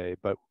an array.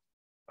 But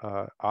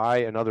I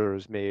and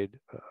others made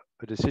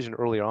a decision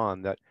early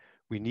on that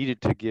we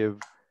needed to give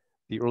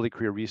the early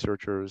career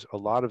researchers a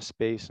lot of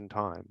space and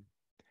time,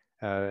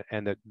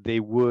 and that they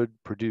would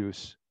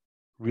produce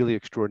really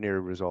extraordinary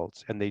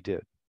results, and they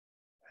did.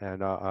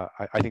 And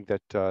I think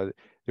that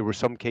there were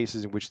some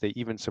cases in which they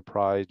even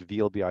surprised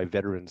VLBI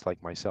veterans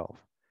like myself.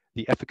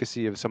 The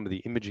efficacy of some of the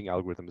imaging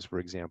algorithms, for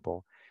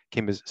example,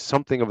 came as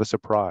something of a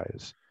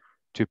surprise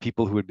to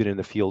people who had been in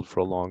the field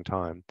for a long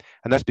time.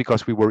 And that's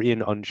because we were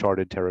in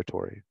uncharted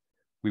territory.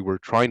 We were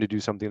trying to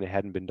do something that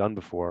hadn't been done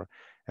before.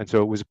 And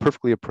so it was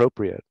perfectly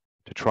appropriate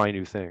to try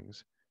new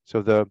things.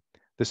 So the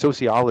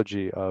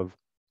sociology of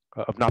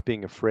not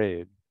being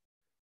afraid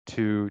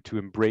to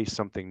embrace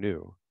something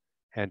new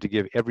and to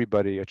give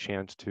everybody a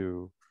chance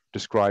to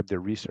describe their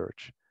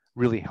research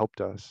really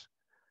helped us.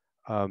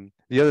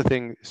 The other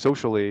thing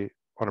socially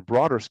on a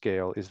broader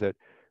scale is that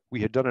we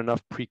had done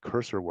enough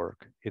precursor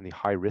work in the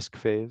high risk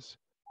phase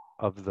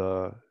of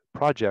the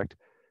project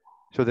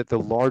so that the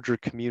larger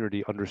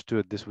community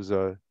understood this was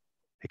a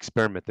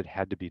experiment that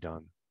had to be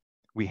done.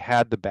 We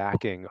had the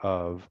backing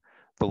of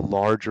the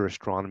larger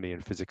astronomy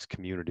and physics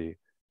community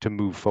to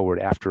move forward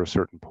after a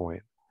certain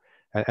point.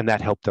 And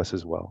that helped us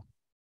as well.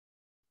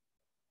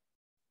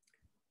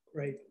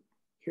 Great.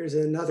 Here's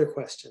another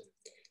question.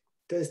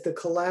 Does the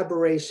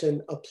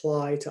collaboration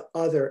apply to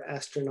other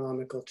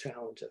astronomical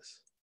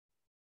challenges?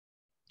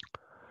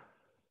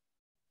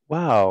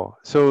 Wow.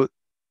 So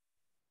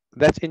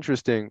that's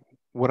interesting.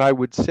 What I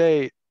would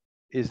say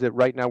is that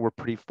right now we're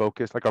pretty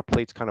focused, like our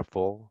plate's kind of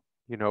full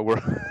We're,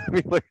 I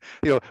mean, like,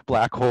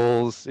 black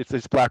holes.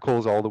 It's black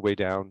holes all the way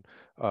down.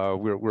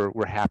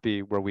 We're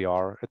happy where we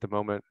are at the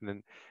moment,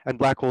 and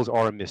black holes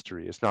are a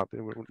mystery. It's not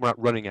we're not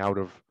running out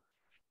of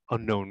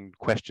unknown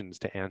questions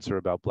to answer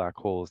about black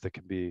holes that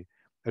can be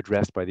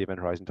addressed by the Event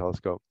Horizon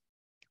Telescope.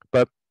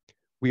 But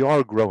we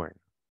are growing.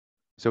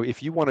 So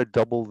if you want to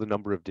double the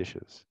number of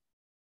dishes,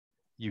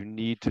 you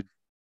need to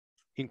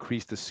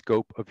increase the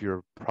scope of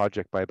your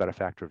project by about a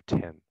factor of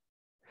 10.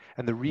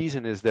 And the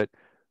reason is that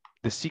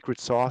the secret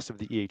sauce of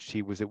the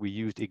EHT was that we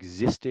used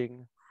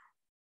existing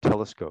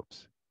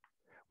telescopes.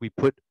 We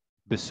put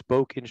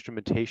bespoke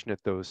instrumentation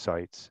at those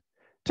sites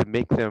to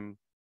make them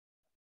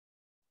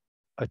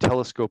a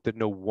telescope that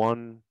no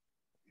one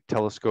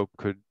telescope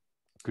could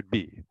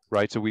be,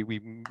 right? So we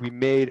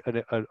made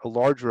a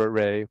larger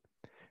array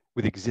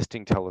with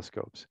existing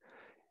telescopes.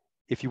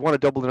 If you want to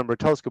double the number of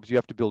telescopes, you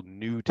have to build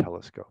new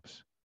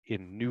telescopes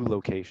in new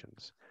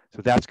locations.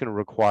 So that's going to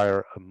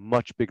require a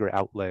much bigger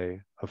outlay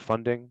of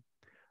funding,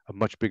 a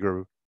much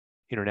bigger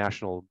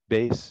international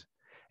base.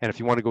 And if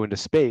you want to go into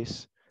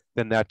space,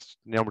 then now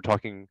we're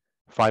talking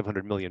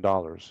 $500 million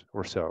or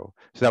so.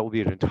 So that will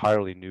be an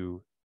entirely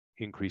new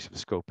increase of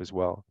scope as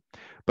well.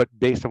 But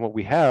based on what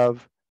we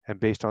have and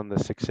based on the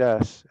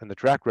success and the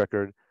track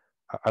record,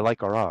 I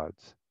like our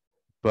odds.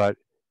 But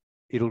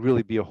it'll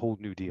really be a whole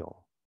new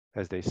deal,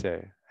 as they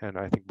say. And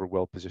I think we're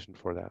well positioned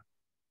for that.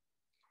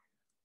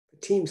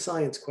 Team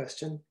science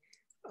question.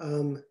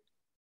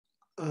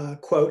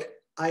 Quote,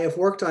 I have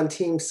worked on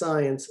team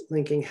science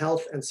linking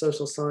health and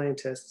social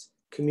scientists,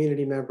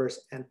 community members,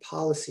 and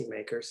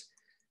policymakers.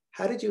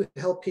 How did you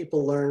help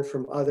people learn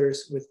from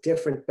others with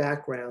different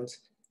backgrounds?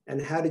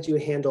 And how did you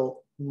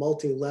handle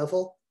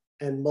multi-level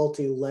and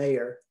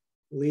multi-layer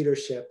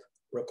leadership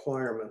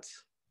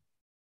requirements?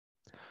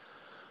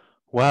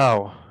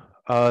 Wow.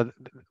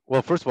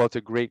 Well, first of all, it's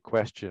a great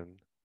question.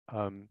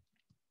 And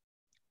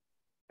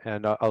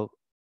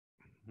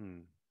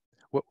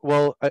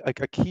well,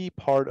 a key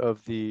part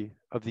of the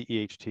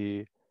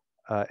EHT,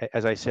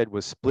 as I said,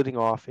 was splitting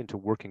off into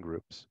working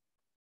groups.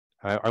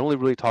 I only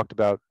really talked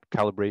about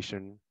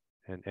calibration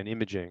and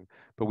imaging,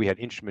 but we had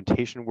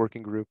instrumentation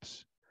working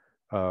groups,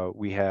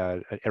 we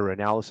had error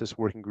analysis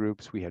working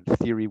groups, we had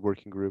theory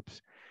working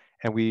groups,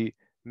 and we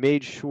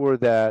made sure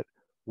that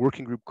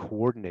working group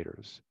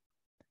coordinators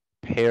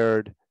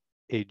paired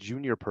a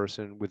junior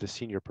person with a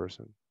senior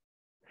person.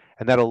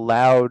 And that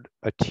allowed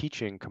a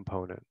teaching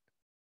component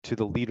to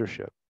the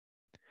leadership.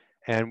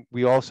 And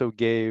we also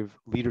gave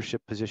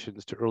leadership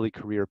positions to early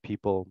career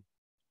people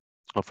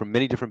from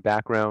many different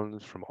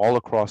backgrounds from all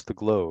across the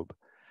globe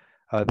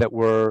that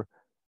were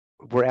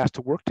asked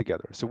to work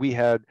together. So we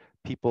had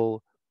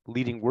people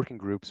leading working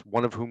groups,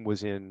 one of whom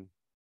was in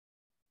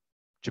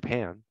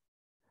Japan,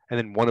 and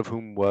then one of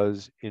whom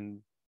was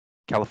in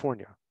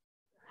California,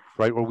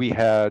 right? Or we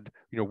had,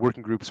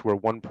 working groups where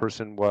one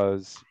person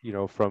was,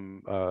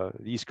 from the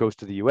East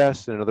Coast of the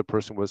US, and another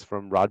person was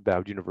from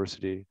Radboud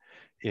University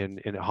in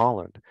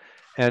Holland.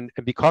 And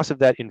because of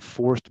that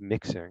enforced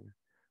mixing,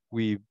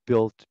 we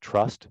built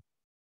trust,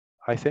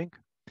 I think,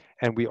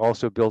 and we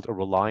also built a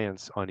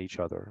reliance on each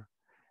other.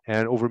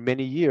 And over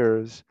many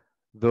years,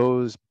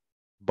 those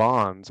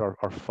bonds are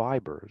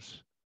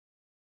fibers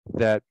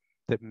that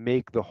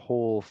make the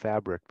whole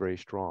fabric very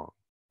strong.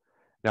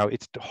 Now,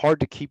 it's hard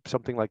to keep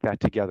something like that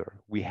together.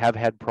 We have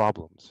had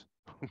problems.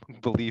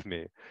 Believe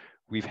me,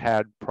 we've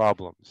had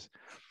problems.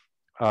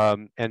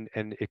 And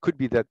it could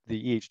be that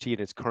the EHT in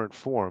its current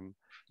form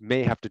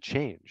may have to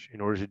change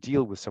in order to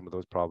deal with some of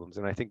those problems.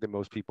 And I think that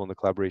most people in the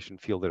collaboration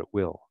feel that it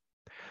will.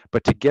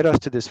 But to get us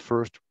to this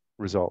first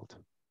result,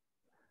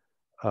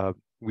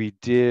 we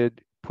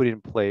did put in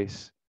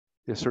place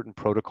certain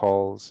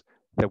protocols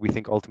that we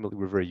think ultimately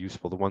were very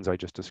useful, the ones I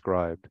just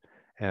described.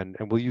 And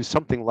we'll use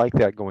something like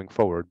that going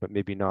forward, but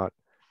maybe not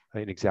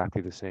in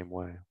exactly the same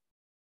way.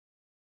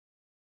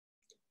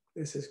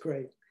 This is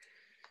great.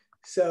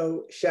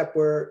 So, Shep,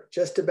 we're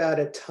just about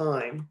at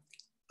time.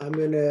 I'm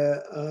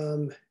gonna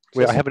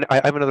wait. I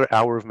have another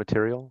hour of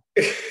material.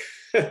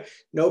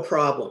 No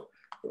problem.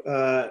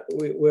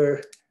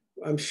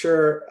 I'm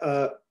sure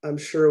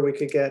we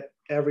could get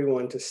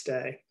everyone to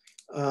stay.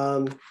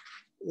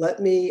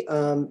 Let me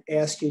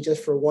ask you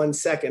just for 1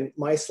 second.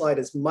 My slide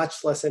is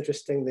much less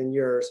interesting than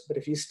yours, but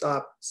if you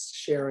stop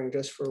sharing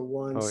just for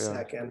one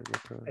second,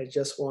 I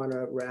just want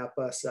to wrap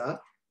us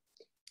up.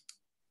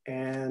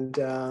 And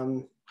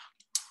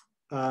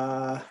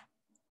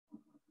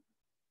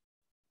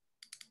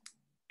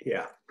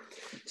yeah.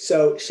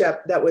 So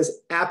Shep, that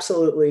was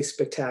absolutely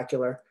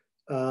spectacular.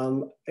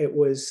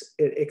 It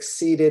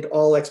exceeded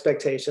all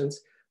expectations.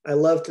 I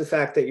loved the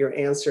fact that your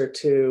answer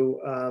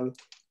to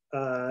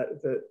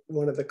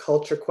one of the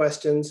culture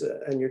questions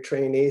and your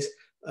trainees,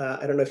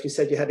 I don't know if you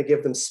said you had to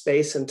give them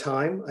space and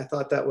time. I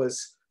thought that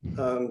was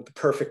the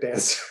perfect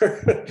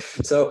answer.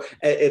 So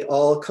it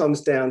all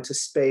comes down to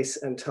space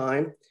and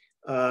time,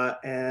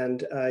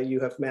 and you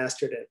have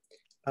mastered it.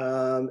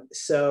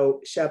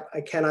 So Shep,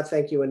 I cannot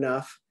thank you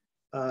enough.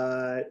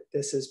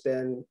 This has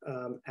been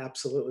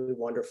absolutely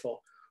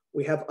wonderful.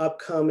 We have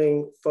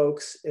upcoming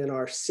folks in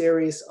our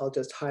series. I'll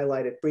just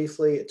highlight it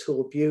briefly.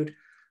 Atul Butte,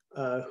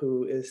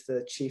 who is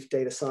the Chief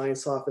Data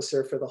Science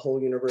Officer for the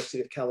whole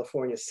University of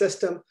California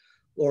system.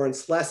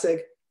 Lawrence Lessig,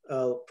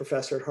 a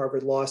professor at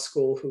Harvard Law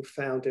School who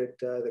founded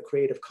the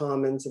Creative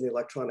Commons and the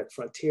Electronic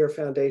Frontier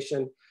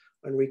Foundation.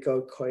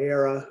 Enrico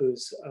Coiera,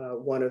 who's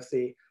one of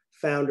the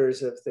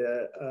founders of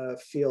the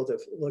field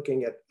of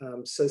looking at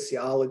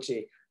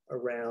sociology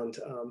around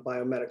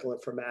biomedical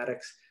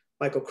informatics.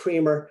 Michael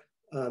Creamer,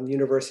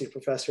 university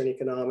professor in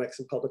economics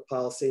and public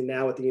policy,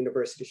 now at the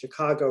University of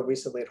Chicago,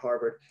 recently at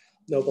Harvard,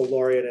 Nobel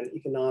laureate in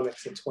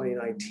economics in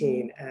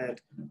 2019,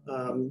 and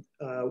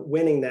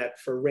winning that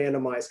for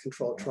randomized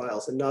controlled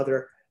trials,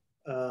 another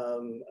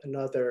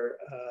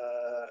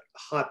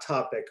hot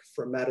topic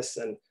for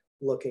medicine,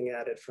 looking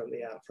at it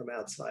from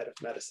outside of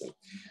medicine.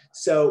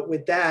 So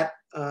with that,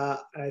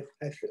 I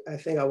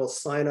think I will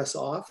sign us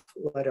off,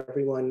 let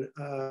everyone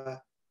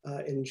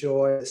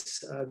enjoy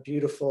this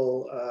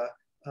beautiful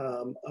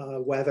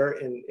weather,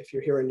 and if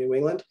you're here in New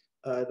England,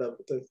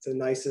 the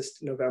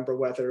nicest November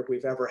weather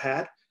we've ever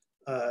had.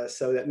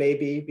 So that may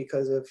be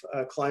because of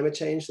climate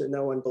change that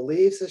no one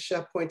believes, as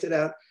Shep pointed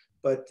out,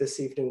 but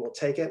this evening we'll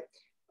take it.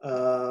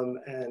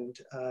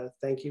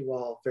 Thank you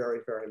all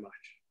very, very much.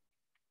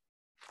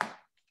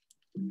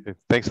 Okay,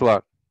 thanks a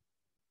lot.